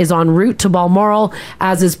son, is en route to Balmoral,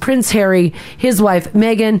 as is Prince Harry, his wife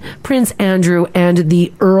Meghan, Prince Andrew, and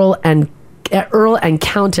the Earl and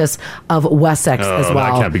Countess of Wessex as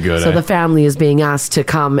well. That can't be good. So the family is being asked to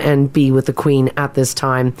come and be with the Queen at this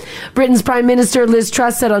time. Britain's Prime Minister Liz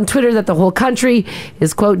Truss said on Twitter that the whole country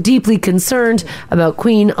is, quote, deeply concerned about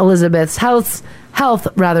Queen Elizabeth's health,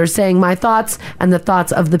 saying, my thoughts and the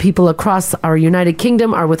thoughts of the people across our United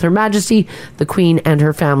Kingdom are with Her Majesty, the Queen, and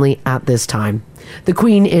her family at this time. The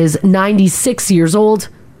Queen is 96 years old,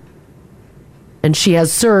 and she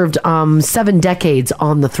has served 7 decades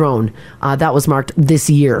on the throne. That was marked this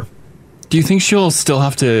year. Do you think she'll still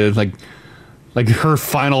have to, like her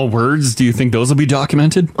final words, do you think those will be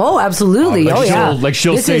documented? Oh, absolutely.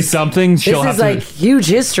 She'll say something. She'll have to. This is huge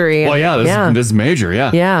history. Well, this is major,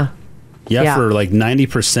 Yeah. Yeah, for like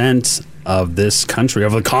 90% of this country,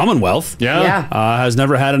 of the Commonwealth, has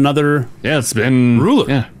never had another it's been ruler.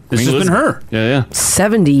 Yeah. This has been her. Yeah.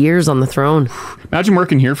 70 years on the throne. Imagine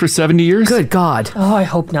working here for 70 years. Good God. Oh, I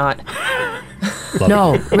hope not.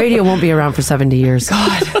 No, radio won't be around for 70 years.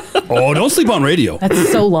 God. Oh, don't sleep on radio.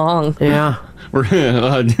 That's so long. Yeah.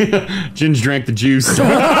 Ginge drank the juice. Don't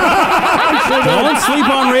sleep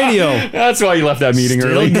on radio. That's why you left that meeting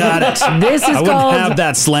Still early. got it. This is I wouldn't called have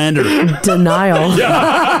that slander. denial.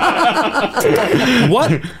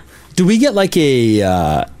 What? Do we get like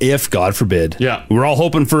a, if, God forbid, we're all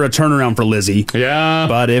hoping for a turnaround for Lizzie. Yeah.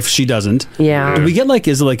 But if she doesn't, Yeah. do we get like,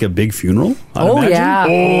 is it like a big funeral? Oh, yeah.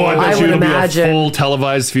 Oh, I bet would it'll imagine. be a full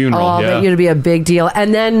televised funeral. Oh, I bet it'd be a big deal.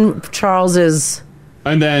 And then Charles's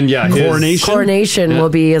And then, his coronation will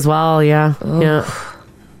be as well. Yeah. Yeah.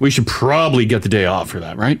 We should probably get the day off for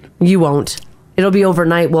that, right? You won't. It'll be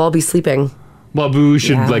overnight. We'll all be sleeping. Well, but we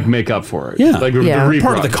should make up for it. Yeah. Like Yeah. the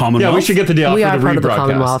Part of the Commonwealth. Yeah, we should get the day off We for are the part of the rebroadcast.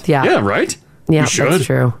 Commonwealth, yeah. Yeah, right? Yeah, we should. that's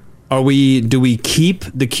true. Do we keep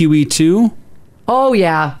the QE2? Oh,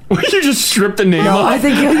 yeah. You just strip the name No, off. I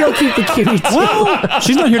think you'll keep the QE2. Well,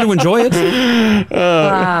 she's not here to enjoy it.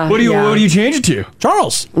 What do you change it to?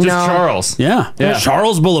 Charles. Just No. Charles. Yeah.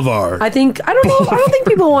 Charles Boulevard. I don't know. I don't think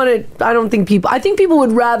people want it. I think people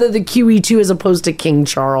would rather the QE2 as opposed to King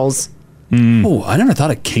Charles. Oh, I never thought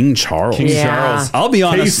of King Charles. King Charles. I'll be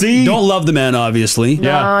honest. KC. Don't love the man, obviously.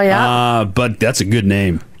 Yeah. But that's a good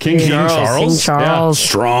name. King Charles. King Charles.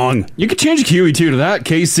 Strong. You could change QE2 to that.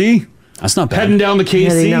 KC. That's not bad. Heading down the KC.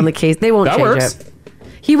 Heading down the case. They won't That change works. it.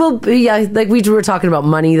 He will. Yeah, like we were talking about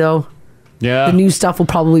money though. Yeah. The new stuff will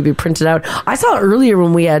probably be printed out. I saw earlier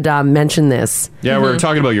when we had mentioned this. Yeah, we were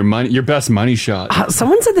talking about your money, your best money shot.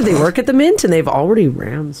 Someone said that they work at the Mint and they've already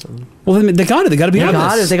rammed some. Well, they got it. They got to be on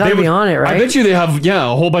this. They got to be on it, right? I bet you they have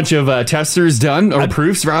a whole bunch of testers done or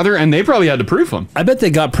proofs rather, and they probably had to proof them. I bet they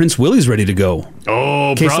got Prince Willie's ready to go.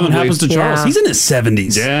 Oh, in case something happens to Charles. Yeah. He's in his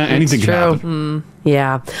 70s. Yeah, anything can happen.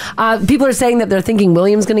 Yeah. People are saying that they're thinking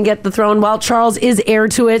William's going to get the throne while Charles is heir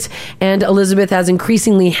to it. And Elizabeth has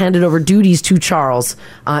increasingly handed over duties to Charles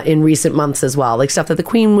in recent months as well. Like stuff that the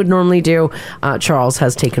Queen would normally do, Charles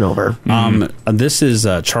has taken over. This is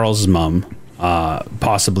Charles's mom.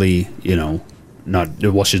 Possibly,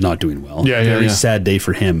 she's not doing well. Very sad day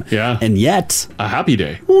for him. Yeah. And yet, a happy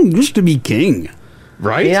day. Just to be king.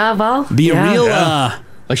 Right? Yeah, well. Be a real...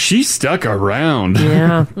 like she stuck around.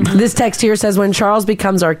 Yeah. This text here says, when Charles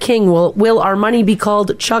becomes our king, will our money be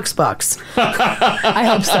called Chuck's Bucks? I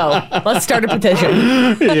hope so. Let's start a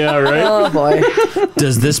petition. Yeah, right? Oh, boy.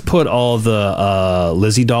 Does this put all the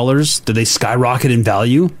Lizzie dollars, do they skyrocket in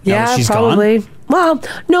value? now Yeah, that she's probably. gone? Well,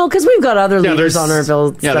 no, because we've got other leaders there's- on our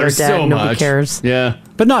bills yeah, that are there's dead. so Nobody much. cares. Yeah.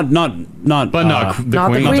 But not But not the not Queen. the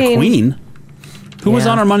Not the Queen. Who was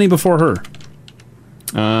Yeah. on our money before her?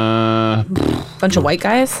 Bunch of white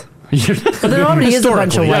guys. But there already is a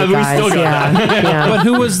bunch of Historically. white Yeah, we guys. still got Yeah. yeah. But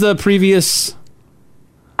who was the previous...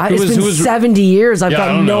 It's been 70 years. I've Yeah, I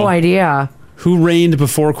got don't no know. idea. Who reigned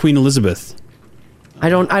before Queen Elizabeth? I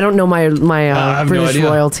don't know my I have no British idea.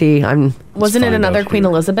 royalty. Wasn't it find another out Queen here.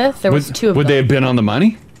 Elizabeth? There was two of Would them. they have been on the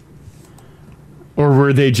money? Or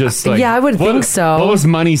were they just like... Yeah, I would think so. What was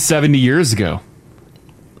money 70 years ago?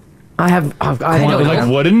 I don't know. Like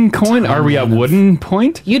wooden coin? Are we at wooden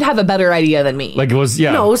point? You'd have a better idea than me. Like it was,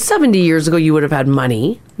 yeah. No, 70 years ago you would have had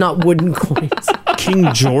money, not wooden coins.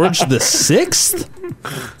 King George the Sixth?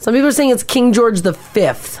 Some people are saying it's King George the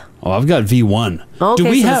Fifth. Oh, I've got V1. Okay, do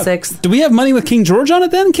we so the have sixth. Do we have money with King George on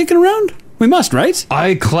it then, kicking around? We must, right?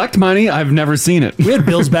 I collect money. I've never seen it. We had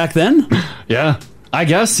bills back then. Yeah. I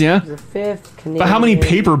guess, yeah. The fifth Canadian. But how many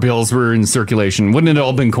paper bills were in circulation? Wouldn't it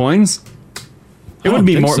all been coins? It would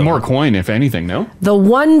be think so. more coin, if anything, no? The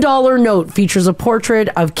 $1 note features a portrait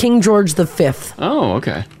of King George V. Oh,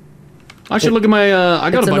 okay. I should look at my...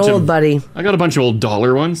 I got It's a an bunch old of... buddy. I got a bunch of old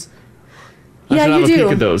dollar ones. I Yeah, should you have a do.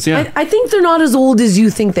 peek at those, yeah. I think they're not as old as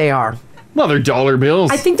you think they are. Well, they're dollar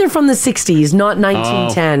bills. I think they're from the 60s, not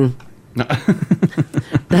 1910.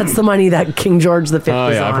 That's the money that King George V Oh,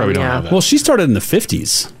 was yeah, on. I probably don't have that. Well, she started in the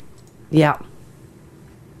 50s. Yeah.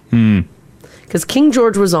 Because King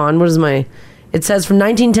George was on, what is my... It says from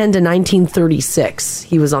 1910 to 1936,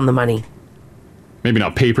 he was on the money. Maybe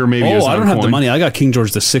not paper, maybe it Oh, was I on don't have the coin. money. I got King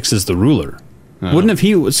George the Sixth as the ruler. Wouldn't have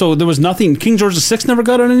he... So there was nothing... King George the Sixth never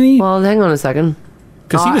got on any... Well, hang on a second.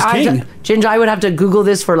 Because he was king. Ginger, I would have to Google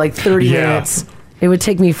this for like 30 Yeah. minutes. It would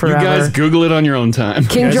take me forever. You guys Google it on your own time.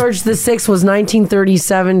 King George VI was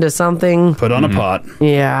 1937 to something. Put on a pot.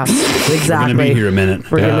 Yeah, exactly. We're going to be here a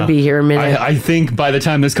minute. We're going to be here a minute. I think by the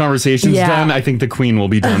time this conversation's Yeah. done, I think the Queen will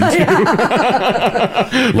be done too.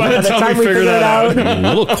 By the time we figure that out.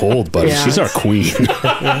 A little cold, but Yeah. she's our queen.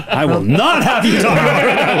 I will not have you talk about her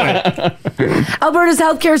that way. Alberta's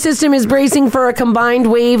healthcare system is bracing for a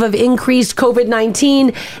combined wave of increased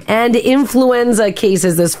COVID-19 and influenza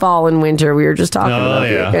cases this fall and winter. We were just talking about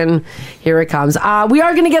it, yeah. and here it comes. We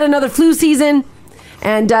are going to get another flu season.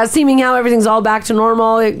 And seeming how everything's all back to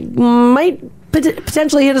normal, it might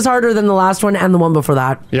potentially hit us harder than the last one and the one before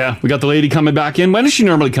that. Yeah, we got the lady coming back in. When does she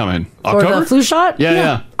normally come in? October? For the flu shot?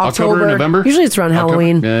 Yeah. October, November? Usually it's around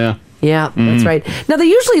Halloween. Yeah. Yeah, that's right. Now, they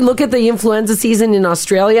usually look at the influenza season in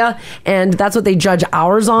Australia, and that's what they judge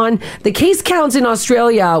ours on. The case counts in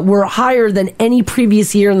Australia were higher than any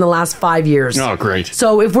previous year in the last 5 years. Oh, great.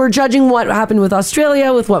 So if we're judging what happened with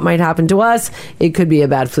Australia with what might happen to us, it could be a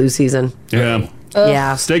bad flu season. Yeah.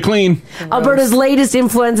 Yeah. Stay clean. Alberta's latest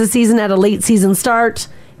influenza season had a late season start,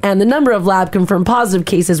 and the number of lab-confirmed positive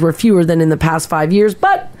cases were fewer than in the past 5 years,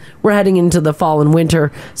 but we're heading into the fall and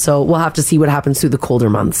winter, so we'll have to see what happens through the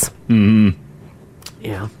colder months. Mm-hmm.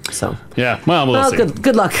 Yeah, so. Yeah, well, see.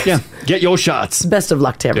 Good luck. Yeah, get your shots. Best of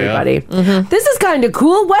luck to everybody. This is kind of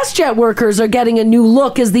cool. WestJet workers are getting a new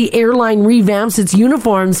look as the airline revamps its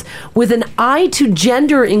uniforms with an eye to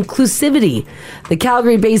gender inclusivity. The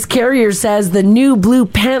Calgary-based carrier says the new blue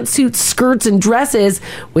pantsuits, skirts, and dresses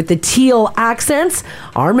with the teal accents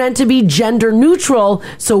are meant to be gender neutral,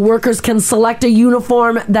 so workers can select a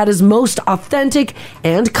uniform that is most authentic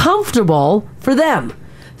and comfortable for them.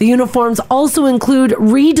 The uniforms also include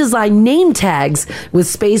redesigned name tags with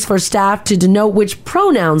space for staff to denote which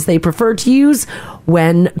pronouns they prefer to use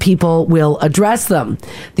when people will address them.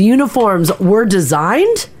 The uniforms were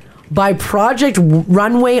designed by Project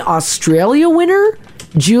Runway Australia winner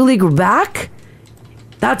Julie Grabach.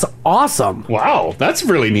 That's awesome. Wow, that's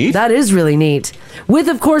really neat. That is really neat. With,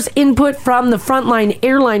 of course, input from the frontline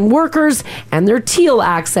airline workers, and their teal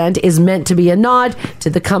accent is meant to be a nod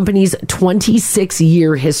to the company's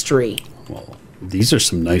 26-year history. Well, these are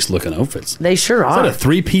some nice looking outfits. They sure are. Is that a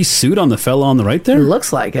 3-piece suit on the fella on the right there? It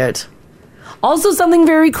looks like it. Also, something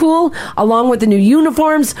very cool, along with the new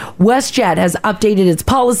uniforms, WestJet has updated its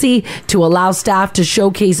policy to allow staff to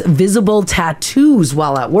showcase visible tattoos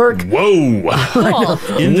while at work. Whoa!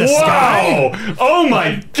 In the sky? Oh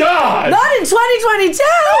my God! Not in 2022!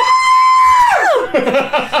 Oh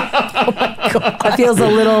my God. That feels a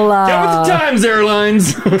little... Get with the times,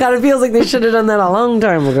 airlines! Kind of feels like they should have done that a long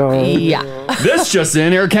time ago. Yeah. This just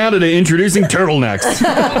in, Air Canada introducing turtlenecks.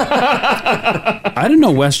 I didn't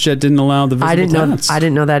know WestJet didn't allow the visible tats. I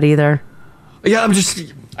didn't know that either. Yeah,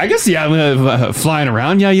 I guess, flying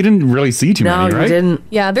around, you didn't really see too many, right? No, you didn't.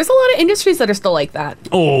 Yeah, there's a lot of industries that are still like that.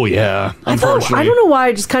 Oh, yeah, unfortunately. I don't know why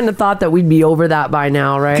I just kind of thought that we'd be over that by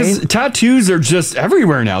now, right? Because tattoos are just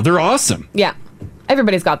everywhere now. They're awesome. Yeah.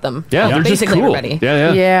 Everybody's got them. Yeah, they're basically just cool. everybody.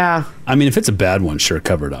 Yeah. I mean, if it's a bad one, sure,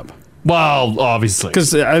 cover it up. Well, obviously,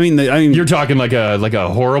 because I mean, you're talking like a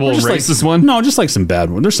horrible racist one. No, just like some bad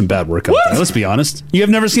one. There's some bad work out there. Let's be honest. You have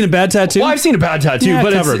never seen a bad tattoo? Well, I've seen a bad tattoo,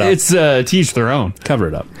 but it's to each their own. Cover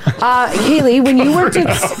it up. Haley, when you worked at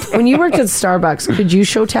Starbucks, could you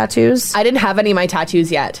show tattoos? I didn't have any of my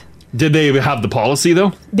tattoos yet. Did they have the policy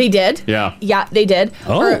though? They did. Yeah. Yeah, they did.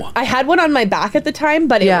 Oh. I had one on my back at the time,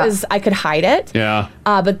 but I could hide it. Yeah.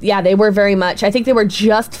 But yeah, they were very much. I think they were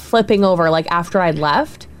just flipping over. Like after I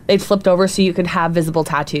left, they'd flipped over so you could have visible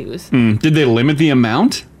tattoos. Did they limit the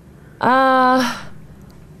amount?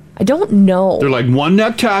 I don't know. They're like 1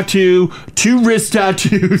 neck tattoo, 2 wrist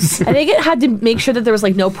tattoos. I think it had to make sure that there was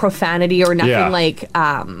like no profanity or nothing like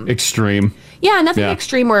extreme. Yeah, nothing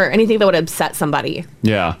extreme or anything that would upset somebody.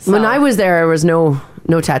 Yeah. When I was there was no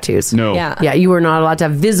tattoos. No. Yeah, you were not allowed to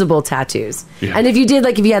have visible tattoos. Yeah. And if you did,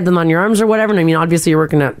 like if you had them on your arms or whatever, and I mean, obviously you're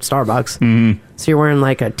working at Starbucks. So you're wearing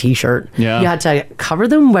like a t-shirt. Yeah. You had to cover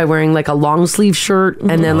them by wearing like a long sleeve shirt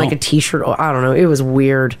and then like a t-shirt. Oh, I don't know. It was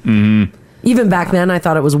weird. Even back then, I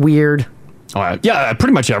thought it was weird. Oh, yeah,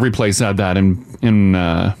 pretty much every place had that in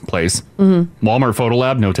place. Walmart Photo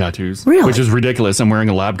Lab, no tattoos. Really? Which is ridiculous. I'm wearing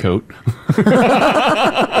a lab coat.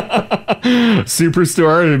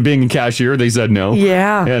 Superstore, being a cashier, they said no.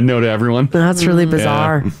 Yeah. No to everyone. That's really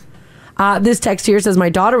bizarre. This text here says, my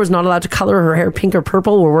daughter was not allowed to color her hair pink or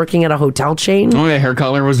purple. We're working at a hotel chain. Oh, yeah, hair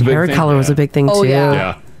color was a big thing. Hair color was a big thing, too.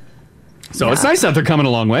 Yeah. So it's nice that they're coming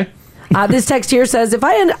a long way. This text here says, if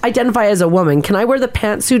I identify as a woman, can I wear the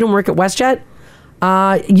pantsuit and work at WestJet?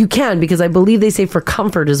 You can, because I believe they say for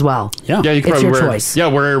comfort as well. Yeah, you can it's probably your wear, choice. Yeah,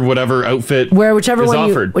 wear whatever outfit whichever is one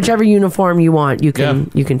offered. whichever uniform you want, you can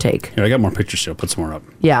take. Here, I got more pictures here. I'll put some more up.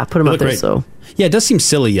 Yeah, put them They up look there. great. So yeah, it does seem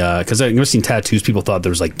silly because I've never seen tattoos. People thought there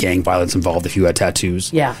was like gang violence involved if you had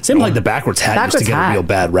tattoos. Yeah. Same like the backwards hat used to get a real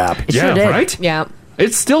bad rap. It sure did. right? Yeah.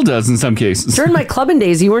 It still does in some cases. During my clubbing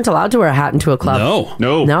days, you weren't allowed to wear a hat into a club.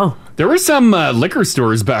 No. There were some liquor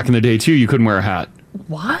stores back in the day too. You couldn't wear a hat.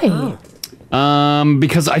 Why?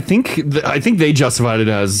 Because I think they justified it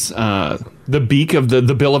as the beak of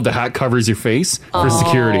the bill of the hat covers your face for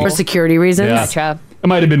security. For security reasons. Yeah. Gotcha. It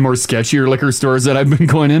might have been more sketchier liquor stores that I've been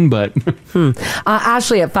going in, but...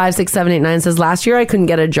 Ashley at 56789 says, last year I couldn't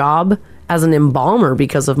get a job as an embalmer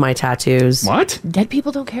because of my tattoos. What? Dead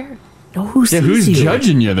people don't care. No, who's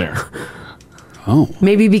judging you there? Oh.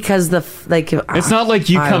 Maybe because it's not like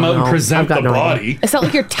you come out and present the body. It's not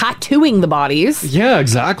like you're tattooing the bodies. Yeah,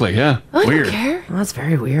 exactly. Yeah. I Weird. don't care. Well, that's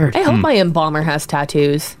very weird. I hope my embalmer has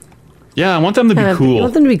tattoos. Yeah, I want them to be cool. I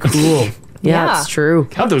want them to be cool. Yeah, it's true.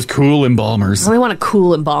 Have those cool embalmers. I want a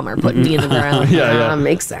cool embalmer putting me in the ground. Yeah.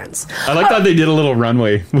 Makes sense. I like that they did a little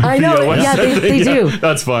runway. I know. Yeah, they do.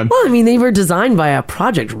 That's fun. Well, I mean, they were designed by a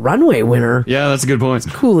Project Runway winner. Yeah, that's a good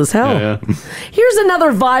point. Cool as hell. Yeah. Here's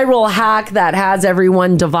another viral hack that has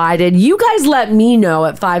everyone divided. You guys let me know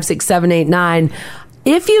at 56789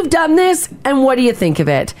 if you've done this and what do you think of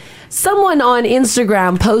it. Someone on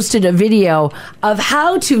Instagram posted a video of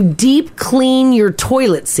how to deep clean your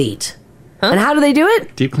toilet seat. And how do they do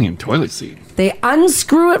it? Deep clean toilet seat. They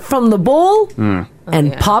unscrew it from the bowl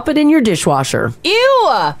and pop it in your dishwasher.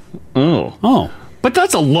 Ew! Oh. But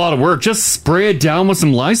that's a lot of work. Just spray it down with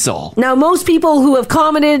some Lysol. Now, most people who have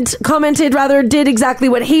commented did exactly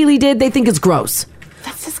what Haley did. They think it's gross.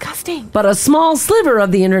 That's disgusting. But a small sliver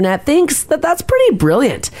of the internet thinks that that's pretty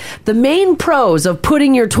brilliant. The main pros of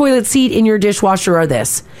putting your toilet seat in your dishwasher are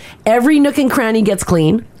this. Every nook and cranny gets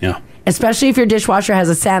clean. Yeah. Especially if your dishwasher has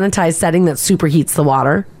a sanitized setting that superheats the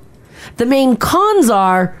water. The main cons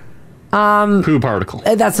are... poo particle.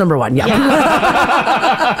 That's number one, yeah.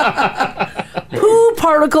 Poo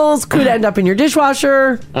particles could end up in your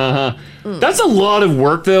dishwasher. That's a lot of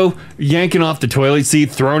work, though, yanking off the toilet seat,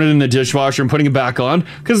 throwing it in the dishwasher, and putting it back on.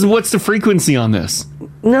 Because what's the frequency on this?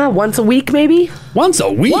 No, once a week, maybe? Once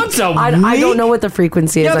a week? I don't know what the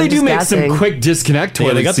frequency is. Yeah, they I'm do just make guessing. some quick disconnect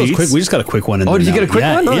toilet they got seats. those quick. We just got a quick one in there. Oh, did you get a quick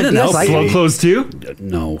one? In and out. Slow close, too?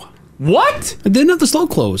 No. What? I didn't have the slow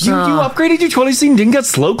close. You upgraded your toilet seat and didn't get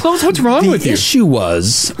slow close? What's wrong with you? The issue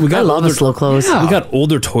was... I love a slow close. Yeah. We got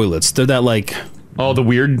older toilets. They're that, like... Oh, the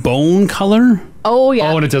weird bone color? Oh,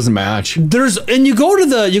 yeah. Oh, and it doesn't match. And you go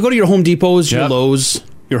to your Home Depots, your Lowe's,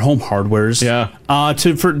 your Home Hardwares. Yeah.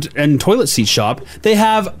 And toilet seat shop. They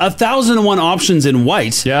have 1,001 options in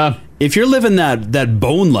white. Yeah. If you're living that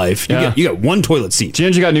bone life, you got one toilet seat.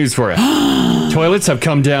 Ginger, got news for you. Toilets have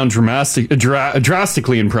come down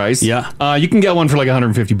drastically in price. Yeah. You can get one for like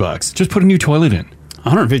 $150. Just put a new toilet in.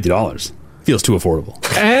 $150. Feels too affordable.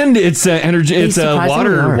 And it's energy. It's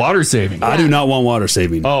water saving. I do not want water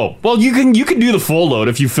saving. Oh, well, you can do the full load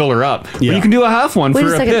if you fill her up. Yeah. But you can do a half one Wait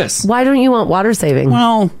for a second. piss. Why don't you want water saving?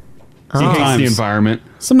 Well, he hates the environment.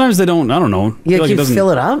 Sometimes they don't. I don't know. You fill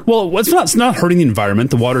it up? Well, it's not hurting the environment.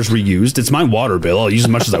 The water's reused. It's my water bill. I'll use as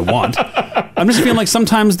much as I want. I'm just feeling like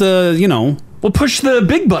sometimes Well, push the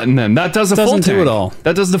big button then. That does the full tank. Doesn't do it all.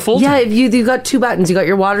 That does the full Yeah, tank. you got two buttons. You got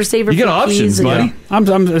your water saver. You get options, buddy.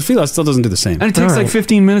 I feel that still doesn't do the same. And it takes like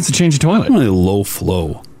 15 minutes to change a toilet. I'm really low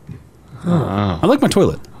flow. I like my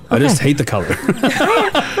toilet. I just hate the color.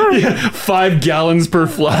 5 gallons per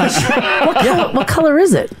flush. What color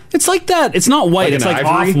is it? It's like that. It's not white. Like it's like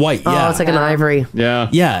ivory? off-white. Yeah. Oh, it's like an ivory. Yeah.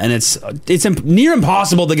 Yeah, and it's near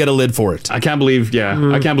impossible to get a lid for it. I can't believe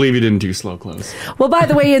you didn't do slow close. Well, by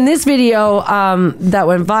the way, in this video that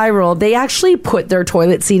went viral, they actually put their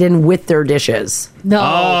toilet seat in with their dishes.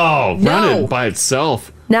 Oh, run it by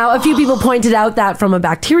itself. Now, a few people pointed out that from a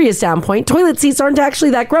bacteria standpoint, toilet seats aren't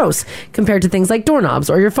actually that gross compared to things like doorknobs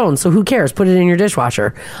or your phone. So who cares? Put it in your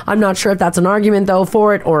dishwasher. I'm not sure if that's an argument, though,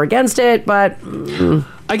 for it or against it, but...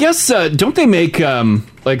 I guess, don't they make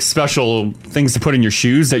like special things to put in your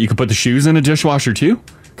shoes that you could put the shoes in a dishwasher, too?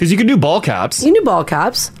 Because you can do ball caps. You can do ball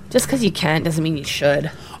caps. Just because you can't doesn't mean you should.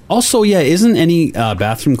 Also, isn't any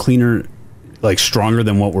bathroom cleaner like stronger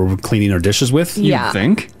than what we're cleaning our dishes with? You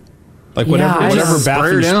think? Like whatever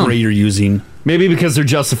bathroom spray you're using. Maybe because they're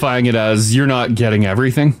justifying it as you're not getting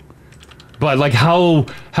everything. But like how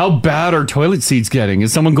bad are toilet seats getting?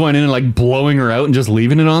 Is someone going in and like blowing her out and just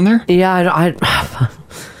leaving it on there? Yeah,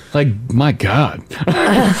 like, my God.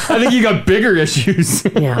 I think you got bigger issues.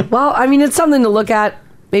 Yeah. Well, I mean, it's something to look at.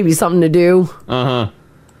 Maybe something to do. Uh-huh.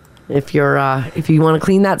 If you want to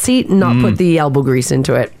clean that seat and not put the elbow grease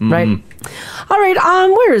into it, right? All right,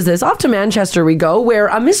 where is this? Off to Manchester we go, where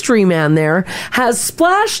a mystery man there has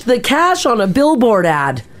splashed the cash on a billboard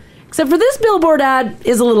ad. Except for this billboard ad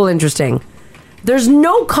is a little interesting. There's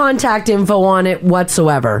no contact info on it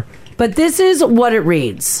whatsoever. But this is what it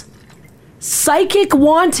reads. Psychic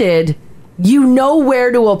wanted, you know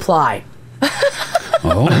where to apply.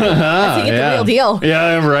 I think it's the real deal.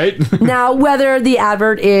 Yeah, right. Now, whether the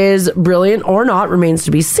advert is brilliant or not remains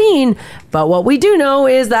to be seen. But what we do know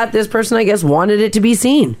is that this person, I guess, wanted it to be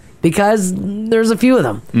seen. because there's a few of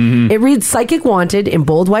them. It reads psychic wanted in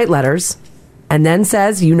bold white letters and then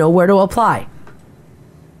says you know where to apply.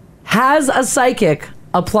 Has a psychic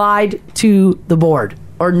applied to the board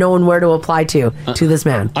or known where to apply to this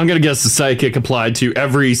man? I'm going to guess the psychic applied to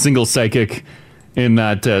every single psychic in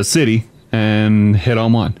that city and hit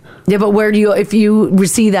on one. Yeah, but where do you, if you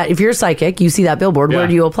see that, if you're psychic, you see that billboard, where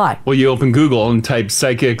do you apply? Well, you open Google and type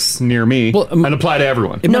psychics near me and apply to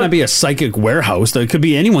everyone. It might not be a psychic warehouse. It could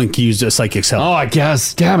be anyone can use a psychic's help. Oh, I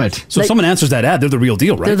guess. Damn it. So if someone answers that ad, they're the real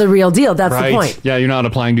deal, right? They're the real deal. That's the point. Yeah, you're not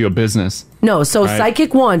applying to a business. No, so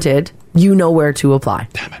psychic wanted, you know where to apply.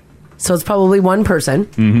 Damn it. So it's probably one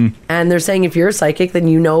person, and they're saying if you're a psychic, then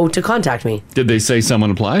you know to contact me. Did they say someone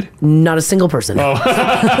applied? Not a single person. Oh,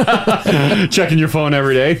 checking your phone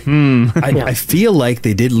every day. I feel like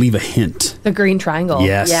they did leave a hint. The green triangle.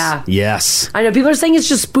 Yes. Yeah. Yes. I know people are saying it's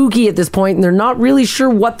just spooky at this point, and they're not really sure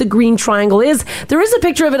what the green triangle is. There is a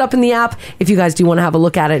picture of it up in the app if you guys do want to have a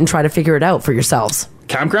look at it and try to figure it out for yourselves.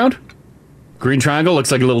 Campground? Green triangle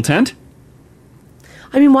looks like a little tent.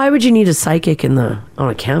 I mean, why would you need a psychic on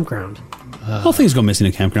a campground? All things go missing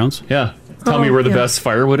at campgrounds. Yeah. Tell me where the best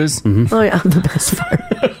firewood is. Oh, yeah, the best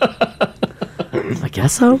firewood. I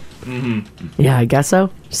guess so. Yeah, I guess so.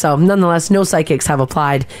 So, nonetheless, no psychics have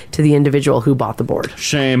applied to the individual who bought the board.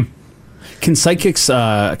 Shame. Can psychics,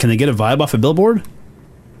 can they get a vibe off a billboard?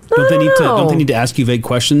 Don't they need to ask you vague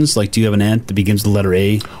questions? Like, do you have an aunt that begins with the letter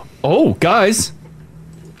A? Oh, guys.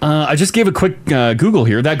 I just gave a quick Google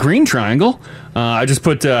here. That green triangle, I just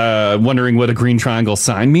put wondering what a green triangle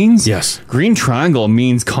sign means. Yes. Green triangle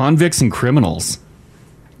means convicts and criminals.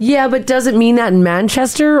 Yeah, but does it mean that in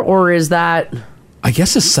Manchester, or is that... I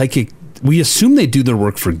guess a psychic... We assume they do their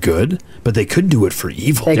work for good, but they could do it for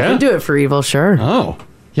evil. They could do it for evil, sure. Oh.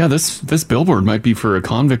 Yeah, this billboard might be for a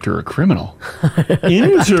convict or a criminal.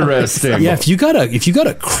 Interesting. Yeah, if you got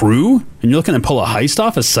a crew and you're looking to pull a heist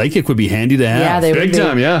off, a psychic would be handy to have. Yeah, they Big would be.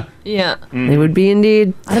 time, yeah. Yeah. They would be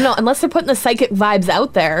indeed. I don't know, unless they're putting the psychic vibes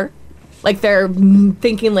out there. Like they're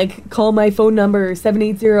thinking like, call my phone number,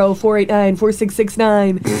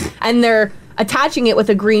 780-489-4669. And they're attaching it with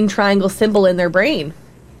a green triangle symbol in their brain.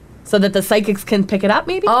 So that the psychics can pick it up,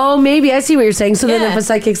 maybe? Oh, maybe. I see what you're saying. So then if a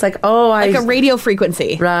psychic's like, like a radio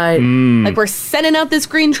frequency. Right. Like, we're sending out this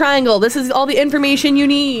green triangle. This is all the information you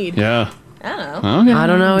need. Yeah. I don't know. Okay. I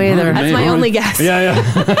don't know either. That's my only guess. Yeah.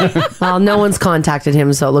 Well, no one's contacted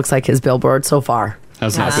him, so it looks like his billboard so far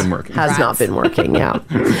Has not been working. has not been working, yeah. All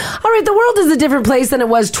right, the world is a different place than it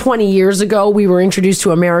was 20 years ago. We were introduced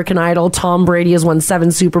to American Idol. Tom Brady has won 7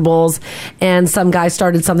 Super Bowls, and some guy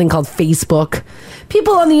started something called Facebook.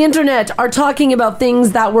 People on the internet are talking about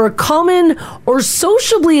things that were common or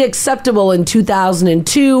sociably acceptable in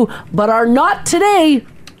 2002, but are not today,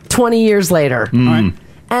 20 years later.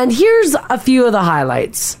 And here's a few of the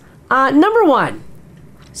highlights. Number 1,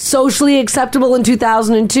 socially acceptable in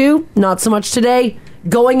 2002, not so much today.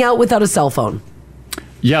 Going out without a cell phone.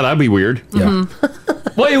 Yeah, that'd be weird. Yeah.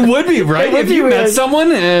 Well, it would be, right? If you met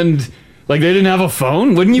someone and like they didn't have a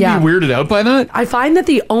phone, wouldn't you be weirded out by that? I find that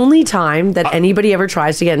the only time that anybody ever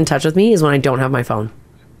tries to get in touch with me is when I don't have my phone.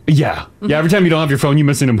 Yeah. Yeah, every time you don't have your phone, you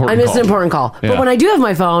miss an important call. I miss an important call. Yeah. But when I do have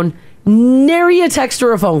my phone, nary a text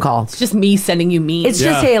or a phone call. It's just me sending you memes. It's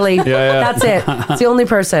just Haley. Yeah. That's it. It's the only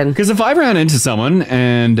person. Because if I ran into someone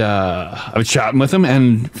and I was chatting with them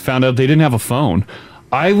and found out they didn't have a phone,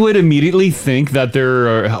 I would immediately think that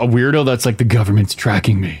they're a weirdo that's like, the government's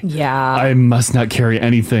tracking me. Yeah. I must not carry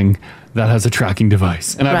anything that has a tracking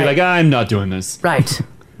device. And I'd be like, I'm not doing this. Right.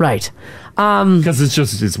 Right. Because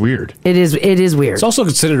it's weird. It is weird. It's also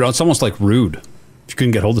considered, it's almost like rude if you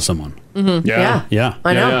couldn't get hold of someone. Yeah. Yeah.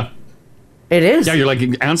 I know. Yeah. It is. Yeah, you're like,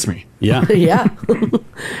 answer me. Yeah. Yeah.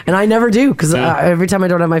 And I never do, because every time I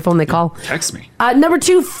don't have my phone, they call. Text me. Number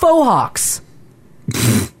 2, faux hawks.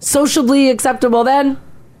 Sociably acceptable then?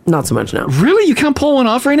 Not so much now. Really? You can't pull one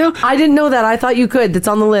off right now? I didn't know that. I thought you could. That's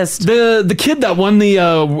on the list. The kid that won the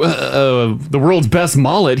world's best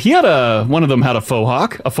mullet, he had one of them had a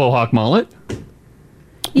faux hawk mullet.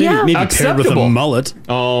 Yeah. Maybe paired with a mullet.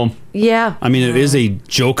 Oh. Yeah. I mean, it is a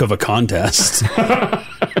joke of a contest.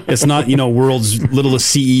 It's not, world's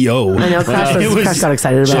littlest CEO. I know, Crash got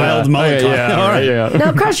excited about child it. mullet. Yeah.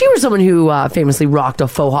 Now, Crash, you were someone who famously rocked a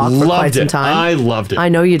faux hawk for quite some time. I loved it. I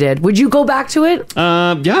know you did. Would you go back to it?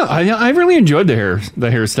 Yeah, I really enjoyed the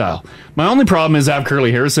hairstyle. My only problem is I have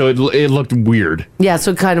curly hair, so it looked weird. Yeah,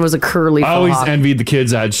 so it kind of was a curly faux hawk. I always envied the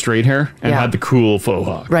kids that had straight hair and had the cool faux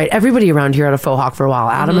hawk. Right. Everybody around here had a faux hawk for a while.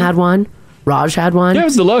 Adam had one. Raj had one. Yeah, it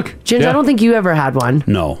was the look. Ginger, I don't think you ever had one.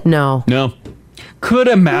 No. No. Could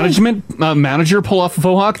a manager pull off a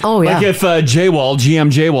faux hawk? Oh, yeah. Like if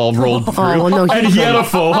GM J-Wall rolled through and he had a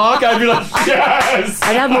faux hawk, I'd be like, yes!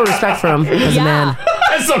 I'd have more respect for him as a man.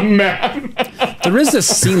 As a man. There is a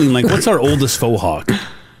ceiling. Like, what's our oldest faux hawk?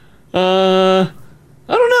 I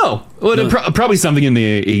don't know. Well, probably something in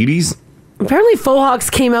the 80s. Apparently, faux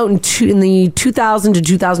hawks came out in the 2000 to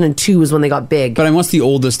 2002 was when they got big. But what's the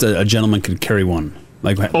oldest a gentleman could carry one?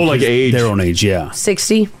 Like age? Their own age, yeah.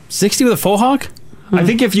 60. 60 with a faux hawk? I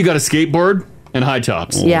think if you got a skateboard and high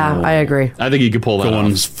tops. Yeah, I agree. I think you could pull that off.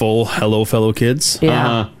 One's full hello, fellow kids.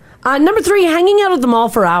 Yeah. Number 3, hanging out at the mall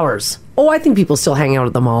for hours. Oh, I think people still hang out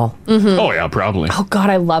at the mall. Mm-hmm. Oh, yeah, probably. Oh, God,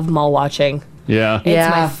 I love mall watching. Yeah. It's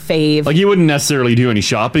my fave. Like, you wouldn't necessarily do any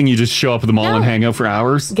shopping. You just show up at the mall and hang out for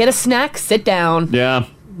hours. Get a snack, sit down. Yeah.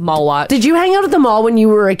 Mall watch. Did you hang out at the mall when you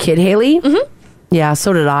were a kid, Haley? Mm-hmm. Yeah,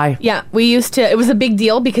 so did I. Yeah, we used to. It was a big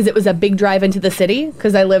deal because it was a big drive into the city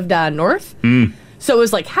because I lived north. So it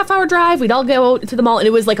was like half-hour drive. We'd all go to the mall, and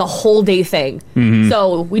it was like a whole day thing. Mm-hmm.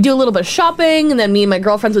 So we do a little bit of shopping, and then me and my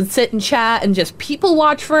girlfriends would sit and chat and just people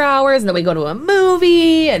watch for hours, and then we go to a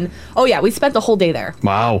movie, and we spent the whole day there.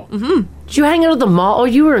 Wow. Mm-hmm. Did you hang out at the mall? Oh,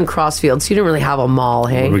 you were in Crossfield, so you didn't really have a mall,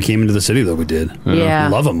 hey? When we came into the city, though, we did. Yeah.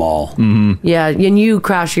 Love a mall. Mm-hmm. Yeah, and you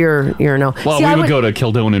crash your no. Well, See, we would go to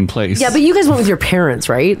Kildonan Place. Yeah, but you guys went with your parents,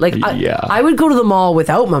 right? Like, I would go to the mall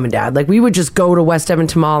without mom and dad. Like, we would just go to West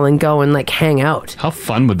Edmonton Mall and go and, like, hang out. How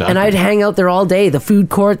fun would that And be? I'd hang out there all day. The food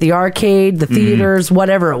court, the arcade, the theaters,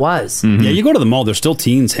 whatever it was. Yeah, you go to the mall, there's still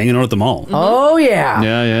teens hanging out at the mall. Oh, yeah.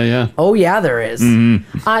 Yeah. Oh, yeah, there is.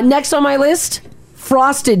 Next on my list,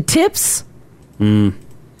 Frosted Tips.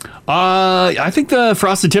 I think the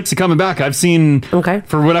Frosted Tips are coming back. I've seen,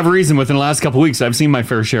 for whatever reason, within the last couple of weeks, I've seen my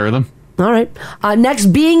fair share of them. All right. Next,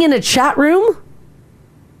 being in a chat room.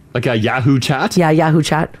 Like a Yahoo chat? Yeah, Yahoo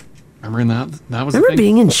chat. Remember that was Remember a thing?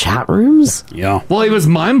 being in chat rooms? Yeah. Well, it was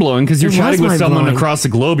mind-blowing because you're It chatting was with someone mind-blowing. across the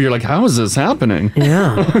globe. You're like, how is this happening?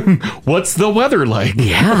 Yeah. What's the weather like?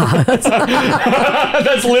 Yeah.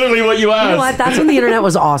 That's literally what you asked. You know what? That's when the internet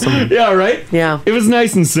was awesome. Yeah, right? Yeah. It was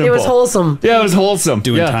nice and simple. It was wholesome. Yeah, it was wholesome.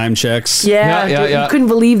 Doing time checks. Yeah. You couldn't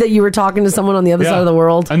believe that you were talking to someone on the other side of the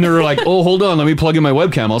world. And they were like, oh, hold on, let me plug in my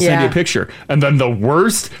webcam. I'll send you a picture. And then the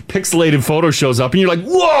worst pixelated photo shows up, and you're like,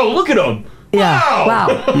 whoa, look at them. Yeah.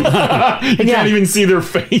 Wow. You can't even see their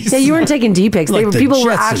face. Yeah, you weren't taking D pics. Like the People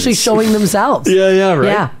were Jetsons. actually showing themselves. Yeah,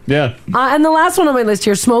 right. Yeah. And the last one on my list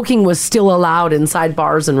here, smoking was still allowed inside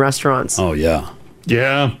bars and restaurants. Oh, yeah.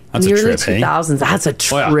 Yeah. That's In a the early trip, hey? 2000s. That's a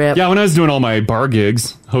trip. Yeah, when I was doing all my bar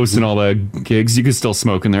gigs, hosting all the gigs, you could still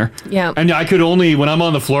smoke in there. Yeah. And I could only, when I'm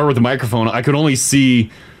on the floor with the microphone, I could only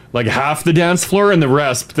see like half the dance floor, and the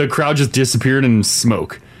rest, the crowd just disappeared in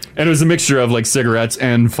smoke. And it was a mixture of like cigarettes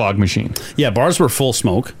and fog machine. Yeah, bars were full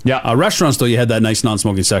smoke. Yeah. Restaurants, though, you had that nice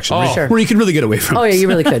non-smoking section Oh. where you could really get away from Oh, it. yeah, you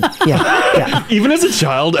really could. Yeah. Even as a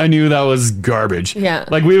child, I knew that was garbage. Yeah.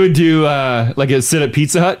 Like we would do like a sit at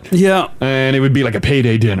Pizza Hut. Yeah. And it would be like a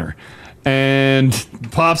payday dinner. And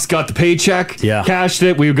Pops got the paycheck, cashed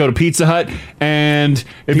it. We would go to Pizza Hut, and it'd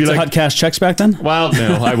be Pizza like Hut cash checks back then? Well,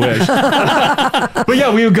 no, I wish. But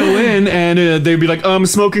yeah, we would go in, and they'd be like,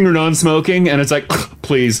 smoking or non-smoking, and it's like,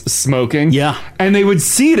 please, smoking. Yeah. And they would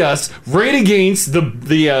seat us right against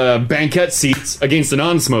the banquette seats against the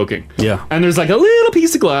non-smoking. Yeah. And there's like a little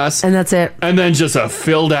piece of glass, and that's it. And then just a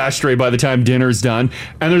filled ashtray by the time dinner's done.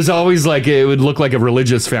 And there's always like, it would look like a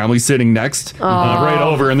religious family sitting next, right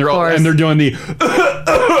over, and they're doing the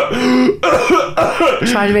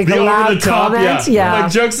trying to make the loud over-the-top, comments. Yeah.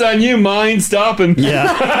 Like, joke's on you, mine stopping. Yeah.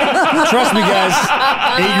 Trust me, guys.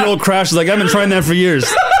 8-year-old Crash is like, I've been trying that for years.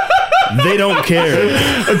 They don't care.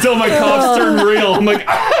 Until my cops turn real. I'm like,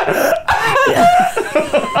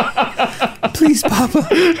 please, Papa.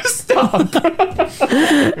 Stop.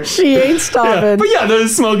 She ain't stopping. Yeah. But yeah, the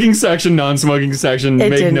smoking section, non-smoking section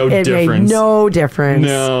made no difference. Made no difference.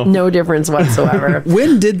 No difference whatsoever.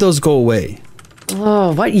 When did those go away?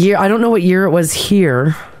 Oh, what year? I don't know what year it was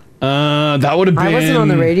here. That would have been. I wasn't on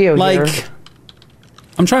the radio like. here.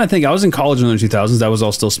 I'm trying to think. I was in college in the 2000s. That was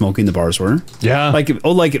all still smoking. The bars were. Yeah.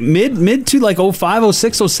 Like mid to like 05,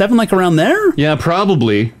 06, 07, like around there. Yeah,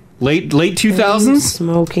 probably late 2000s.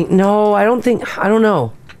 Smoking? No, I don't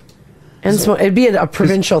know. And it'd be a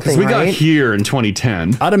provincial thing, we got right? here in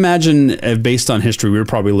 2010. I'd imagine, based on history, we were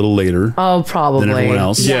probably a little later. Oh, probably. Than everyone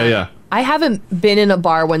else. Yeah. I haven't been in a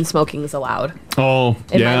bar when smoking is allowed. Oh,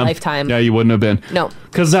 in my lifetime. Yeah, you wouldn't have been. No.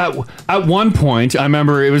 Because at one point, I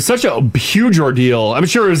remember it was such a huge ordeal. I'm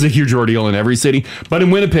sure it was a huge ordeal in every city, but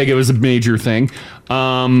in Winnipeg, it was a major thing.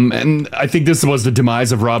 And I think this was the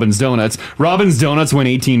demise of Robin's Donuts. Robin's Donuts went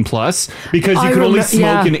 18 plus because you could only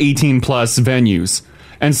smoke in 18 plus venues.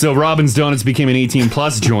 And so Robin's Donuts became an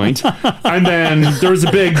 18-plus joint. And then there was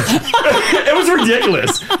a big... it was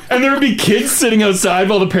ridiculous. And there would be kids sitting outside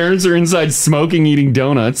while the parents are inside smoking, eating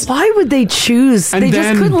donuts. Why would they choose? They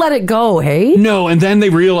just couldn't let it go, hey? No, and then they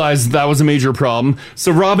realized that was a major problem.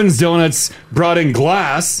 So Robin's Donuts brought in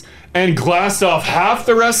glass and glassed off half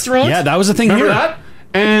the restaurant. Yeah, that was the thing. Remember here. that?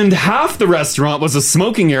 And half the restaurant was a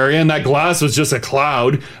smoking area, and that glass was just a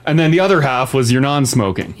cloud. And then the other half was your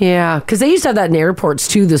non-smoking. Yeah, because they used to have that in airports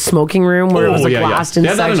too, the smoking room where it was glassed They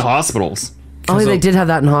had that in section. hospitals. Oh, they did have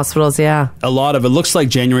that in hospitals, yeah. A lot of it looks like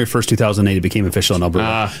January 1st, 2008, it became official in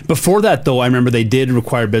Alberta. Before that, though, I remember they did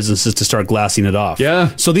require businesses to start glassing it off.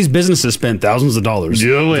 Yeah. So these businesses spent thousands of dollars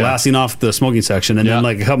glassing off the smoking section, and then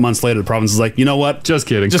like a couple months later, the province is like, you know what? Just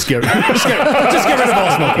kidding. Just get rid of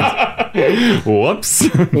all smoking. Whoops.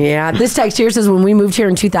 Yeah, this text here says when we moved here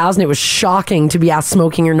in 2000, it was shocking to be asked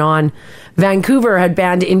smoking or non. Vancouver had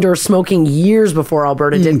banned indoor smoking years before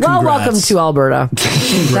Alberta did. Well, welcome to Alberta.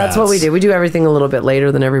 That's what we do. We do everything a little bit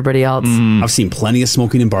later than everybody else. I've seen plenty of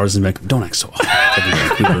smoking in bars in Vancouver. Don't act so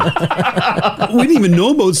Vancouver. We didn't even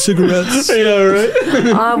know about cigarettes. Yeah,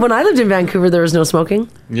 right. When I lived in Vancouver, there was no smoking.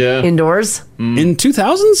 Yeah. Indoors. In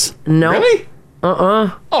 2000s? No. Really?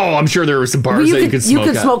 Oh, I'm sure there were some bars that you could smoke You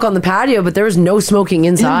could at. smoke on the patio, but there was no smoking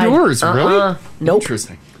inside. Indoors, really? Nope.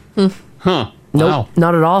 Interesting. Huh. Nope, wow.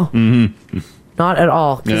 Not at all. Mm-hmm. Not at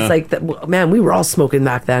all. Because, man, we were all smoking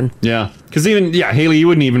back then. Yeah. Because Haley, you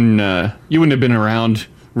wouldn't have been around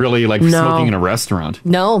really like smoking in a restaurant.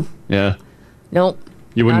 No. Yeah. Nope.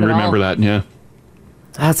 You wouldn't Not at remember all. that, yeah.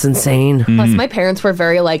 That's insane. Plus, my parents were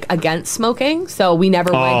very against smoking, so we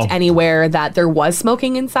never went anywhere that there was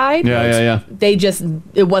smoking inside. Yeah.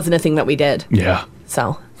 It wasn't a thing that we did. Yeah.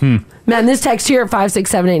 So. Man, this text here at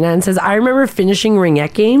 56789 says, I remember finishing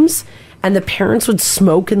ringette games and the parents would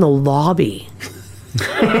smoke in the lobby.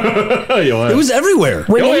 It was everywhere.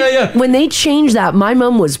 When they changed that, my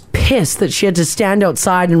mom was pissed that she had to stand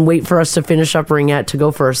outside and wait for us to finish up ringette to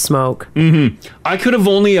go for a smoke. I could have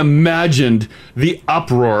only imagined the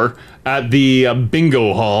uproar at the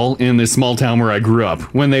bingo hall in the small town where I grew up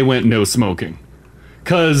when they went no smoking.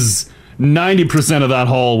 Because 90% of that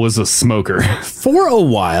hall was a smoker. For a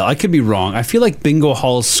while, I could be wrong. I feel like bingo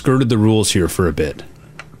halls skirted the rules here for a bit.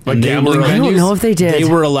 Like gambling venues? I don't know if they did. They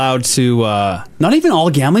were allowed to, not even all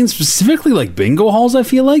gambling, specifically like bingo halls, I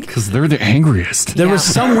feel like. Because they're the angriest. There was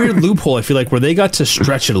some weird loophole, I feel like, where they got to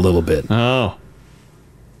stretch it a little bit. Oh.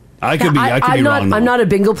 I could be wrong, though. I'm not a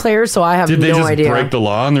bingo player, so I have no idea. Did they just break the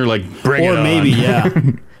law and they're like, bring it on? Or maybe, yeah.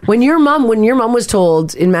 When your mom was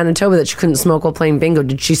told in Manitoba that she couldn't smoke while playing bingo,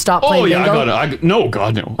 did she stop playing bingo? I got it. No.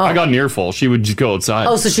 I got an earful. She would just go outside.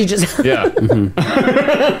 Oh, so she just... Yeah.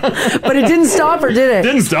 But it didn't stop her, did it?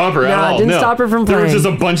 Didn't stop her at all. It didn't stop her from There playing. was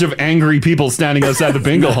just a bunch of angry people standing outside the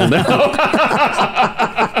bingo hall now.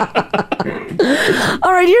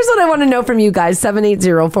 All right, here's what I want to know from you guys.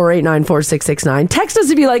 780-489-4669. Text us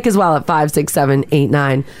if you like as well at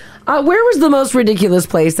 56789. Where was the most ridiculous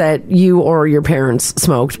place that you or your parents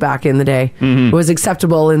smoked back in the day? It was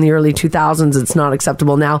acceptable in the early 2000s. It's not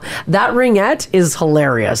acceptable now. That ringette is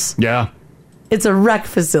hilarious. Yeah. It's a rec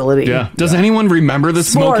facility. Yeah. Does anyone remember the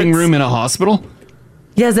smoking room in a hospital?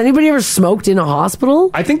 Yeah, has anybody ever smoked in a hospital?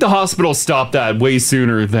 I think the hospital stopped that way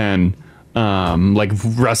sooner than like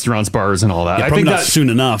restaurants, bars, and all that. Yeah, I probably think not soon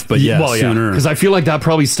enough, but sooner. Because I feel like that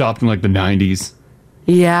probably stopped in like the 90s.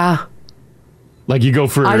 Yeah. Like you go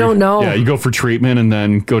for... I don't know. Yeah, you go for treatment and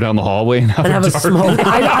then go down the hallway and have a smoke.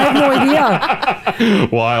 I have no idea.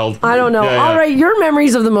 Wild. I don't know. Yeah. All right, your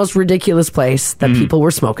memories of the most ridiculous place that people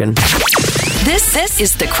were smoking. This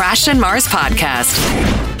is the Crash and Mars Podcast.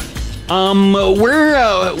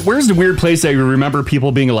 Where's the weird place that you remember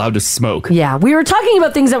people being allowed to smoke? Yeah, we were talking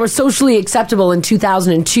about things that were socially acceptable in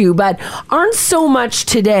 2002, but aren't so much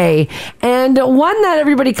today. And one that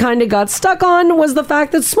everybody kind of got stuck on was the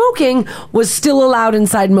fact that smoking was still allowed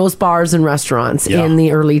inside most bars and restaurants in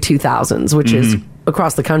the early 2000s, which is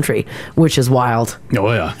across the country, which is wild.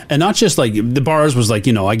 Oh, yeah. And not just like the bars was like,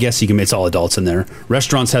 I guess you can it's all adults in there.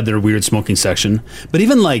 Restaurants had their weird smoking section. But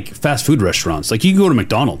even like fast food restaurants, like you can go to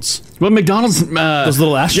McDonald's. Well, McDonald's... those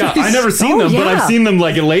little ashtrays? Yeah, I never seen them, but I've seen them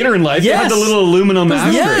like later in life. They had the little aluminum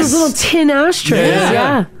ashtrays. Those little tin ashtrays,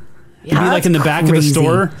 yeah. You'd be like in the back of the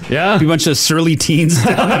store. Yeah. Be a bunch of surly teens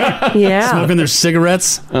down there smoking their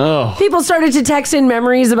cigarettes. Oh. People started to text in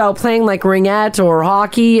memories about playing like ringette or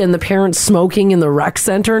hockey and the parents smoking in the rec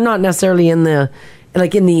center, not necessarily in the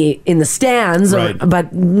stands, but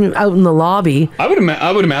out in the lobby. I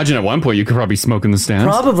would imagine at one point you could probably smoke in the stands.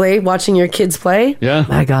 Probably watching your kids play. Yeah.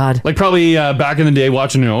 My God. Like probably back in the day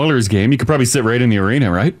watching an Oilers game, you could probably sit right in the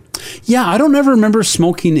arena, right? Yeah, I don't ever remember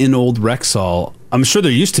smoking in old Rexall I'm sure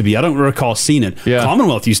there used to be. I don't recall seeing it. Yeah.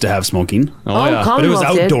 Commonwealth used to have smoking. Oh, yeah. But it was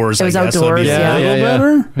Commonwealth did. outdoors, It was I guess. So outdoors, maybe yeah. a little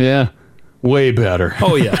better? Yeah. Way better.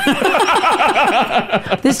 Oh, yeah.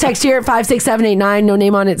 This text here at 56789, no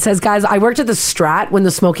name on it, says, guys, I worked at the Strat when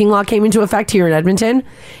the smoking law came into effect here in Edmonton.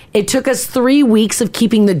 It took us 3 weeks of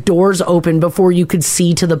keeping the doors open before you could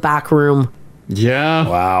see to the back room. Yeah.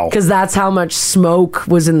 Wow. Because that's how much smoke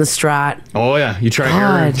was in the Strat. Oh, yeah. You try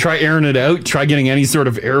airing it out. Try getting any sort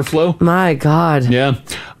of airflow. My God. Yeah.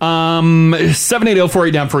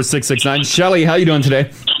 780-489-4669. Shelly, how you doing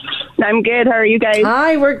today? I'm good. How are you guys?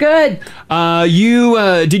 Hi, we're good.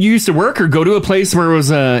 Did you used to work or go to a place where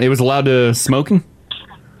it was allowed to smoking?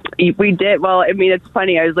 We did. Well, I mean, it's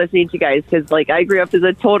funny. I was listening to you guys because, like, I grew up as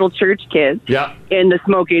a total church kid. Yeah. In the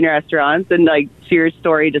smoking restaurants, and like, your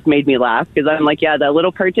story just made me laugh because I'm like, yeah, that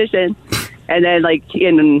little partition, and then like,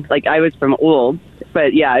 I was from Old,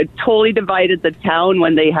 but yeah, it totally divided the town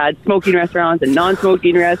when they had smoking restaurants and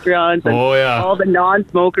non-smoking restaurants. And all the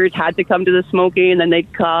non-smokers had to come to the smoking, and then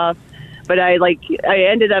they'd cough. But I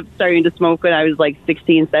ended up starting to smoke when I was like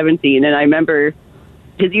 16, 17, and I remember.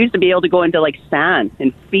 Because you used to be able to go into like sand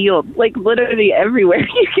and field, like literally everywhere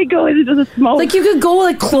you could go into the smoke. Like you could go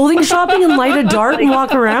like clothing shopping and light a dart and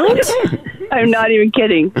walk around? I'm not even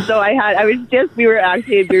kidding. So we were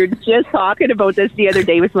just talking about this the other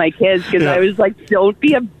day with my kids because I was like, don't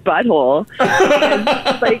be a butthole. And,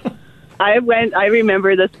 like, I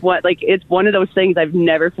remember this one, like, it's one of those things I've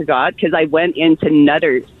never forgot because I went into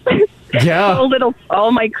Nutters. Yeah.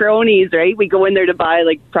 all my cronies, right? We go in there to buy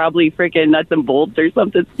like probably freaking nuts and bolts or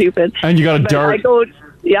something stupid. And you got a dart.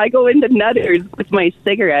 I go into Nutters with my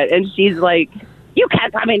cigarette, and she's like, "You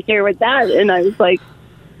can't come in here with that." And I was like,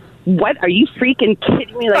 "What? Are you freaking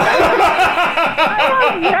kidding me?" Like,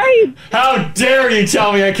 right. How dare you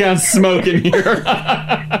tell me I can't smoke in here?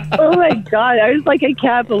 Oh my God. I was like, I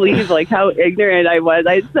can't believe like how ignorant I was.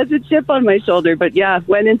 I had such a chip on my shoulder, but yeah,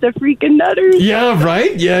 went into freaking Nutters. Yeah,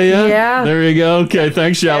 right? Yeah. There you go. Okay,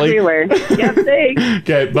 thanks, Shelly. Everywhere. Yeah, thanks.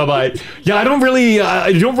 Okay, bye-bye. Yeah, I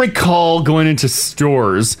don't recall going into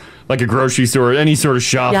stores, like a grocery store, any sort of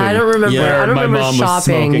shopping. Yeah, I don't remember. where I don't my remember mom was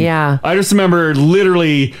shopping. smoking. Yeah. I just remember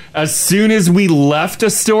literally as soon as we left a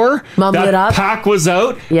store, Mom lit up. pack was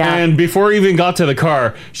out, and before we even got to the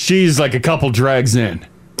car, she's like a couple drags in.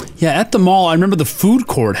 Yeah, at the mall, I remember the food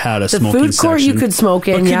court had a smoking section. The food court you could smoke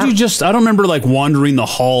in, But could you just, I don't remember like wandering the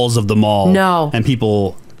halls of the mall. No. And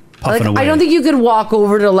people puffing away. I don't think you could walk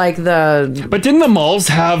over to like the... But didn't the malls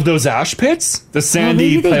have those ash pits? The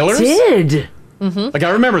sandy pillars? They did. Like,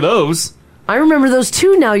 I remember those. I remember those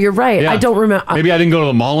too now. You're right. Yeah. I don't remember. Maybe I didn't go to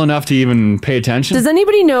the mall enough to even pay attention. Does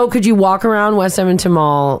anybody know, could you walk around West Edmonton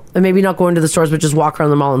Mall and maybe not go into the stores, but just walk around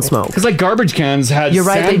the mall and smoke? Because like garbage cans had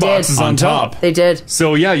sandboxes on top. They did.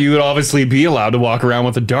 So yeah, you would obviously be allowed to walk around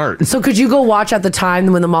with a dart. So could you go watch at the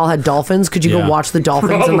time when the mall had dolphins? Could you go watch the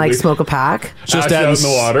dolphins and like smoke a pack? Just out in the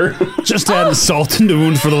water. Just adding salt in the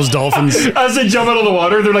wound for those dolphins. As they jump out of the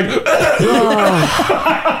water, they're like...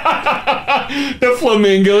 The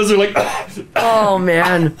flamingos are like... Oh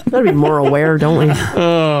man, gotta be more aware, don't we?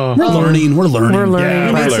 Oh, We're learning. We're learning. Yeah,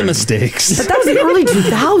 we We're made some learning. mistakes. But that was the early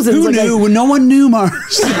 2000s. Who knew? When no one knew,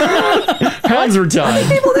 Mars. Hands were tied.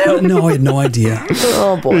 People knew. No, I had no idea.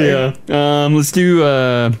 Oh boy. Yeah. Let's do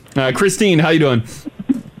Christine. How you doing?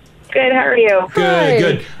 Good. How are you?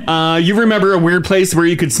 Good. You remember a weird place where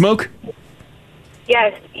you could smoke?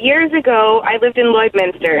 Yes. Years ago, I lived in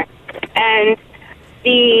Lloydminster, and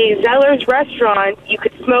the Zeller's restaurant you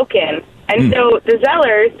could smoke in. And so the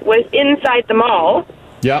Zeller's was inside the mall.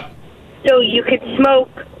 Yep. So you could smoke,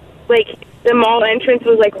 like, the mall entrance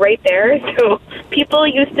was, like, right there. So people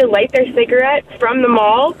used to light their cigarette from the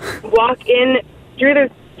mall, walk in through the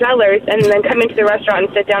Zeller's, and then come into the restaurant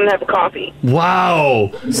and sit down and have a coffee.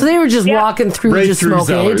 Wow. So they were just walking through, Right just through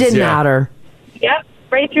smoking. Zellers, It didn't yeah. matter. Yep,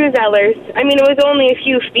 right through Zeller's. I mean, it was only a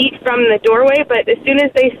few feet from the doorway, but as soon as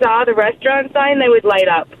they saw the restaurant sign, they would light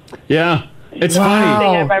up. Yeah. It's Thing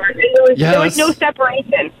funny. I've ever seen. There was no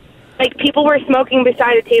separation. Like, people were smoking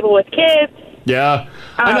beside a table with kids. Yeah.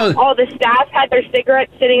 I know. All the staff had their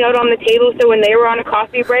cigarettes sitting out on the table, so when they were on a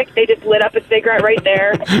coffee break, they just lit up a cigarette right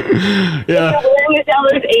there. Yeah. If you're wearing a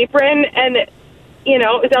Zeller's apron and, you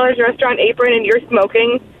know, Zeller's restaurant apron, and you're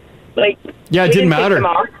smoking, like... Yeah, it we didn't take matter. them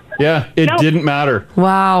off. Yeah, it No. didn't matter.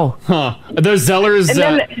 Wow. Huh. The Zellers, And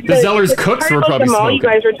then the Zellers cooks part were about probably the mall smoking. you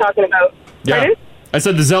guys were talking about. Yeah. Pardon? I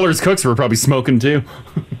said the Zellers cooks were probably smoking too.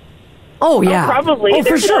 Oh, yeah. Probably. Oh, for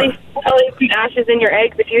There's sure. probably some ashes in your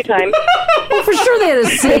eggs a few times. Oh, for sure they had a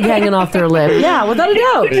cig hanging off their lip. Yeah, without a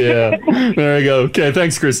doubt. Yeah. There you go. Okay,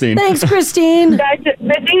 thanks, Christine. Thanks, Christine. Guys,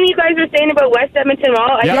 the thing you guys were saying about West Edmonton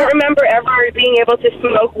Mall, I don't remember ever being able to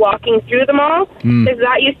smoke walking through the mall, because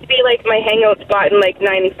that used to be like my hangout spot in like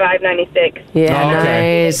 95, 96. Yeah,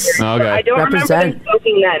 nice. So I don't remember them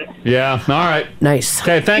smoking then. Yeah, all right. Nice.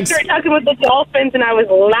 Okay, thanks. We started talking about the dolphins, and I was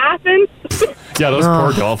laughing. Yeah, those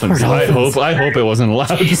poor dolphins. I hope it wasn't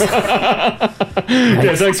allowed. Okay,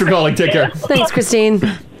 thanks for calling. Take care. Thanks, Christine.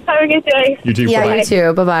 Have a good day. You too. Yeah, Bye. you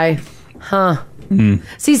too. Bye-bye. Huh.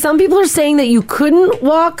 See, some people are saying that you couldn't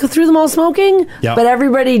walk through the mall smoking, Yep. but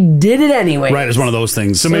everybody did it anyway. Right, it's one of those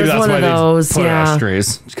things. So maybe It was that's one why of they those, put yeah.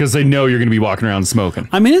 ashtrays, because they know you're going to be walking around smoking.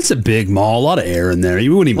 I mean, it's a big mall, a lot of air in there.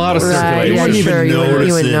 You wouldn't even A lot of notice it. circulation. You Yeah, wouldn't even sure, you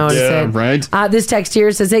notice wouldn't it. notice Yeah, it. right. This text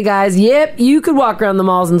here says, hey guys, yep, you could walk around the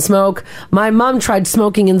malls and smoke. My mom tried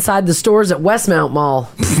smoking inside the stores at Westmount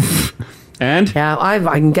Mall. And? Yeah,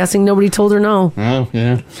 I'm guessing nobody told her no. Oh,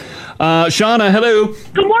 yeah. Shauna, hello.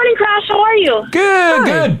 Good morning, Crash. How are you?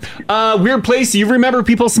 Good. Weird place. Do you remember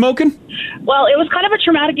people smoking? Well, it was kind of a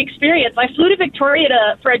traumatic experience. I flew to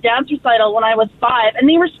Victoria for a dance recital when I was 5, and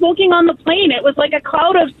they were smoking on the plane. It was like a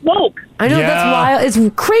cloud of smoke. I know, that's wild.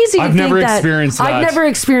 It's crazy to I've think never that. experienced that. I've never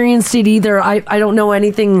experienced it either. I don't know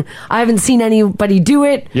anything. I haven't seen anybody do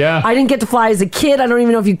it. Yeah. I didn't get to fly as a kid. I don't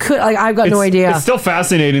even know if you could. Like, I've got no idea. It's still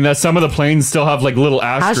fascinating that some of the planes still have like little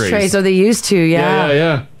ashtrays. So they used to,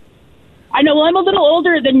 Yeah. I know, well, I'm a little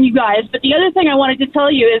older than you guys, but the other thing I wanted to tell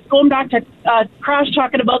you is going back to Crash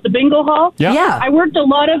talking about the bingo hall. Yeah. I worked a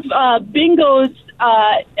lot of bingos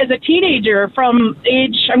as a teenager from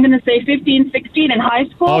age, I'm going to say 15, 16 in high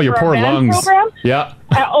school. Oh, your for poor our band lungs. Program. Yeah.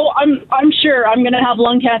 I'm sure I'm going to have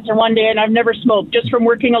lung cancer one day, and I've never smoked just from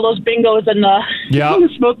working all those bingos in the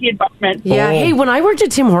smoky environment. Yeah. Hey, when I worked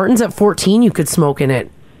at Tim Hortons at 14, you could smoke in it.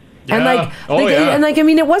 And I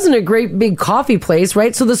mean, it wasn't a great big coffee place,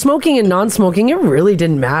 right? So the smoking and non-smoking, it really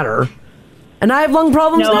didn't matter. And I have lung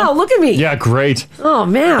problems now. Look at me. Yeah, great. Oh,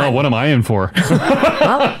 man. Oh, what am I in for?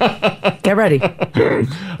 Get ready.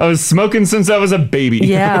 I was smoking since I was a baby.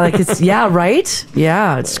 Yeah, right?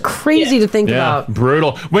 Yeah, it's crazy to think about.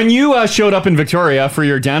 Brutal. When you showed up in Victoria for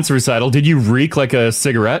your dance recital, did you reek like a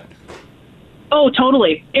cigarette? Oh,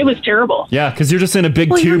 totally. It was terrible. Yeah, because you're just in a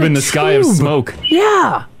big tube in the sky of smoke.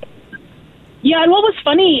 Yeah. Yeah, and what was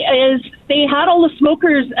funny is they had all the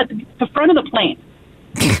smokers at the front of the plane.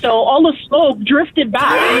 So all the smoke drifted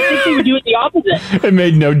back, and I think they would do it the opposite. It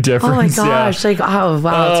made no difference. Oh my gosh! Yeah. Like, oh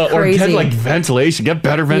wow, it's crazy. Or get like ventilation. Get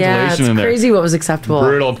better ventilation in there. Crazy what was acceptable.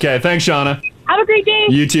 Brutal. Okay, thanks, Shauna. Have a great day.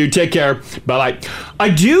 You too. Take care. Bye bye. I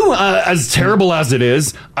do, as terrible as it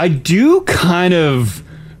is, I do kind of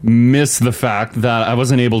miss the fact that I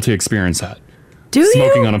wasn't able to experience that.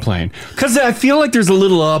 Smoking on a plane. Because I feel like there's a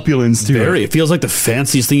little opulence to it. It feels like the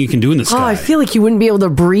fanciest thing you can do in the sky. Oh, I feel like you wouldn't be able to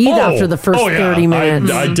breathe after the first 30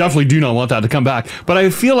 minutes. I definitely do not want that to come back. But I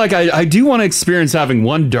feel like I do want to experience having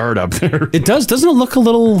one dart up there. It does. Doesn't it look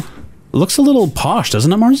looks a little posh,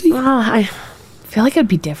 doesn't it, Marzi? I feel like it'd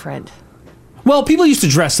be different. Well, people used to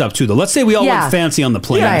dress up too, though. Let's say we all went fancy on the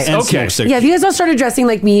plane and smoke cigarettes. Yeah, if you guys all started dressing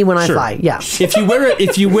like me when I fly, yeah. If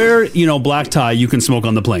you wear black tie, you can smoke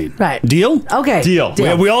on the plane. Right. Deal? Okay. Deal.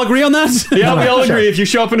 We all agree on that? Yeah, we all agree. If you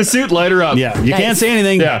show up in a suit, light her up. Yeah, you can't say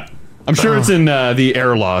anything. Yeah. I'm sure it's in the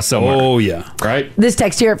air law somewhere. Oh, yeah. Right? This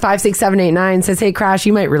text here at 56789 says, hey, Crash,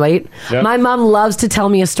 you might relate. Yep. My mom loves to tell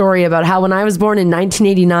me a story about how when I was born in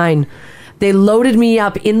 1989, they loaded me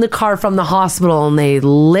up in the car from the hospital and they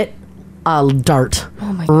lit a dart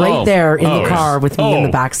there in the car with me in the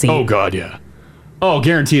backseat. Oh, God, yeah. Oh,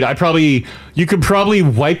 guaranteed. You could probably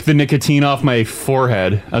wipe the nicotine off my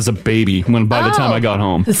forehead as a baby by the time I got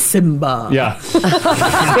home. Simba. Yeah.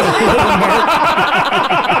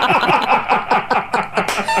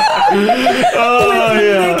 Oh,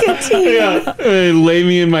 yeah. Nicotine. Yeah. Lay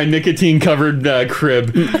me in my nicotine-covered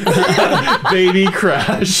crib. Baby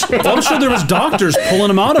Crash. I'm sure there was doctors pulling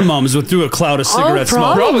him out of mums through a cloud of cigarette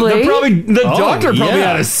smoke. The doctor probably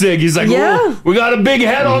had a cig. He's like, "Oh, we got a big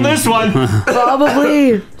head on this one."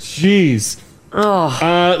 Probably. Jeez.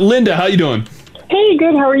 Oh. Linda, how you doing? Hey,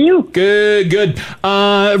 good. How are you? Good.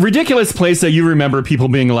 Ridiculous place that you remember people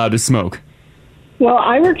being allowed to smoke. Well,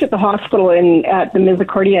 I worked at the hospital at the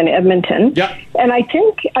Misericordia in Edmonton. Yeah. And I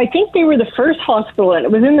think they were the first hospital, and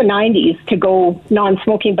it was in the 90s, to go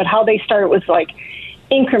non-smoking, but how they started was like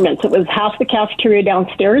increments. It was half the cafeteria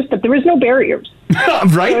downstairs, but there was no barriers.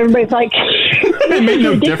 Right? So everybody's like, it made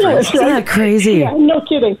no difference. Isn't that crazy? Yeah, no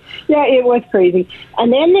kidding. Yeah, it was crazy.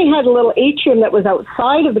 And then they had a little atrium that was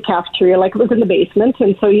outside of the cafeteria, like it was in the basement,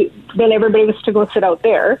 and so then everybody was to go sit out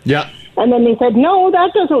there. Yeah. And then they said, no,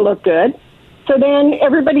 that doesn't look good. So then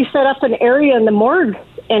everybody set up an area in the morgue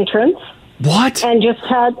entrance. What? And just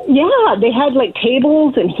had, they had like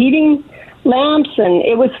tables and heating lamps, and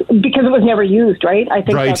it was because it was never used, right? I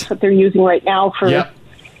think that's what they're using right now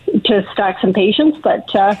to stack some patients. But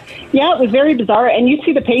it was very bizarre. And you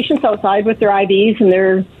see the patients outside with their IVs, and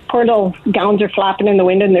their poor little gowns are flapping in the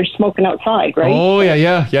wind, and they're smoking outside, right? Oh,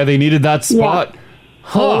 yeah. They needed that spot.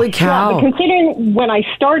 Holy cow. Yeah, but considering when I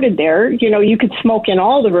started there, you could smoke in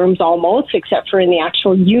all the rooms almost, except for in the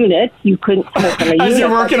actual unit. You couldn't smoke in the unit. As you're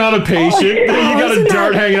working on a patient, you got a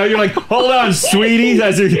dart hanging out. You're like, hold on, sweetie,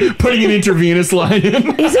 as you're putting an intravenous line in.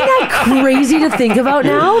 Isn't that crazy to think about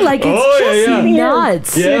now? Like, it's just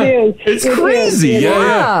nuts. Yeah. It is. It's crazy.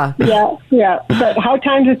 Yeah. But how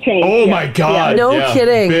times have changed. Oh, my God. No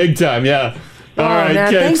kidding. Big time, yeah. All right, man.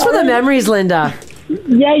 okay. Thanks for the memories, Linda.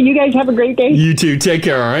 Yeah, you guys have a great day. You too. Take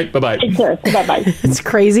care, all right? Bye-bye. Take care. Bye-bye. It's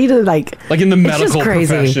crazy to like in the medical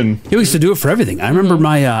profession. He used to do it for everything. I remember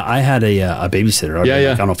I had a babysitter.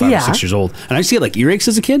 I don't know if I was 6 years old. And I used to get like earaches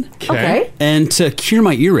as a kid. Okay. And to cure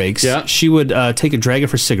my earaches, she would take a drag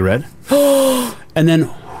of her cigarette and then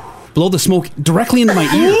blow the smoke directly into my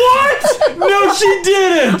ear. What? No, she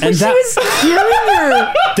didn't. And she was curing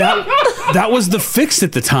her. That was the fix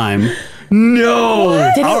at the time. No.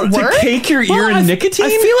 Did it work? To cake your ear in nicotine? I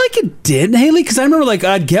feel like it did, Haley, because I remember like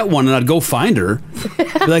I'd get one and I'd go find her.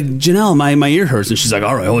 Be like, Janelle, my ear hurts. And she's like,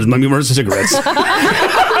 all right, let me burn some cigarettes.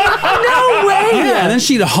 No way. Yeah, and then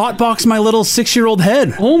she'd hotbox my little 6-year-old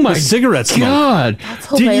head. Oh my cigarette smoke. God.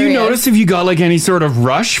 Did you notice if you got like any sort of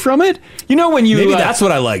rush from it? You know when you... Maybe that's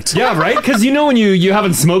what I liked. Yeah, right? Because you know when you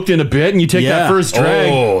haven't smoked in a bit and you take that first drag.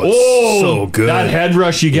 Oh, it's so good. That head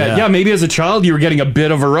rush you get. Yeah, maybe as a child you were getting a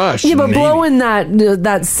bit of a rush. Yeah, but blowing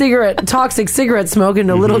that cigarette, toxic cigarette smoke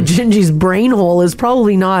into little Gingy's brain hole is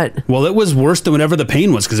probably not... Well, it was worse than whatever the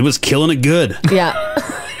pain was because it was killing it good. Yeah.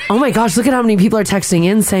 Oh my gosh, look at how many people are texting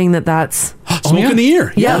in saying that's... Smoke in the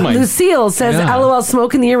ear. Yeah, Lucille says, LOL,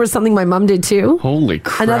 smoke in the ear was something my mom did too. Holy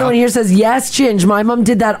crap. Another one here says, yes, Ginge, my mom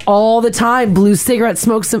did that all the time. Blew cigarette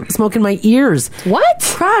smoke in my ears. What?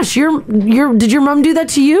 Crash, did your mom do that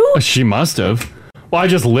to you? She must have. Well, I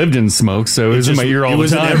just lived in smoke, so it was in my ear all the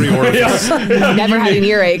time. Every orifice. Never had an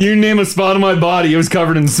earache. You name a spot on my body, it was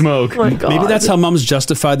covered in smoke. Oh my God. Maybe that's how moms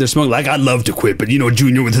justified their smoke. Like, I'd love to quit, but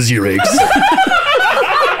Junior with his earaches.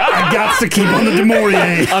 I got to keep on the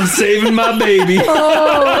Demorier. I'm saving my baby.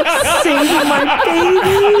 Oh, saving my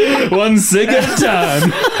baby. One cig at a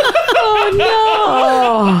time. Oh,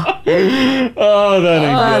 no. Oh, that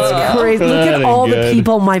ain't good. That's crazy. Look at all the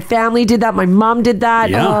people. My family did that. My mom did that.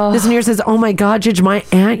 Yeah. This one here says, oh my God, Judge, my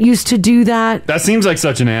aunt used to do that. That seems like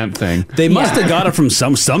such an aunt thing. They must have got it from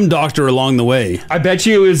some doctor along the way. I bet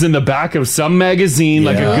you it was in the back of some magazine,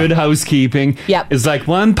 like a Good Housekeeping. Yep. It's like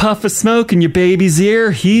one puff of smoke in your baby's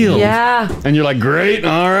ear, healed. Yeah. And you're like, great,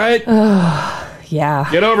 all right. Yeah.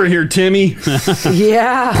 Get over here, Timmy.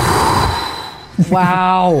 Yeah.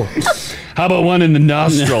 Wow. How about one in the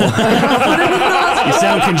nostril? You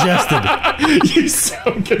sound congested. You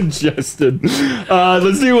sound congested.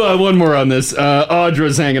 Let's do one more on this.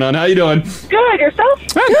 Audra's hanging on. How you doing? Good. Yourself?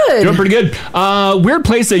 Good. Doing pretty good. Weird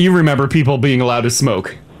place that you remember people being allowed to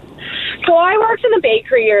smoke. So I worked in a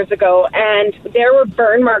bakery years ago, and there were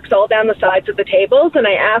burn marks all down the sides of the tables, and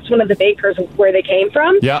I asked one of the bakers where they came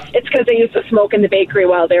from. Yeah. It's because they used to smoke in the bakery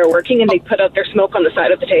while they were working, and they put out their smoke on the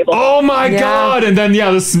side of the table. Oh, my God. And then,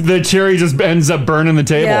 the cherry just ends up burning the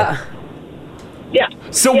table. Yeah. Yeah.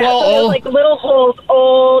 So yeah, while so all... like little holes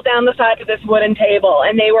all down the side of this wooden table,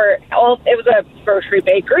 and they were all... It was a grocery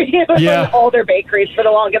bakery. It was like all their bakeries for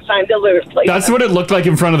the longest time. That's what it looked like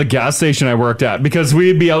in front of the gas station I worked at, because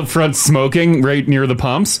we'd be out front smoking right near the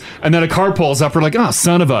pumps, and then a car pulls up. We're like, oh,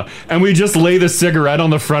 son of a... And we just lay the cigarette on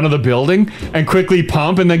the front of the building and quickly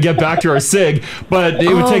pump and then get back to our cig. But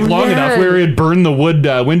it would take long enough where it'd burn the wood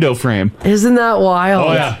window frame. Isn't that wild?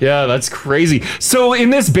 Oh, yeah. Yeah, that's crazy. So in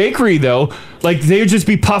this bakery, though, like they would just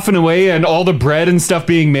be puffing away and all the bread and stuff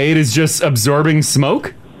being made is just absorbing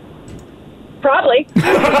smoke? Probably.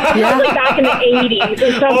 Probably back in the 80s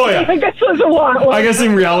or something. Oh, yeah. I think this was a while. I guess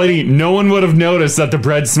in reality, no one would have noticed that the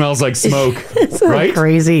bread smells like smoke. It's right?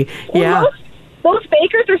 Crazy. Yeah. Most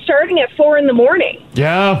bakers are starting at 4 in the morning.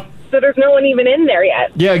 Yeah. So there's no one even in there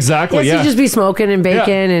yet. Yeah, exactly. Yes, you just be smoking and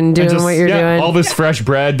baking and doing what you're doing. All this fresh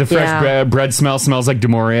bread. The fresh bread smell smells like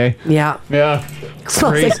Demorier. Yeah. Yeah.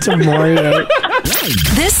 Smells like Demorier.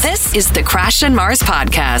 This is the Crash and Mars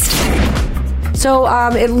podcast. So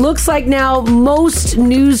it looks like now most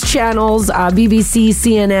news channels, BBC,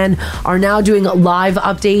 CNN, are now doing live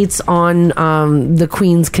updates on the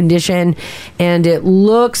Queen's condition. And it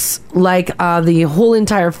looks like the whole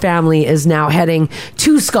entire family is now heading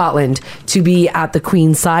to Scotland to be at the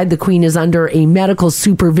Queen's side. The Queen is under a medical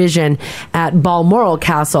supervision at Balmoral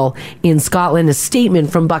Castle in Scotland. A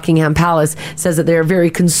statement from Buckingham Palace says that they're very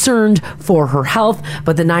concerned for her health,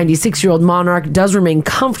 but the 96-year-old monarch does remain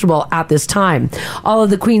comfortable at this time. All of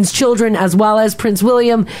the Queen's children, as well as Prince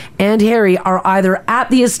William and Harry, are either at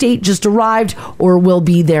the estate, just arrived, or will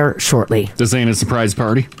be there shortly. This ain't a surprise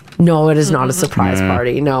party? No, it is not a surprise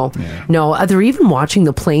party. No. They're even watching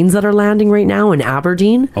the planes that are landing right now in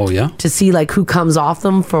Aberdeen. Oh, yeah? To see like who comes off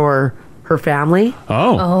them for her family.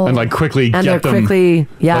 Oh. And like quickly and get them.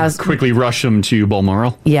 Quickly rush them to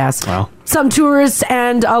Balmoral. Yes. Wow. Some tourists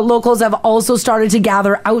and locals have also started to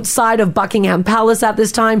gather outside of Buckingham Palace at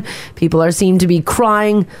this time. People are seen to be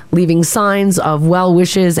crying, leaving signs of well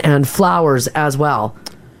wishes and flowers as well.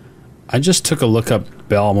 I just took a look up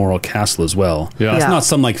Balmoral Castle as well. Yeah. It's not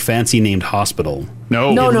some like fancy named hospital.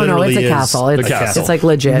 No, it's a castle. It's like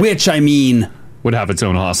legit. Which, I mean, would have its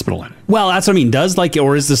own hospital in it. Well, that's what I mean.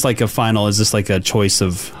 Or is this like a final? Is this like a choice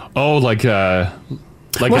of? Oh,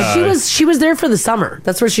 she was there for the summer.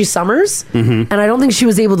 That's where she summers, Mm-hmm. and I don't think she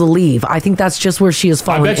was able to leave. I think that's just where she has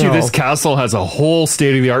fallen I bet you ill. this castle has a whole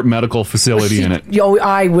state-of-the-art medical facility in it.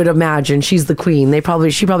 I would imagine she's the queen.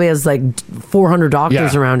 She probably has like 400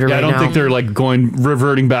 doctors around her right now. I don't think they're like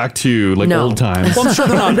reverting back to like old times. Well, I'm sure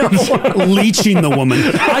they're not leeching the woman.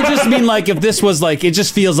 I just mean like if this was like, it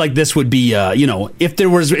just feels like this would be, if there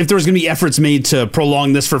was going to be efforts made to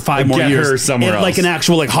prolong this for 5 more Get years, her somewhere else. like an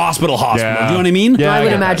actual like hospital. Yeah. Do you know what I mean? Yeah, I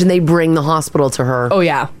would imagine they bring the hospital to her. Oh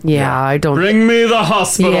yeah. Yeah, I don't. Bring me the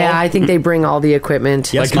hospital. Yeah, I think they bring all the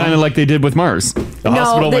equipment. Like kind of like they did with Mars. The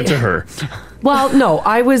hospital went to her. Well, no,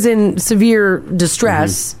 I was in severe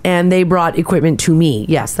distress, and they brought equipment to me.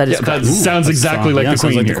 Yes, that is correct. That sounds exactly like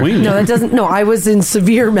the Queen. No, that doesn't. No, I was in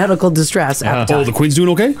severe medical distress at the time. Oh, the Queen's doing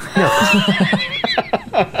okay?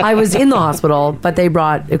 I was in the hospital, but they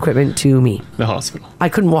brought equipment to me. The hospital. I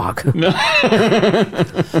couldn't walk.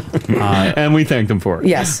 And we thanked them for it.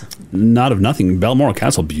 Yes. Not of nothing. Balmoral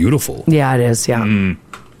Castle, beautiful. Yeah, it is. Yeah.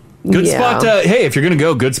 Good spot. Hey, if you're going to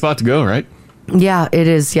go, good spot to go, right? Yeah, it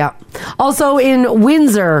is. Yeah. Also in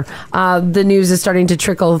Windsor, the news is starting to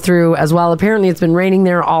trickle through as well. Apparently it's been raining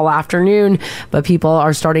there all afternoon, but people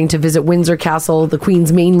are starting to visit Windsor Castle, the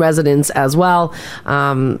Queen's main residence as well.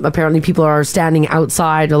 Apparently people are standing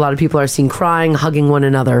outside. A lot of people are seen crying, hugging one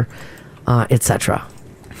another, etc.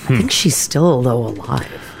 I think she's still, though, alive.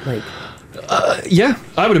 Yeah,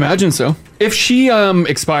 I would imagine so. If she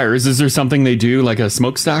expires, is there something they do, like a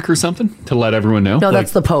smokestack or something, to let everyone know? No,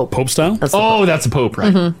 that's the Pope. Pope style? That's the Pope. That's a Pope,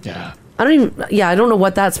 right? Mhm. Yeah. I don't know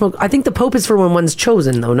what that smoke. I think the Pope is for when one's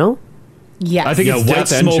chosen, though. No. Yes. I think it's white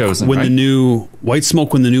death and smoke chosen, when right? white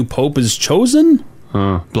smoke when the new Pope is chosen.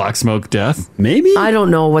 Black smoke, death. Maybe. I don't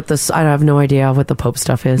know what this. I have no idea what the Pope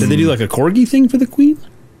stuff is. Did they do like a corgi thing for the Queen?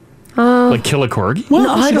 Like kill a corgi? Well,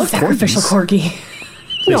 no, I don't. Sacrificial corgi.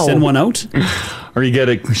 They send one out? Or you get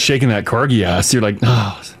it shaking that corgi ass. You're like,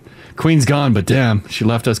 oh, Queen's gone, but damn, she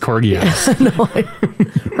left us corgi ass.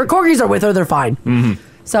 Her corgis are with her. They're fine. Mm-hmm.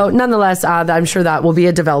 So nonetheless, I'm sure that will be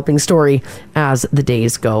a developing story as the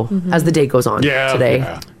days go, as the day goes on today.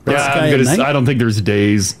 I don't think there's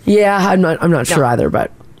days. Yeah, I'm not sure either,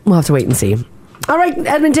 but we'll have to wait and see. All right,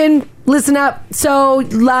 Edmonton, listen up. So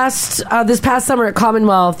this past summer at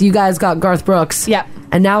Commonwealth, you guys got Garth Brooks. Yep.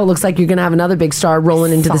 And now it looks like you're going to have another big star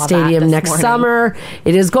rolling into the Saw that stadium this next morning. summer.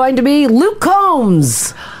 It is going to be Luke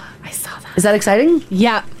Combs. I saw that. Is that exciting?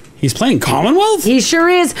 Yeah. He's playing Commonwealth? He sure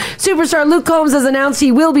is. Superstar Luke Combs has announced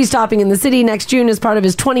he will be stopping in the city next June as part of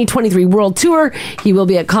his 2023 World Tour. He will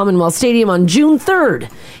be at Commonwealth Stadium on June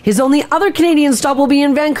 3rd. His only other Canadian stop will be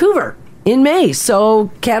in Vancouver in May.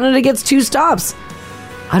 So Canada gets 2 stops.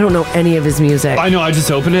 I don't know any of his music. I know, I just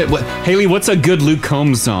opened it. Haley, what's a good Luke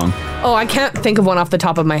Combs song? Oh, I can't think of one off the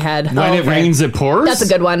top of my head. When It Rains, It Pours? That's a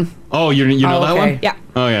good one. Oh, you know that one? Yeah.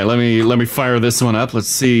 Oh, yeah. Let me fire this one up. Let's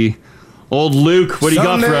see. Old Luke, what do you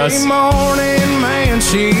got for us? Morning, man,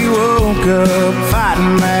 she woke up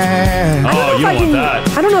fighting mad. Oh, you don't want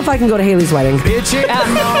that. I don't know if I can go to Haley's wedding. Bitch,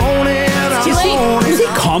 it's too late. Is it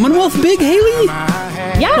Commonwealth big, Haley?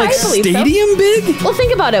 Yeah, Like I believe stadium so. big? Well,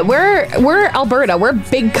 think about it. We're Alberta. We're a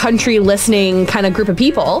big country listening kind of group of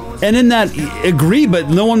people. And in that, agree, but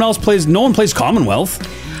no one plays Commonwealth.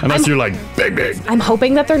 Unless you're like, big. I'm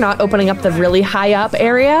hoping that they're not opening up the really high up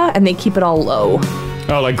area and they keep it all low.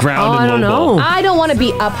 Oh, like ground I and don't low ball. know. I don't want to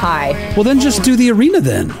be up high. Well, then just do the arena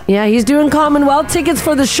then. Yeah, he's doing Commonwealth. Tickets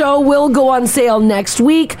for the show will go on sale next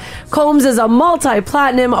week. Combs is a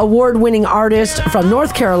multi-platinum award-winning artist from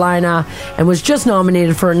North Carolina and was just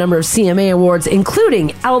nominated for a number of CMA awards,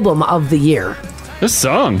 including Album of the Year. This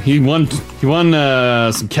song, he won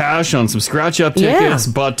some cash on some scratch-up tickets,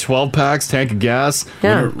 bought 12 packs, tank of gas.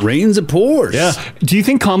 Yeah. When it rains, it pours. Yeah. Do you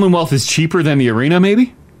think Commonwealth is cheaper than the arena,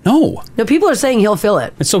 maybe? No. No, people are saying he'll fill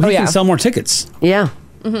it. And so he can sell more tickets. Yeah.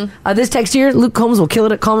 This text here, Luke Combs will kill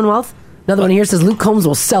it at Commonwealth. Another one here says Luke Combs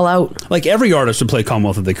will sell out. Like every artist would play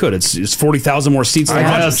Commonwealth if they could. It's 40,000 more seats than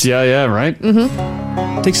Rogers. Yeah, right.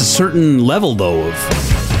 It takes a certain level, though, of...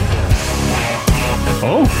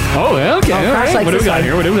 Oh, yeah, okay. All right. What do we got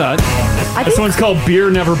here? What do we got? This one's called Beer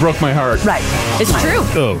Never Broke My Heart. Right. It's true.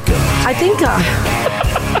 Oh, God.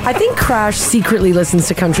 I think Crash secretly listens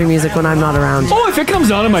to country music when I'm not around. Oh, if it comes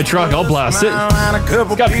on in my truck, I'll blast it.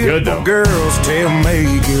 It's gotta be good, though. Girls tell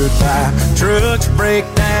me goodbye. Trucks break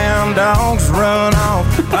down, dogs run off.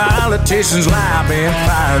 Politicians lie, been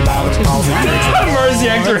fired by the politics. Mars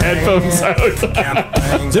yanked her headphones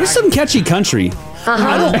out. There's some catchy country.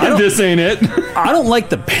 I don't, this ain't it. I don't like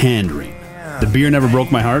the pandering. The Beer Never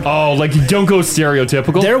Broke My Heart. Oh, like you don't go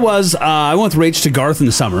stereotypical. There was I went with Rach to Garth in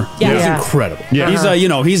the summer. Yeah. He was Yeah. incredible.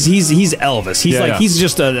 Yeah. He's he's Elvis. He's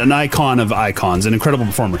just an icon of icons, an incredible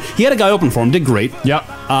performer. He had a guy open for him, did great. Yep.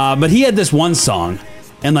 But he had this one song,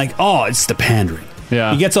 and it's the pandering.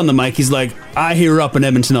 Yeah. He gets on the mic. He's like, I hear up in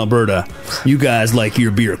Edmonton, Alberta, you guys like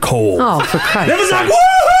your beer cold. Oh, for Christ's It was like, sake.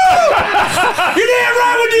 woohoo! You're damn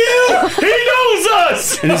right with you! He knows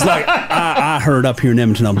us! And he's like, I heard up here in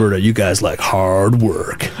Edmonton, Alberta, you guys like hard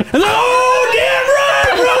work. And like, oh, damn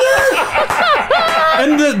right,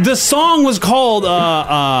 brother! And the song was called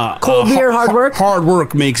Cold Beer, Hard Work? Hard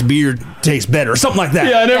work makes beer taste better, or something like that.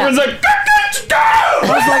 Yeah, and everyone's like,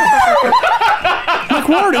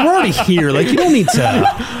 we're already here. Like, you don't need to...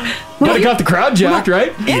 got the crowd jacked,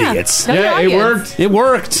 right? Idiots. Yeah, it worked. It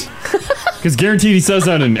worked. Because guaranteed he says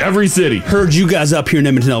that in every city. Heard you guys up here in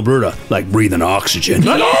Edmonton, Alberta, like breathing oxygen.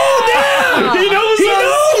 Like, oh, damn! He knows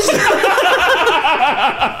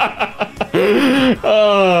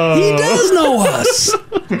He does know us.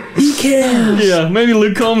 He cares. Yeah, maybe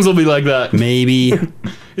Luke Combs will be like that. Maybe.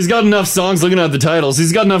 He's got enough songs, looking at the titles,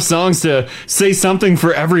 he's got enough songs to say something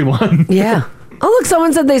for everyone. Yeah. Oh, look,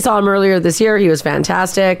 someone said they saw him earlier this year. He was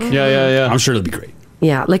fantastic. Yeah. I'm sure it'll be great.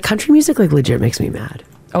 Yeah, like country music, like legit makes me mad.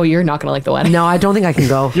 Oh, you're not going to like the wedding. No, I don't think I can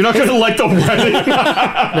go. You're not going to like the wedding?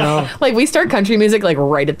 No. Like, we start country music, like,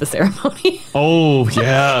 right at the ceremony. Oh,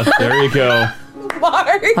 yeah. There you go. Mars.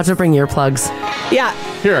 I'll have to bring earplugs. Yeah.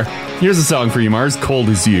 Here's a song for you, Mars. Cold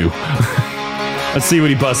as You. Let's see what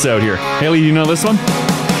he busts out here. Haley, do you know this one?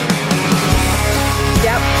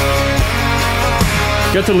 Yep.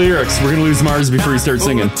 Get the lyrics. We're going to lose Mars before he starts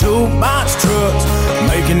singing. Toolbox trucks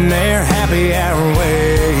making their happy hour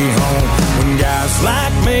way home. When guys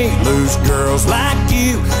like me lose girls like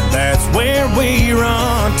you, that's where we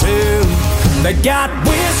run to. They got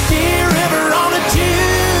Whiskey River on the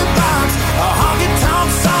jukebox, a honky-tonk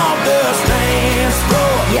sawdust dance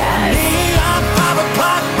floor. Yes. Neon 5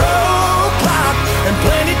 o'clock road clock, and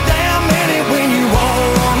plenty damn many when you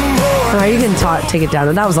want more. All right, you can take it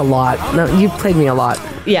down. That was a lot. No, you played me a lot.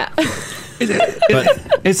 Yeah. But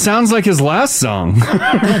it sounds like his last song.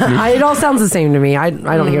 It all sounds the same to me. I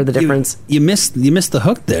don't hear the difference. You missed the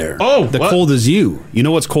hook there. Oh, the what? Cold as You. You know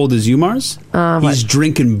what's cold as you, Mars? He's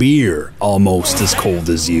drinking beer almost as cold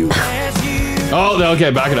as you. Oh, okay,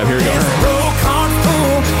 back it up. Here we go. Roll cart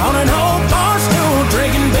full on an old bar stool,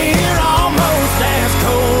 drinking beer almost as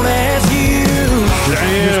cold as you.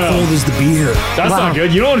 Damn. As cold as the beer. That's Wow. not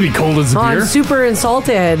good. You don't want to be cold as the beer. I'm super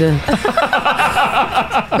insulted.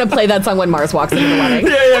 I'm going to play that song when Mars walks into the wedding.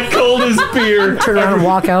 Yeah, cold as beer. Turn around and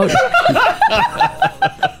walk out.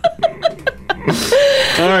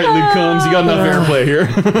 All right, Luke Combs, you got enough airplay here.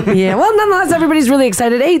 Yeah, well, nonetheless, everybody's really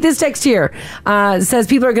excited. Hey, this text here says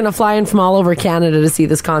people are going to fly in from all over Canada to see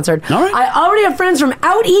this concert. All right. I already have friends from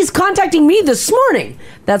out east contacting me this morning.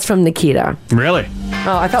 That's from Nikita. Really?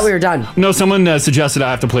 Oh, I thought we were done. No, someone suggested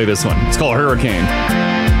I have to play this one. It's called Hurricane.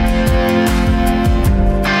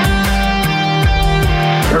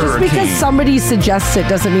 Just because somebody suggests it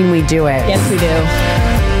doesn't mean we do it. Yes, we do.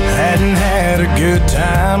 Hadn't had a good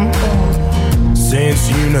time since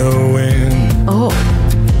you know when. Oh.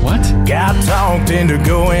 What? Got talked into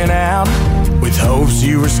going out with hopes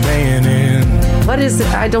you were staying in. What is it?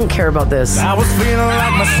 I don't care about this. I was feeling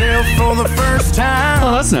like myself for the first time.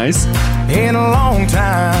 Oh, that's nice. In a long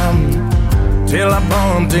time. till I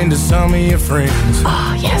bumped into some of your friends.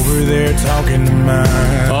 Oh, yes. Over there talking to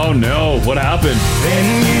mine. Oh, no. What happened?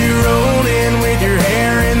 Then you rolled in with your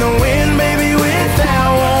hair in the wind, baby,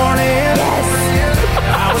 without warning. Yes.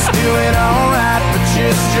 I was doing all right, but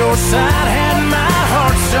just your side had my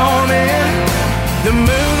heart storming. The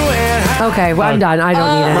moon went high. Okay, well, I'm done. I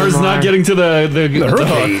don't need it Mars anymore. not getting to the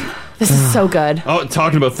hurricane. This is so good. Oh,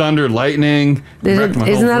 talking about thunder, lightning.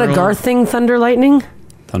 Isn't that a Garth thing, thunder, lightning?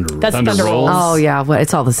 That's Thunder Rolls. Oh, yeah. Well,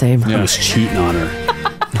 it's all the same. I was cheating on her.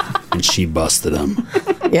 And she busted him.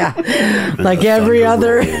 Yeah. Like every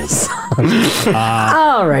other Alrighty.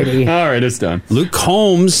 All right, it's done. Luke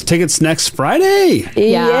Combs tickets next Friday.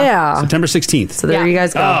 Yeah. September 16th. So there you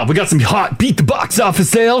guys go. Oh, we got some hot beat the box office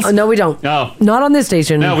sales. No, we don't. Oh. Not on this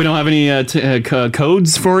station. No, we don't have any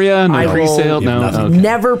codes for you. No I will pre-sale. No. Okay.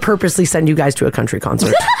 never purposely send you guys to a country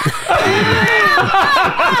concert.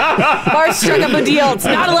 Mars struck up a deal. It's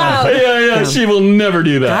not allowed. Yeah. She will never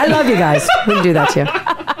do that. I love you guys. Wouldn't do that to you.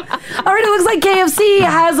 All right, it looks like KFC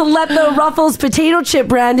has let the Ruffles potato chip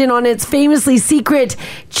brand in on its famously secret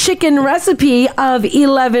chicken recipe of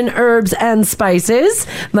 11 herbs and spices.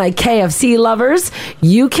 My KFC lovers,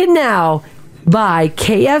 you can now buy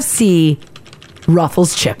KFC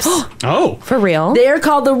Ruffles chips. Oh. For real? They are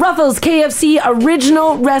called the Ruffles KFC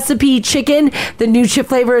Original Recipe Chicken. The new chip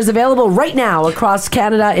flavor is available right now across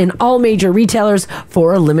Canada in all major retailers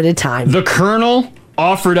for a limited time. The Colonel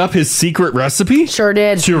offered up his secret recipe? Sure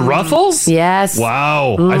did. To Ruffles? Yes.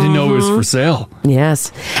 Wow. I didn't know it was for sale.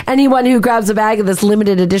 Yes. Anyone who grabs a bag of this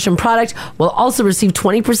limited edition product will also receive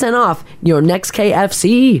 20% off your next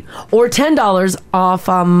KFC or $10 off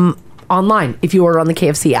online if you order on the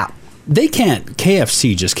KFC app.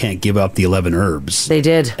 KFC just can't give up the 11 herbs. They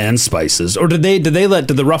did. And spices. Or did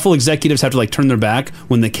the Ruffle executives have to turn their back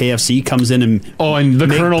when the KFC comes in and the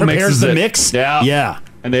Colonel mixes the it. mix? Yeah.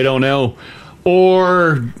 And they don't know.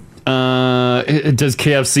 Or does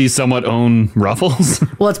KFC somewhat own Ruffles?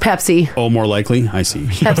 Well, it's Pepsi. Oh, more likely. I see.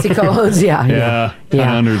 PepsiCo owns, yeah.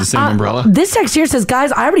 Under the same umbrella. This text here says,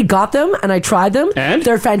 guys, I already got them and I tried them. And?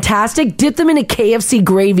 They're fantastic. Dip them in a KFC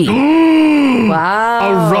gravy.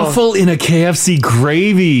 Wow. A Ruffle in a KFC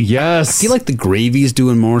gravy. Yes. I feel like the gravy is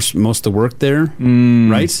doing most of the work there,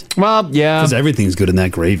 right? Well, yeah. Because everything's good in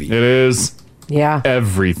that gravy. It is. Yeah.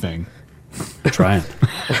 Everything. Try it.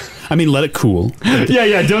 I mean, let it cool.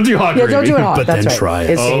 Yeah. Don't do hot gravy. Don't do it hot. But That's then right. try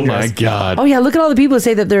it. It's Oh, my dangerous. God. Oh, yeah. Look at all the people who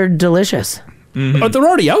say that they're delicious. Oh, they're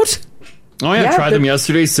already out? Oh, yeah. Yeah, Tried them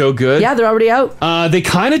yesterday. So good. Yeah, they're already out. They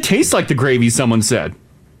kind of taste like the gravy, someone said.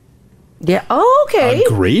 Yeah. Oh, okay. A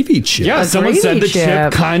gravy chip. Yeah, A someone said the gravy chip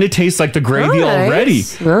chip. kind of tastes like the gravy Nice. already.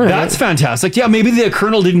 All right. That's fantastic. Yeah, maybe the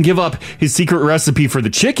Colonel didn't give up his secret recipe for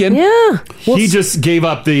the chicken. Yeah. He just gave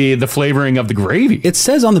up the flavoring of the gravy. It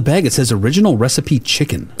says on the bag, it says original recipe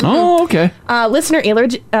chicken. Oh, okay. Listener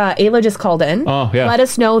Ayla just called in. Oh, yeah. Let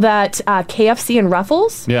us know that KFC and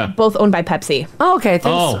Ruffles, both owned by Pepsi. Oh, okay.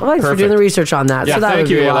 Thanks for perfect. doing the research on that. Yeah, so that thank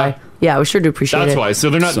would you, be Ayla. why. Yeah, we sure do appreciate it. That's why. So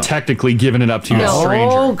they're not technically giving it up to you, a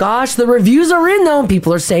stranger. Oh, gosh. The reviews are in, though.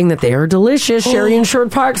 People are saying that they are delicious. Sherry in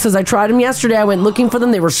Sherwood Park says, I tried them yesterday. I went looking for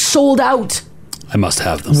them. They were sold out. I must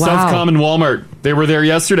have them. Wow. South Common Walmart. They were there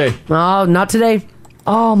yesterday. Oh, not today.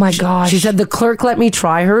 Oh, my gosh. She said the clerk let me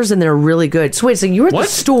try hers, and they're really good. So wait, so you were at the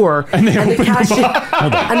store, and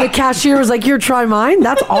the cashier was like, here, try mine?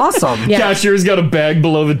 That's awesome. Cashier's got a bag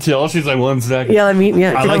below the till. She's like, 1 second. Yeah, I mean,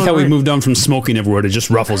 I like how we moved on from smoking everywhere to just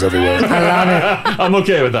Ruffles everywhere. I love it. I'm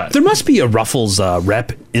okay with that. There must be a Ruffles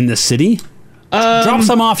rep in the city. Drop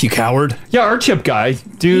some off, you coward. Yeah, our chip guy.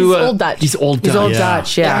 He's Old Dutch. He's Old Dutch. He's Old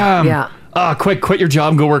Dutch, yeah. Quick, quit your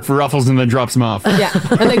job and go work for Ruffles and then drops them off. Yeah,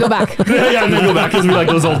 and then go back. Yeah, and then go back because we like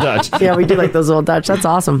those Old Dutch. Yeah, we do like those Old Dutch. That's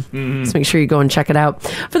awesome. Just make sure you go and check it out.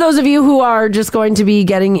 For those of you who are just going to be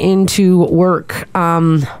getting into work,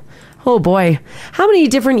 oh boy, how many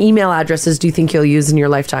different email addresses do you think you'll use in your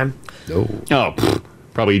lifetime?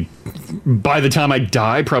 Probably by the time I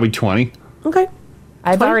die, probably 20. Okay.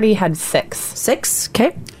 I've already had 6. 6?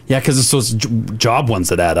 Okay. Yeah, because it's those job ones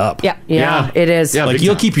that add up. Yeah, it is. Yeah, like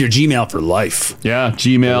you'll keep your Gmail for life. Yeah,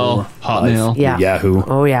 Gmail, Hotmail, Yeah. Yahoo.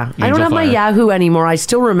 Oh, yeah. I don't Angel have my Fire. Yahoo anymore. I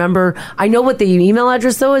still remember. I know what the email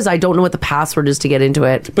address, though, is. I don't know what the password is to get into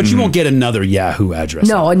it. But you won't get another Yahoo address.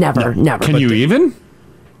 No, never. Can you even?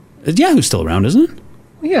 Yahoo's still around, isn't it?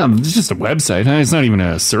 Yeah, it's just a website. It's not even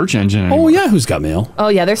a search engine anymore. Oh, Yahoo's got mail. Oh,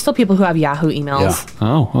 yeah, there's still people who have Yahoo emails. Yeah.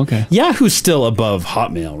 Oh, okay. Yahoo's still above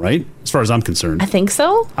Hotmail, right? As far as I'm concerned. I think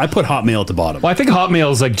so. I put Hotmail at the bottom. Well, I think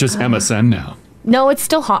Hotmail is like just MSN now. No, it's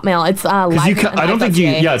still Hotmail. It's live. I don't think you.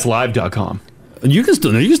 Yeah, it's live.com. You can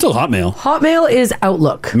still Hotmail. Hotmail is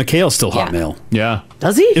Outlook. Mikhail's still Hotmail. Yeah.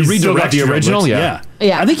 Does he? It Still got redirects the your original? outlets.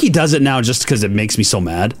 Yeah. I think he does it now just because it makes me so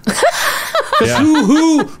mad.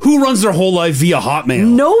 Who runs their whole life via Hotmail?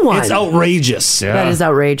 No one. It's outrageous. That is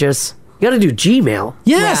outrageous. You got to do Gmail.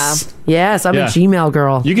 Yes. Yes, I'm a Gmail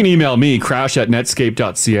girl. You can email me,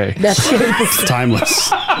 crash@netscape.ca. Netscape.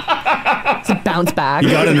 Timeless. It's a bounce back. You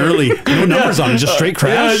got in early. No numbers on it, just straight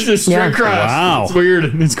crash. Yeah, it's just straight crash. Wow. It's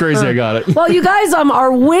weird. It's crazy. I got it. Well, you guys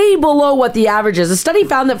are way below what the average is. A study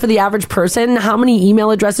found that for the average person, how many email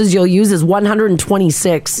addresses you'll use is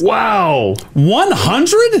 126. Wow.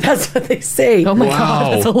 100? That's what they say. Oh my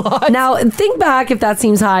God, that's a lot. Now, think back if that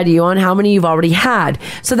seems high to you on how many you've already had.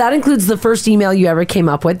 So that includes the first email you ever came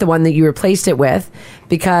up with, the one that you replaced it with,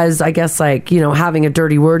 because I guess having a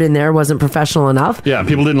dirty word in there wasn't professional enough. Yeah,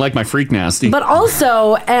 people didn't like my freak nasty. But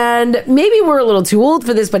also, and maybe we're a little too old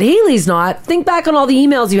for this, but Haley's not. Think back on all the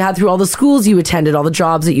emails you had through all the schools you attended, all the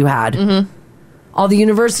jobs that you had. Mm-hmm. All the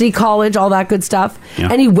university, college, all that good stuff.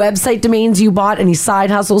 Yeah. Any website domains you bought, any side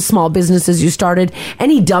hustles, small businesses you started,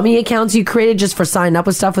 any dummy accounts you created just for signing up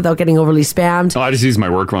with stuff without getting overly spammed. Oh, I just use my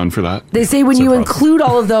work one for that. They say when you include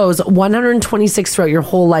all of those, 126 throughout your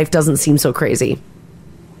whole life doesn't seem so crazy.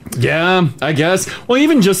 Yeah, I guess. Well,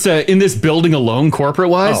 even just in this building alone,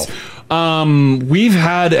 corporate-wise, we've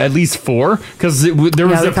had at least 4, because there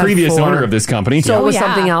was a previous owner of this company. So it was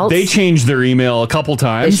something else. They changed their email a couple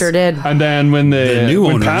times. They sure did. And then when the new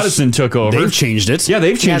owners, Pattison took over, they've changed it. Yeah,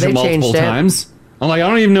 they've changed it multiple times. I'm like, I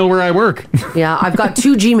don't even know where I work. Yeah, I've got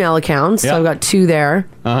 2 Gmail accounts. So I've got 2 there.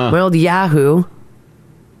 My old Yahoo.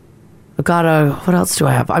 I've got what else do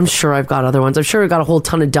I have? I'm sure I've got other ones. I'm sure I've got a whole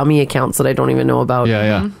ton of dummy accounts that I don't even know about.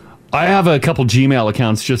 Yeah. I have a couple Gmail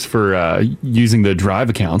accounts just for using the Drive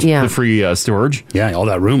account, the free storage. Yeah, all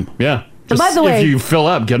that room. Yeah. And by the way, if you fill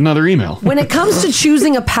up, get another email. When it comes to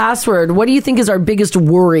choosing a password, what do you think is our biggest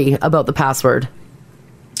worry about the password?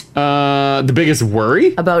 The biggest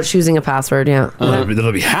worry? About choosing a password, yeah.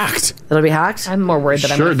 That'll be hacked. That'll be hacked? I'm more worried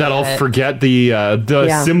that I'm Sure, that I'll forget the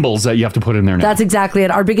symbols that you have to put in there now. That's exactly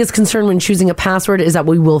it. Our biggest concern when choosing a password is that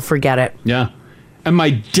we will forget it. Yeah. And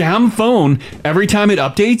my damn phone, every time it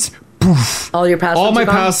updates, poof, all your passwords all my are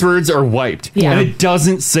gone? passwords are wiped. Yeah. And it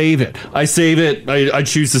doesn't save it. I save it. I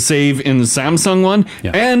choose to save in the Samsung one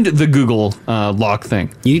and the Google lock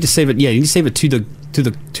thing. You need to save it. Yeah, you need to save it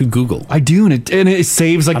to Google. I do, and it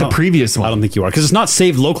saves like the previous one. I don't think you are, because it's not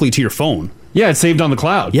saved locally to your phone. Yeah, it's saved on the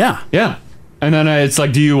cloud. Yeah. And then it's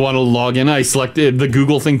like, do you want to log in? I select it. The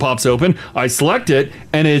Google thing pops open. I select it,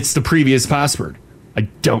 and it's the previous password. I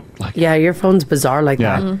don't like it. Yeah, your phone's bizarre like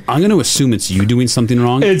that. I'm going to assume it's you doing something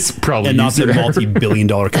wrong. It's probably and not the user error.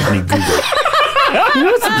 multi-billion-dollar company Google. You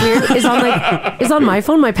know what's weird is on my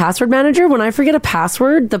phone, my password manager, when I forget a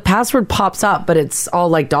password, the password pops up, but it's all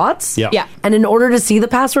like dots. Yeah. And in order to see the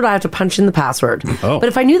password, I have to punch in the password. Oh. But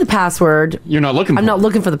if I knew the password, You're not looking. I'm not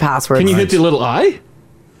looking for the password. Can you hit the little eye?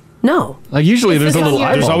 No. Like usually there's a little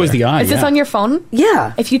eye. There's always the eye. Is this on your phone?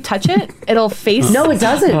 Yeah. If you touch it, it'll face. No, it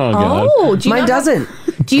doesn't. Oh, God. Oh, do you Mine not doesn't.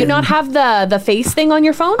 Do you not have the face thing on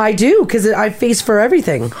your phone? I do, because I face for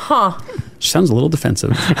everything. Huh. She sounds a little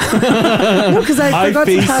defensive. No, because I forgot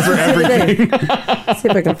face some passwords for the other day. Let's see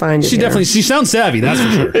if I can find it. She sounds savvy, that's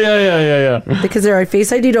for sure. Yeah. Because there, I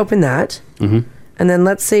face ID to open that. Mm-hmm. And then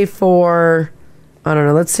let's say for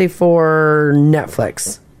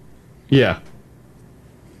Netflix. Yeah.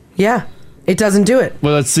 Yeah. It doesn't do it.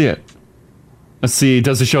 Well, let's see it. Let's see.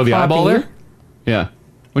 Does it show the Copy. eyeball there? Yeah.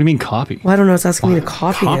 What do you mean copy? Well, I don't know. It's asking me to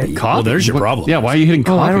copy it. Copy? Well, there's your problem. Yeah, why are you hitting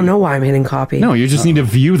copy? Oh, I don't know why I'm hitting copy. No, you just need to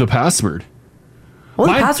view the password. Well,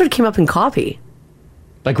 the password came up in copy.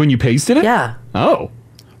 Like when you pasted it? Yeah. Oh.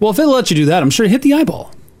 Well, if it'll let you do that, I'm sure hit the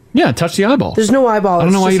eyeball. Yeah, touch the eyeball. There's no eyeball. I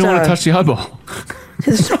don't know why you don't want to touch the eyeball.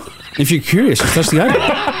 If you're curious, just touch the eyeball.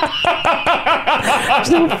 There's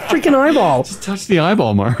no freaking eyeball. Just touch the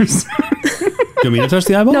eyeball, Mars. You want me to touch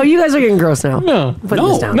the eyeball? No, you guys are getting gross now. No. Putting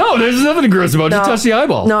this down. No, there's nothing gross about it. Just touch the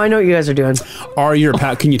eyeball. No, I know what you guys are doing.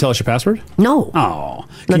 Can you tell us your password? No. Oh.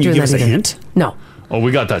 Not Can you doing give us that a either. hint? No. Oh,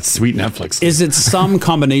 we got that sweet Netflix. Is it some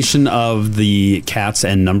combination of the cats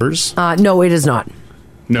and numbers? No, it is not.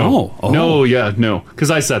 No. Oh. No, yeah, no. Because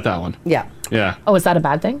I set that one. Yeah. Yeah. Oh, is that a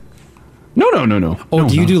bad thing? No. Oh,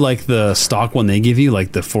 do you do like the stock one they give you,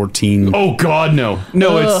 like the 14? Oh God, no.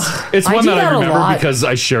 No, it's I one do that that I a remember lot. because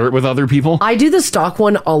I share it with other people. I do the stock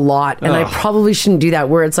one a lot, and I Ugh. probably shouldn't do that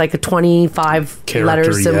where it's like a 25 Character,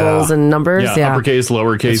 letters, symbols, yeah. and numbers. Yeah, uppercase,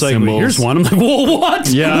 lowercase It's like, symbols. here's one. I'm like, whoa, what?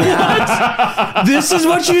 Yeah. What? This is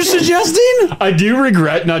what you're suggesting? I do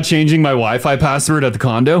regret not changing my Wi-Fi password at the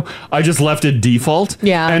condo. I just left it default.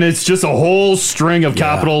 Yeah. And it's just a whole string of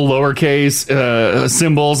capital, lowercase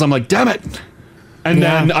symbols. I'm like, damn it. And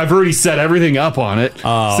then I've already set everything up on it.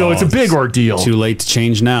 So it's a big ordeal. Too late to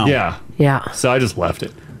change now. Yeah. Yeah. So I just left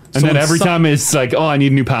it. And then every time it's like, I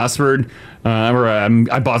need a new password, or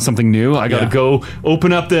I bought something new, I got to go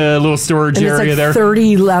open up the little storage And it's area like there.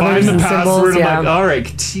 30 letters find the and password. symbols, I'm like, all right,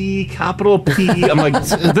 T, capital P. I'm like,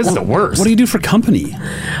 this is the worst. What do you do for company?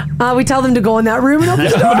 We tell them to go in that room and open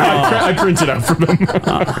the door. I print it out for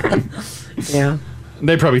them. Yeah.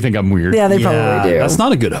 They probably think I'm weird. Yeah, they probably do. That's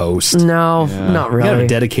not a good host. No, not You got really. a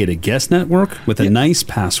dedicated guest network with a nice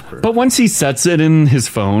password. But once he sets it in his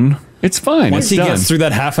phone, it's fine. Once It's he done. gets through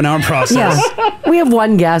that half an hour process. Yeah. We have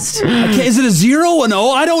one guest. Okay, is it a 0, an O?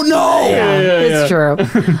 I don't know. It's true.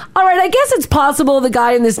 All right, I guess it's possible the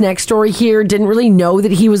guy in this next story here didn't really know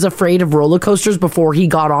that he was afraid of roller coasters before he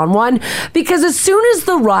got on one, because as soon as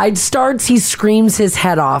the ride starts, he screams his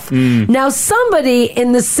head off. Now, somebody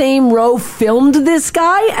in the same row filmed this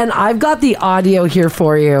guy, and I've got the audio here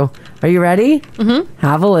for you. Are you ready? Mm-hmm.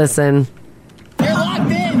 Have a listen. You're locked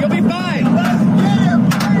in. You'll be fine.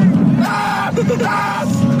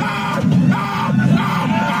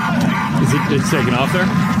 It's taking off there?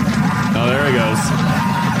 Oh, there he goes.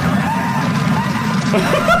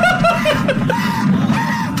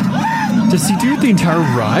 Does he do the entire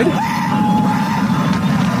ride?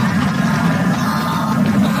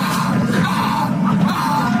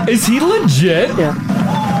 Is he legit? Yeah.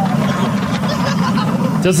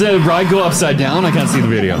 Does the ride go upside down? I can't see the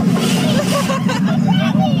video.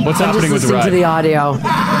 What's happening with the ride? To the audio.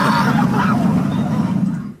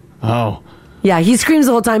 Oh. Yeah, he screams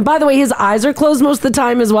the whole time. By the way, his eyes are closed most of the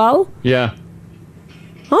time as well. Yeah.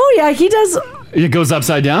 Oh, yeah, he does. It goes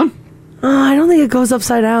upside down? I don't think it goes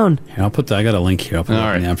upside down. Here, I got a link here. I'll put it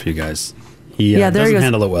up now for you guys. He there doesn't he goes.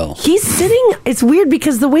 handle it well. He's sitting. It's weird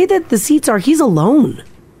because the way that the seats are, he's alone.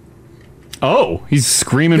 Oh, he's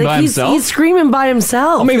screaming Like, by himself? He's screaming by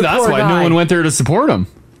himself. Oh, maybe the that's poor why guy. no one went there to support him.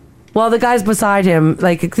 Well, the guy's beside him.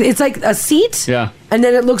 Like, it's like a seat. Yeah. And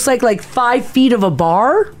then it looks like 5 feet of a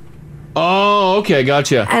bar. Oh, okay,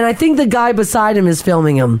 gotcha. And I think the guy beside him is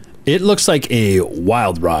filming him. It looks like a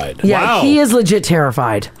wild ride. Yeah, he is legit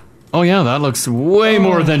terrified. Oh, yeah, that looks way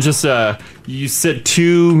more than just you sit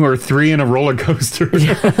 2 or 3 in a roller coaster.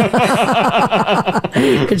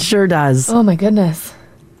 It sure does. Oh, my goodness.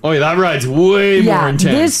 Oh, yeah, that ride's way more intense.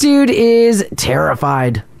 This dude is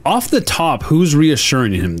terrified. Off the top, who's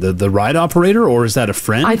reassuring him? The ride operator, or is that a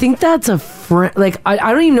friend? I think that's a friend. Like, I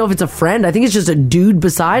don't even know if it's a friend. I think it's just a dude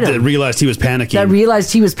beside him that realized he was panicking. that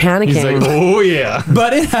realized he was panicking. He's like, oh, yeah.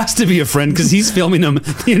 But it has to be a friend because he's filming him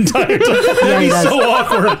the entire time. That'd he be does. so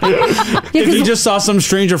awkward. If you just saw some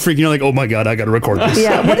stranger freaking, you're like, oh my God, I got to record this.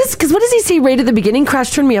 Yeah, what does he say right at the beginning? Crash,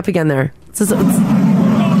 turn me up again there. You're locked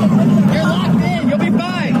in. You'll be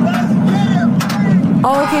fine.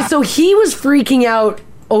 Oh, okay, so he was freaking out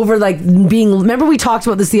over remember we talked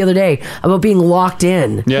about this the other day about being locked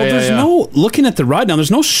in. No, looking at the ride now, there's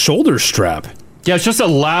no shoulder strap. Yeah, it's just a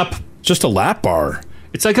lap bar.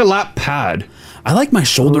 It's like a lap pad. I like my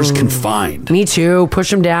shoulders confined. Me too. Push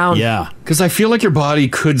them down. Yeah. Because I feel like your body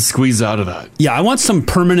could squeeze out of that. Yeah, I want some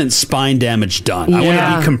permanent spine damage done. I want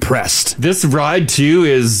to be compressed. This ride, too,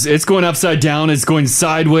 it's going upside down. It's going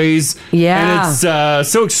sideways. Yeah. And it's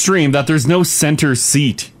so extreme that there's no center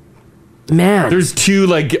seat. Man. There's 2,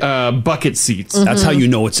 bucket seats. That's how you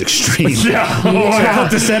know it's extreme. Yeah. Check out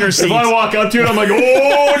the center seat. If I walk up to it, I'm like,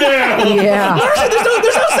 oh, damn. Yeah. There's no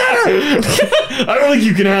center. I don't think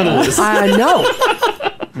you can handle this. No.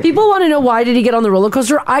 People want to know, why did he get on the roller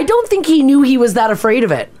coaster? I don't think he knew he was that afraid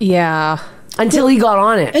of it. Yeah. Until he got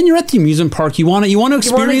on it. And you're at the amusement park. You want to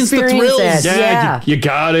experience the thrills. it. Yeah. You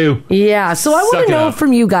got to. Yeah, so I want Suck to it know up.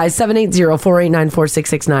 from you guys,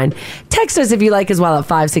 780-489-4669. Text us if you like as well at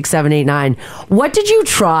 56789. What did you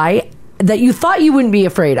try that you thought you wouldn't be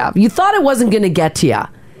afraid of? You thought it wasn't going to get to you.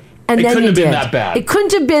 And It then couldn't you have been did. that bad. It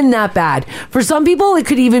couldn't have been that bad. For some people, it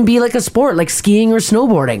could even be like a sport, like skiing or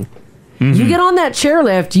snowboarding. Mm-hmm. You get on that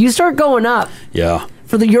chairlift, you start going up. Yeah.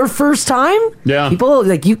 For your first time, Yeah. people,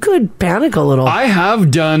 you could panic a little. I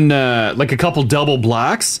have done a couple double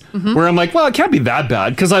blacks where I'm like, well, it can't be that bad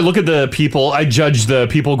because I look at the people, I judge the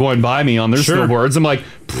people going by me on their snowboards. I'm like,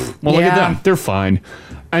 well, look at them, they're fine.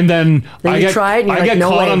 And then I you get, try it and you're I like, get no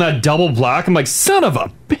caught way. on that double black. I'm like, son of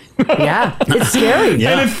a. Yeah, it's scary.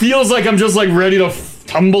 And it feels like I'm just ready to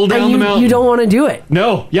tumble down And the mountain. you don't want to do it.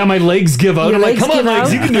 No, yeah, my legs give out. Your I'm like, legs come on, give legs,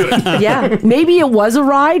 out? you can do it. Yeah, maybe it was a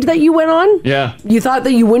ride that you went on. Yeah. You thought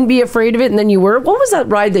that you wouldn't be afraid of it, and then you were. What was that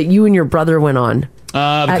ride that you and your brother went on? The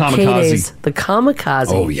at kamikaze. K-Days. The kamikaze.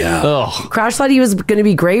 Oh, yeah. Ugh. Crash thought he was going to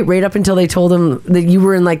be great right up until they told him that you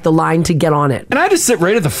were in like the line to get on it. And I had to sit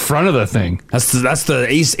right at the front of the thing. That's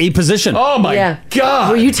the A position. Oh my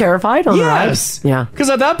God. Were you terrified on Yes. the ride? Yeah. Because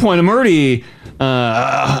at that point, I'm already...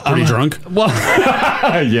 pretty drunk? Well,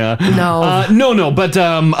 yeah. No. No. But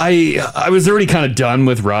I was already kind of done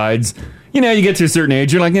with rides. You know, you get to a certain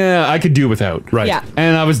age, you're like, I could do without. Right. Yeah.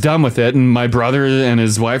 And I was done with it. And my brother and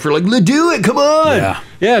his wife were like, do it, come on.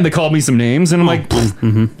 Yeah, and they called me some names. And I'm like,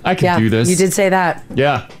 I can do this. You did say that.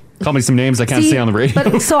 Yeah. Call me some names I can't say on the radio.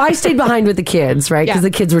 But so I stayed behind with the kids, right? Because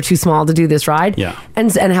the kids were too small to do this ride. Yeah. And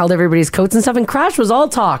held everybody's coats and stuff. And Crash was all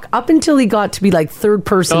talk up until he got to be like third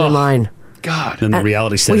person in line. God. And the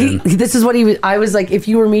reality set in. This is what he was. I was like, if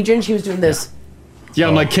you were me, Jen, she was doing this. Yeah,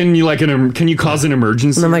 I'm like, can you cause an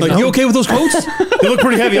emergency? And I'm like, you okay with those coats? They look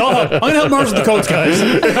pretty heavy. I'm gonna help Mars with the coats, guys.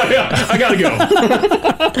 I gotta go.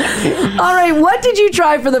 All right, what did you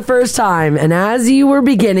try for the first time? And as you were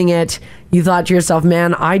beginning it, you thought to yourself,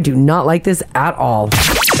 man, I do not like this at all.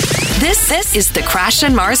 This is the Crash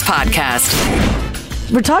and Mars podcast.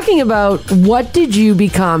 We're talking about what did you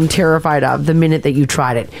become terrified of the minute that you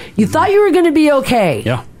tried it? You thought you were going to be okay.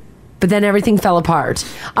 Yeah. But then everything fell apart.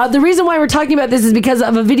 The reason why we're talking about this is because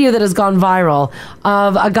of a video that has gone viral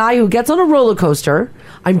of a guy who gets on a roller coaster.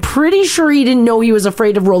 I'm pretty sure he didn't know he was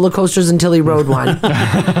afraid of roller coasters until he rode one.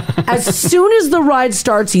 As soon as the ride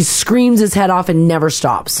starts, he screams his head off and never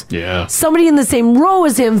stops. Yeah. Somebody in the same row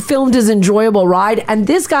as him filmed his enjoyable ride, and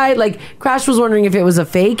this guy, like, Crash was wondering if it was a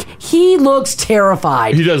fake. He looks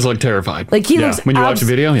terrified. He does look terrified. Like, he looks when you watch the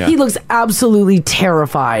video, he looks absolutely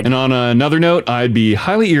terrified. And on another note, I'd be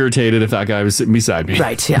highly irritated if that guy was sitting beside me.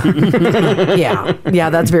 Right, yeah.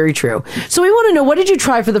 yeah, that's very true. So we want to know, what did you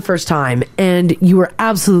try for the first time and you were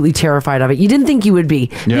absolutely terrified of it? You didn't think you would be.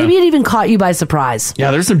 Yeah. Maybe it even caught you by surprise.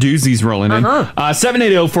 Yeah, there's some doozies rolling in.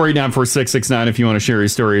 780-489-4669 if you want to share your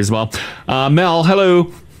story as well. Mel,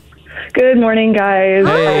 hello. Good morning, guys.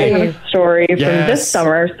 Hey. I have a story from this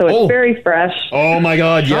summer, so it's very fresh. Oh, my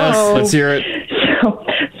God, yes. Let's hear it.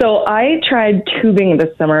 So I tried tubing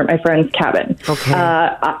this summer at my friend's cabin. Okay.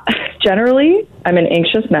 Generally, I'm an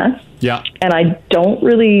anxious mess. Yeah. And I don't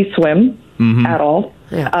really swim at all.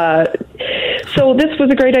 Yeah. So this was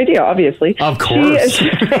a great idea, obviously. Of course. She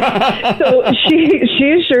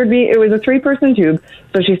assured me it was a 3-person tube.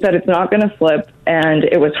 So she said it's not going to slip. And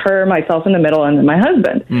it was her, myself in the middle, and then my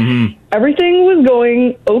husband. Mm-hmm. Everything was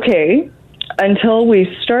going okay until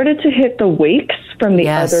we started to hit the wakes from the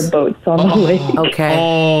other boats on the lake. Okay.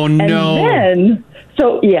 Oh, no. And then...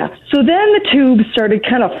 So then the tube started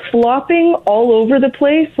kind of flopping all over the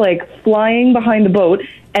place, like flying behind the boat.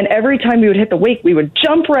 And every time we would hit the wake, we would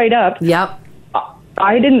jump right up. Yep.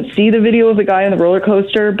 I didn't see the video of the guy on the roller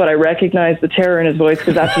coaster, but I recognized the terror in his voice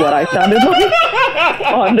because that's what I sounded like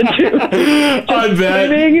on the tube. I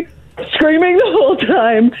bet. Screaming the whole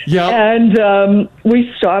time. Yeah. And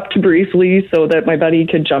we stopped briefly so that my buddy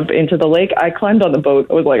could jump into the lake. I climbed on the boat.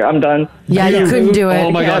 I was like, I'm done. Yeah, you couldn't do it. Oh,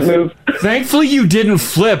 my God. Move. Thankfully, you didn't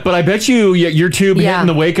flip, but I bet your tube hitting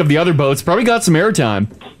the wake of the other boats probably got some airtime.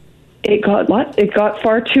 It got what? It got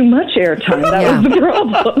far too much airtime. That was the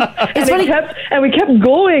problem. And we kept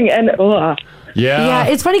going. And yeah,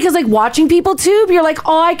 it's funny because like watching people tube, you're like,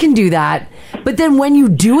 oh, I can do that. But then when you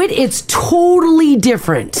do it, it's totally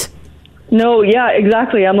different. No, yeah,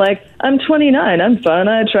 exactly. I'm like, I'm 29. I'm fun.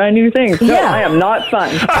 I try new things. No, I am not fun.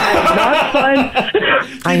 I am not fun.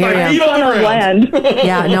 I hear you. On a land.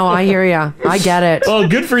 Yeah, no, I hear you. I get it. Oh,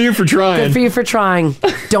 good for you for trying. Good for you for trying.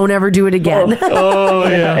 Don't ever do it again. Oh,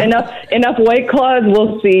 yeah. Enough White Claws,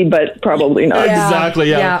 we'll see, but probably not. Exactly,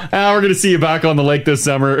 yeah. We're going to see you back on the lake this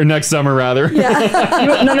summer, or next summer, rather.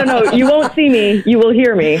 Yeah. No. You won't see me. You will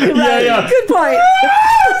hear me. Yeah. Good point.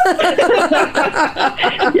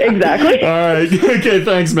 Exactly. All right. Okay,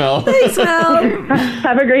 thanks, Mel. Thanks, Mel.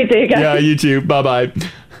 Have a great day, guys. Yeah, you too. Bye-bye.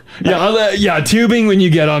 Yeah, tubing, when you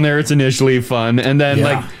get on there, it's initially fun. And then,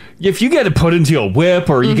 like, if you get it put into a whip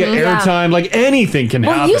or you get airtime, like, anything can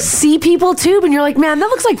happen. You see people tube and you're like, man, that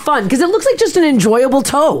looks like fun. Because it looks like just an enjoyable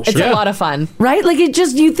tow. It's a lot of fun. Right? Like,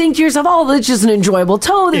 you think to yourself, oh, it's just an enjoyable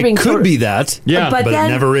tow. It could be that. Yeah, but then, it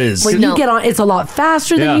never is. When you get on, it's a lot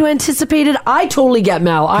faster than you anticipated. I totally get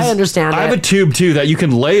Mel. I understand I have a tube, too, that you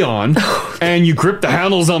can lay on and you grip the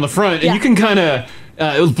handles on the front and you can kind of...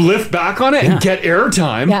 lift back on it and get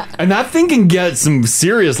airtime. Yeah. And that thing can get some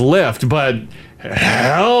serious lift, but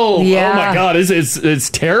hell, oh my God, it's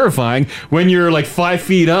terrifying when you're like 5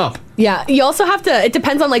 feet up. Yeah, you also have to, it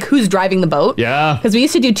depends on like who's driving the boat. Yeah. Because we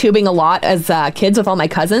used to do tubing a lot as kids with all my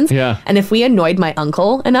cousins. Yeah. And if we annoyed my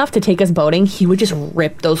uncle enough to take us boating, he would just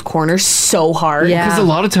rip those corners so hard. Because a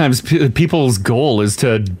lot of times people's goal is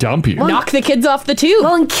to dump you. Knock the kids off the tube.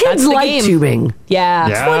 Well, and kids like tubing. Yeah.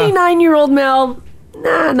 29-year-old Mel,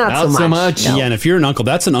 nah, not so much. Yeah, and if you're an uncle,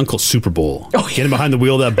 that's an uncle Super Bowl. Getting behind the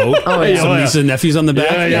wheel of that boat. Oh, yeah. Some nieces and nephews on the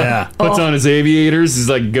back. Yeah. Puts on his aviators. He's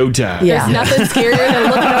like, go time. There's nothing scarier than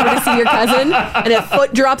looking over to see your cousin and a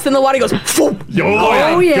foot drops in the water. He goes, "Phoom."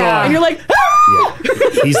 Oh, yeah. And you're like,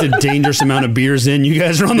 He's a dangerous amount of beers in. You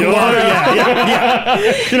guys are on the water. Yeah.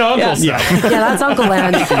 You know, uncle stuff. Yeah, that's Uncle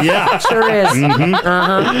Land. Yeah. Sure is. Mhm.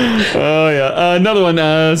 Uh-huh. Oh, yeah. Another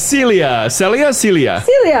one. Celia. Celia?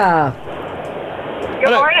 Good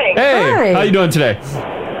morning. Hey, Hi. how you doing today?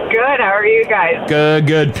 Good. How are you guys?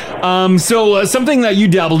 Good. So something that you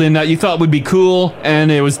dabbled in that you thought would be cool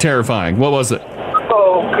and it was terrifying. What was it?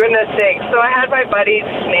 Oh, goodness sakes. So I had my buddy's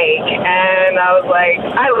snake, and I was like,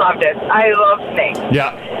 I loved it. I love snakes.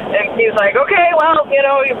 Yeah. And he's like, okay, well, you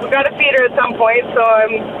know, you've got to feed her at some point, so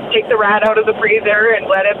take the rat out of the freezer and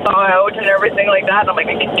let it thaw out and everything like that. And I'm like,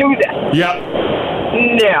 I can do this. Yeah.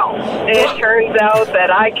 No. It turns out that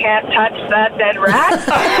I can't touch that dead rat. And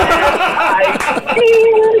I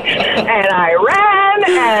screamed, and I ran,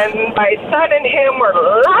 and my son and him were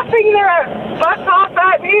laughing their butts off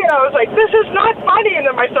at me. I was like, this is not funny. And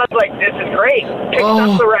then my son's like, this is great. Picks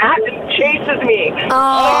up the rat and chases me.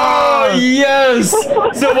 Oh, yes.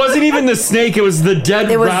 So it wasn't even the snake. It was the dead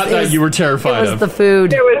rat that you were terrified of. the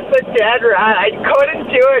food. It was the dead rat. I couldn't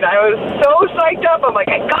do it. I was so psyched up. I'm like,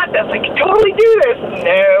 I got this. I can totally do this.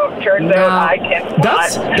 No, turns out I can't.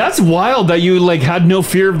 That's wild that you like had no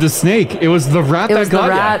fear of the snake. It was the rat that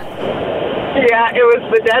got you. Yeah, it was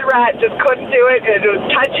the dead rat. Just couldn't do it. It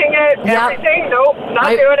was touching it, everything. Nope, not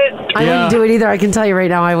doing it. I wouldn't do it either. I can tell you right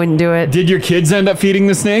now, I wouldn't do it. Did your kids end up feeding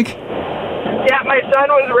the snake? Yeah, my son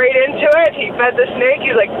was right into it. He fed the snake.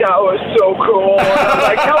 He's like, that was so cool. And I was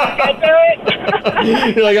like, no, I can't do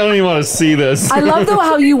it. You're like, I don't even want to see this. I love though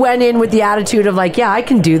how you went in with the attitude of like, yeah, I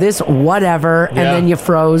can do this, whatever, and then you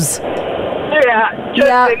froze. Yeah,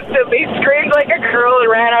 just instantly screamed like a girl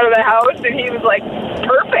and ran out of the house. And he was like,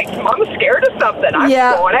 perfect. Mom's scared of something. I'm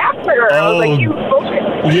going after her. I was like, you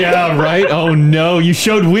focus. Yeah, right? Oh, no. You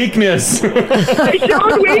showed weakness. I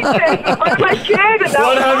showed weakness in front of my kid. And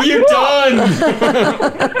What have you done?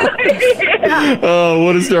 Oh,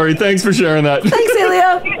 what a story. Thanks for sharing that. Thanks,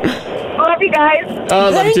 Celia. Love you guys.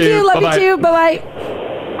 Love Thank you. Love Bye-bye. you too. Bye-bye.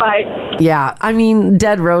 Bye. Yeah, I mean,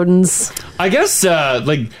 dead rodents. I guess,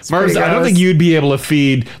 like, Mars, pretty I don't gross. think you'd be able to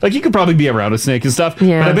feed, like, you could probably be around a snake and stuff,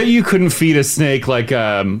 Yeah. but I bet you couldn't feed a snake, like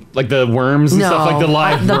the worms and stuff, like the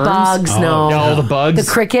live the worms. bugs, no. Yeah, all the bugs.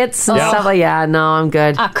 The crickets and Yeah. stuff like no, I'm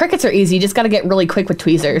good. Crickets are easy. You just got to get really quick with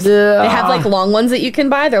tweezers. They have like long ones that you can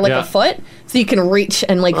buy. They're like Yeah. a foot, so you can reach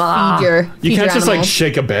and like feed your. You feed can't your just, like, animals.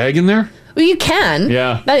 shake a bag in there? Well, you can.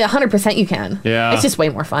 Yeah. 100% you can. Yeah. It's just way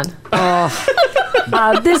more fun.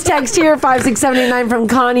 This text here, 56789 from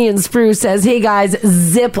Connie and Spruce says, hey guys,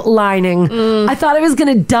 zip lining. I thought I was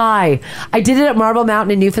going to die. I did it at Marble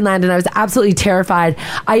Mountain in Newfoundland and I was absolutely terrified.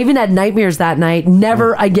 I even had nightmares that night.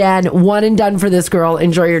 Never again. One and done for this girl.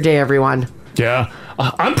 Enjoy your day, everyone. Yeah.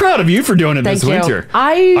 I'm proud of you for doing it Thank this you. winter.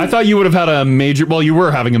 I thought you would have had a major, well, you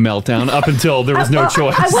were having a meltdown up until there was no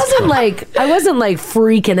choice. I wasn't like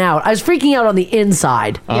freaking out. I was freaking out on the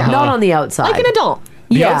inside, not on the outside. Like an adult.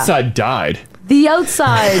 The outside died. The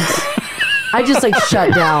outside, I just like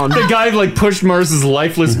shut down. The guy like pushed Mars's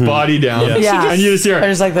lifeless body down. Yeah. And you just hear I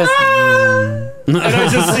just like this. And I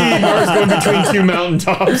just see Mars going between two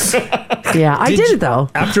mountaintops. Yeah, I did it though.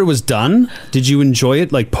 After it was done, did you enjoy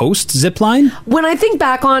it like post zipline? When I think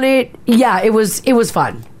back on it, yeah, it was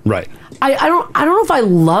fun. Right. I don't know if I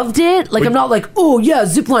loved it. Like I'm not like, oh yeah,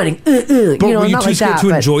 ziplining. But You know, were you not too like scared that. to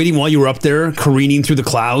but enjoy it even while you were up there careening through the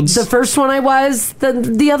clouds? the first one I was.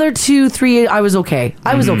 The other 2, 3, I was okay.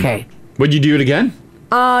 I was okay. Would you do it again?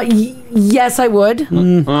 Yes, I would.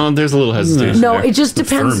 There's a little hesitation. No, there. it just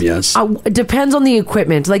depends. Firm, yes. It depends on the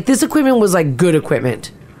equipment. Like this equipment was like good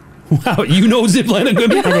equipment. Wow, you know zipline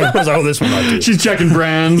equipment? I do. I was like, oh, this one I do. She's checking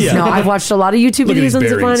brands. Yeah. No, I've watched a lot of YouTube Look at videos on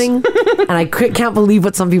these ziplining, and I can't believe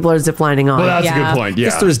what some people are ziplining on. Well, that's a good point. I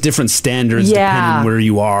guess Yeah. there's different standards Yeah. depending on where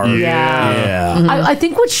you are. Yeah. Yeah. I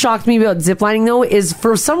think what shocked me about ziplining though is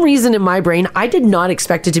for some reason in my brain I did not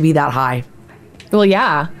expect it to be that high. Well,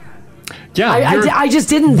 yeah. Yeah, I just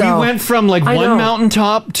didn't, though. We went from like I one know.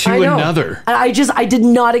 mountaintop to I know. another. And I did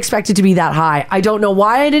not expect it to be that high. I don't know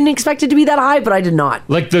why I didn't expect it to be that high, but I did not.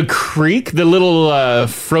 Like the creek, the little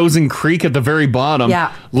frozen creek at the very bottom,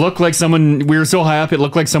 Yeah. looked like someone. We were so high up, it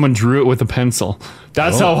looked like someone drew it with a pencil.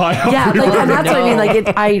 That's how high up. Yeah, we like, were. and that's what I mean.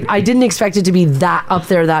 Like, I didn't expect it to be that up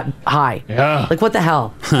there, that high. Yeah. Like, what the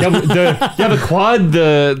hell? The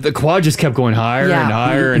quad just kept going higher Yeah. and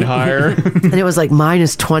higher and higher. And it was like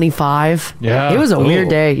minus 25. Yeah. It was a weird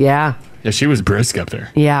day. Yeah. Yeah, she was brisk up there.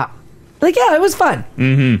 Yeah. Like, yeah, it was fun.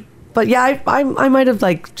 Mm-hmm. But yeah, I might have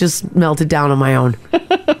like just melted down on my own.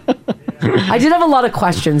 I did have a lot of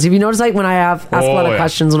questions. Have you noticed, like, when I ask a lot of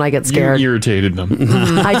questions when I get scared? You irritated them.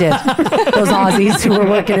 I did. Those Aussies who were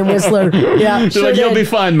working in Whistler. Yeah, They're sure like, you'll did. be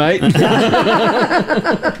fine, mate.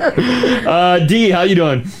 Dee, how you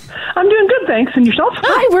doing? I'm doing good, thanks. And yourself?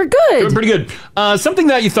 Hi, we're good. Doing pretty good. Something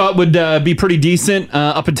that you thought would be pretty decent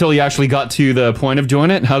up until you actually got to the point of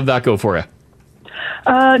doing it. How did that go for you?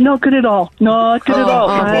 Not good at all. Not good at all.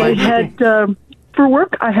 boy. I had, for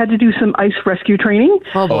work, I had to do some ice rescue training.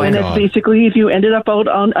 Oh, boy. And it's basically if you ended up out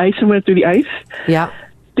on ice and went through the ice, Yeah.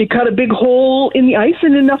 they cut a big hole in the ice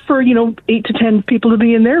and enough for, 8 to 10 people to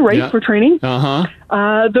be in there, right, Yeah. for training. Uh-huh.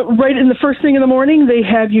 Right in the first thing in the morning, they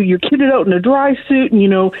have you're kitted out in a dry suit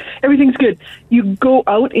and, everything's good. You go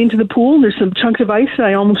out into the pool, there's some chunks of ice, and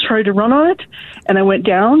I almost tried to run on it, and I went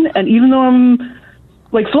down, and even though I'm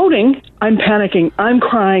like floating, I'm panicking, I'm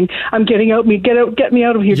crying, I'm getting out, get me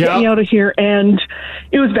out of here, get me out of here, and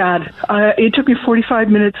it was bad. It took me 45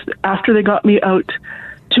 minutes after they got me out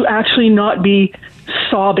to actually not be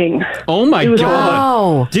sobbing. Oh my God.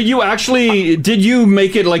 Wow. Did you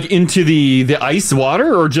make it like into the ice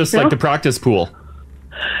water or just like the practice pool?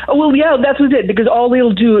 Oh, well, yeah, that's what it, because all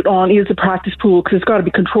they'll do it on is the practice pool because it's got to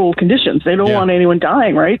be controlled conditions. They don't want anyone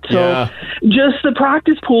dying, right? So just the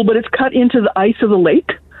practice pool, but it's cut into the ice of the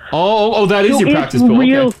lake. Oh, that is So your practice pool.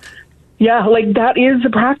 Okay. Yeah, like that is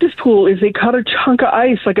the practice pool. Is they cut a chunk of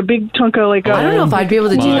ice, like a big chunk of like. I don't know if I'd be able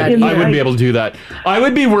to do that. I wouldn't be able to do that. I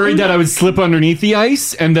would be worried that I would slip underneath the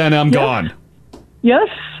ice and then I'm gone. Yes.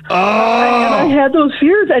 Oh. And I had those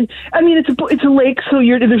fears, and I mean it's a lake, so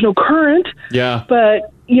there's no current. Yeah.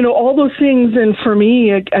 But all those things, and for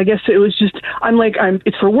me, I guess it was just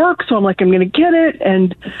it's for work, so I'm like I'm going to get it,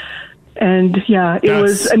 and yeah, it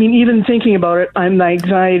was. I mean, even thinking about it, my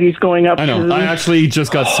anxiety's going up. I know. I actually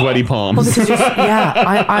just got sweaty palms.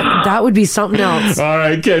 I that would be something else. All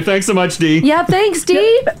right. Okay. Thanks so much, Dee. Yeah. Thanks,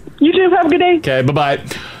 Dee. You too. Have a good day. Okay. Bye-bye.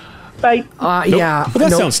 Bye. Yeah. But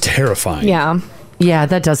that sounds terrifying. Yeah. Yeah,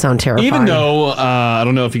 that does sound terrifying. Even though, I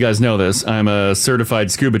don't know if you guys know this, I'm a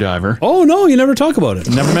certified scuba diver. Oh, no, you never talk about it.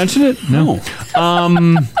 Never mentioned it? No.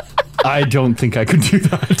 I don't think I could do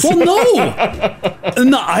that. Well, no.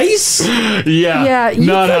 In the ice? Yeah.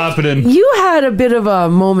 Not happening. You had a bit of a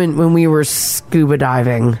moment when we were scuba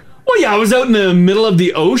diving. Well, yeah, I was out in the middle of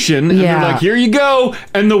the ocean, and they're like, here you go.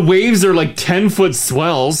 And the waves are like 10-foot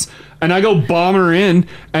swells. And I go bomber in,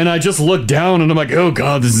 and I just look down, and I'm like, oh,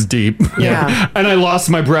 God, this is deep. Yeah. And I lost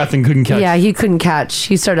my breath and couldn't catch. Yeah, he couldn't catch.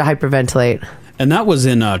 He started to hyperventilate. And that was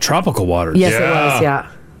in tropical waters. Yes, it was,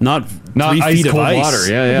 yeah. Not 3 ice feet of cold ice. water.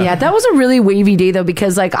 Yeah. Yeah, that was a really wavy day, though,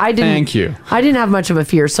 because, like, I didn't... Thank you. I didn't have much of a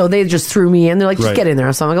fear, so they just threw me in. They're like, just get in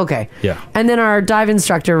there. So I'm like, okay. Yeah. And then our dive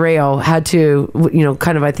instructor, Rayo, had to,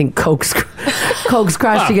 kind of, I think, coax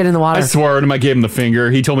Crash to get in the water. I swore at him. I gave him the finger.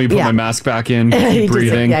 He told me to put my mask back in, keep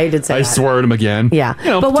breathing. He did say I that. swore at him again. Yeah.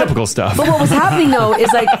 Typical stuff. But what was happening, though,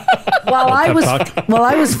 is, like, while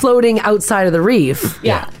I was floating outside of the reef...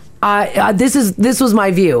 Yeah. This was my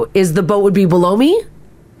view, is the boat would be below me,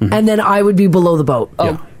 and then I would be below the boat.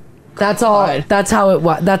 Yeah. That's all. That's how it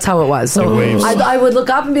was. That's how it was. So I would look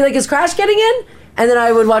up and be like, "Is Crash getting in?" And then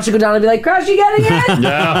I would watch it go down and be like, "Crash, you getting in?"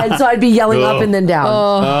 Yeah. And so I'd be yelling up and then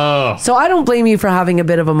down. So I don't blame you for having a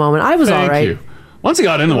bit of a moment. I was all right. You. Once I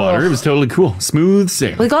got in the water, it was totally cool, smooth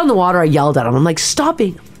sailing. When I got in the water, I yelled at him. I'm like, "Stop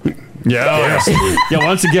being." Yeah.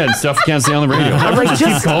 Once again, stuff you can't say on the radio. I'm like, just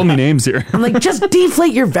keep calling me names here. I'm like, just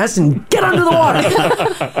deflate your vest and get under the water.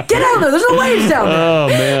 Get out there. There's no waves down there. Oh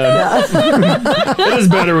man, it is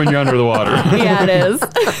better when you're under the water. Yeah, it is.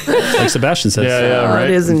 Like Sebastian says. Yeah, right.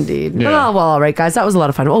 It is indeed. Yeah. Oh, well, all right, guys. That was a lot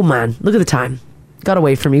of fun. Oh, man. Look at the time. Got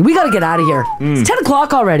away from me. We got to get out of here. It's 10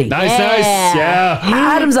 o'clock already. Nice. Yeah.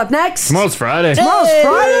 Adam's up next. Tomorrow's Friday. It's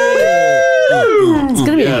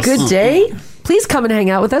going to be a good day. Please come and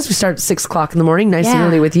hang out with us. We start at 6 o'clock in the morning. Nice and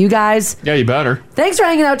early with you guys. Yeah, you better. Thanks for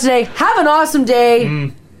hanging out today. Have an awesome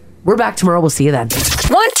day. We're back tomorrow. We'll see you then.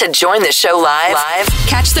 Want to join the show live?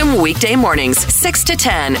 Catch them weekday mornings, 6 to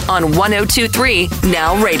 10 on 102.3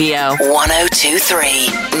 Now Radio.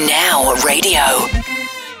 102.3 Now Radio.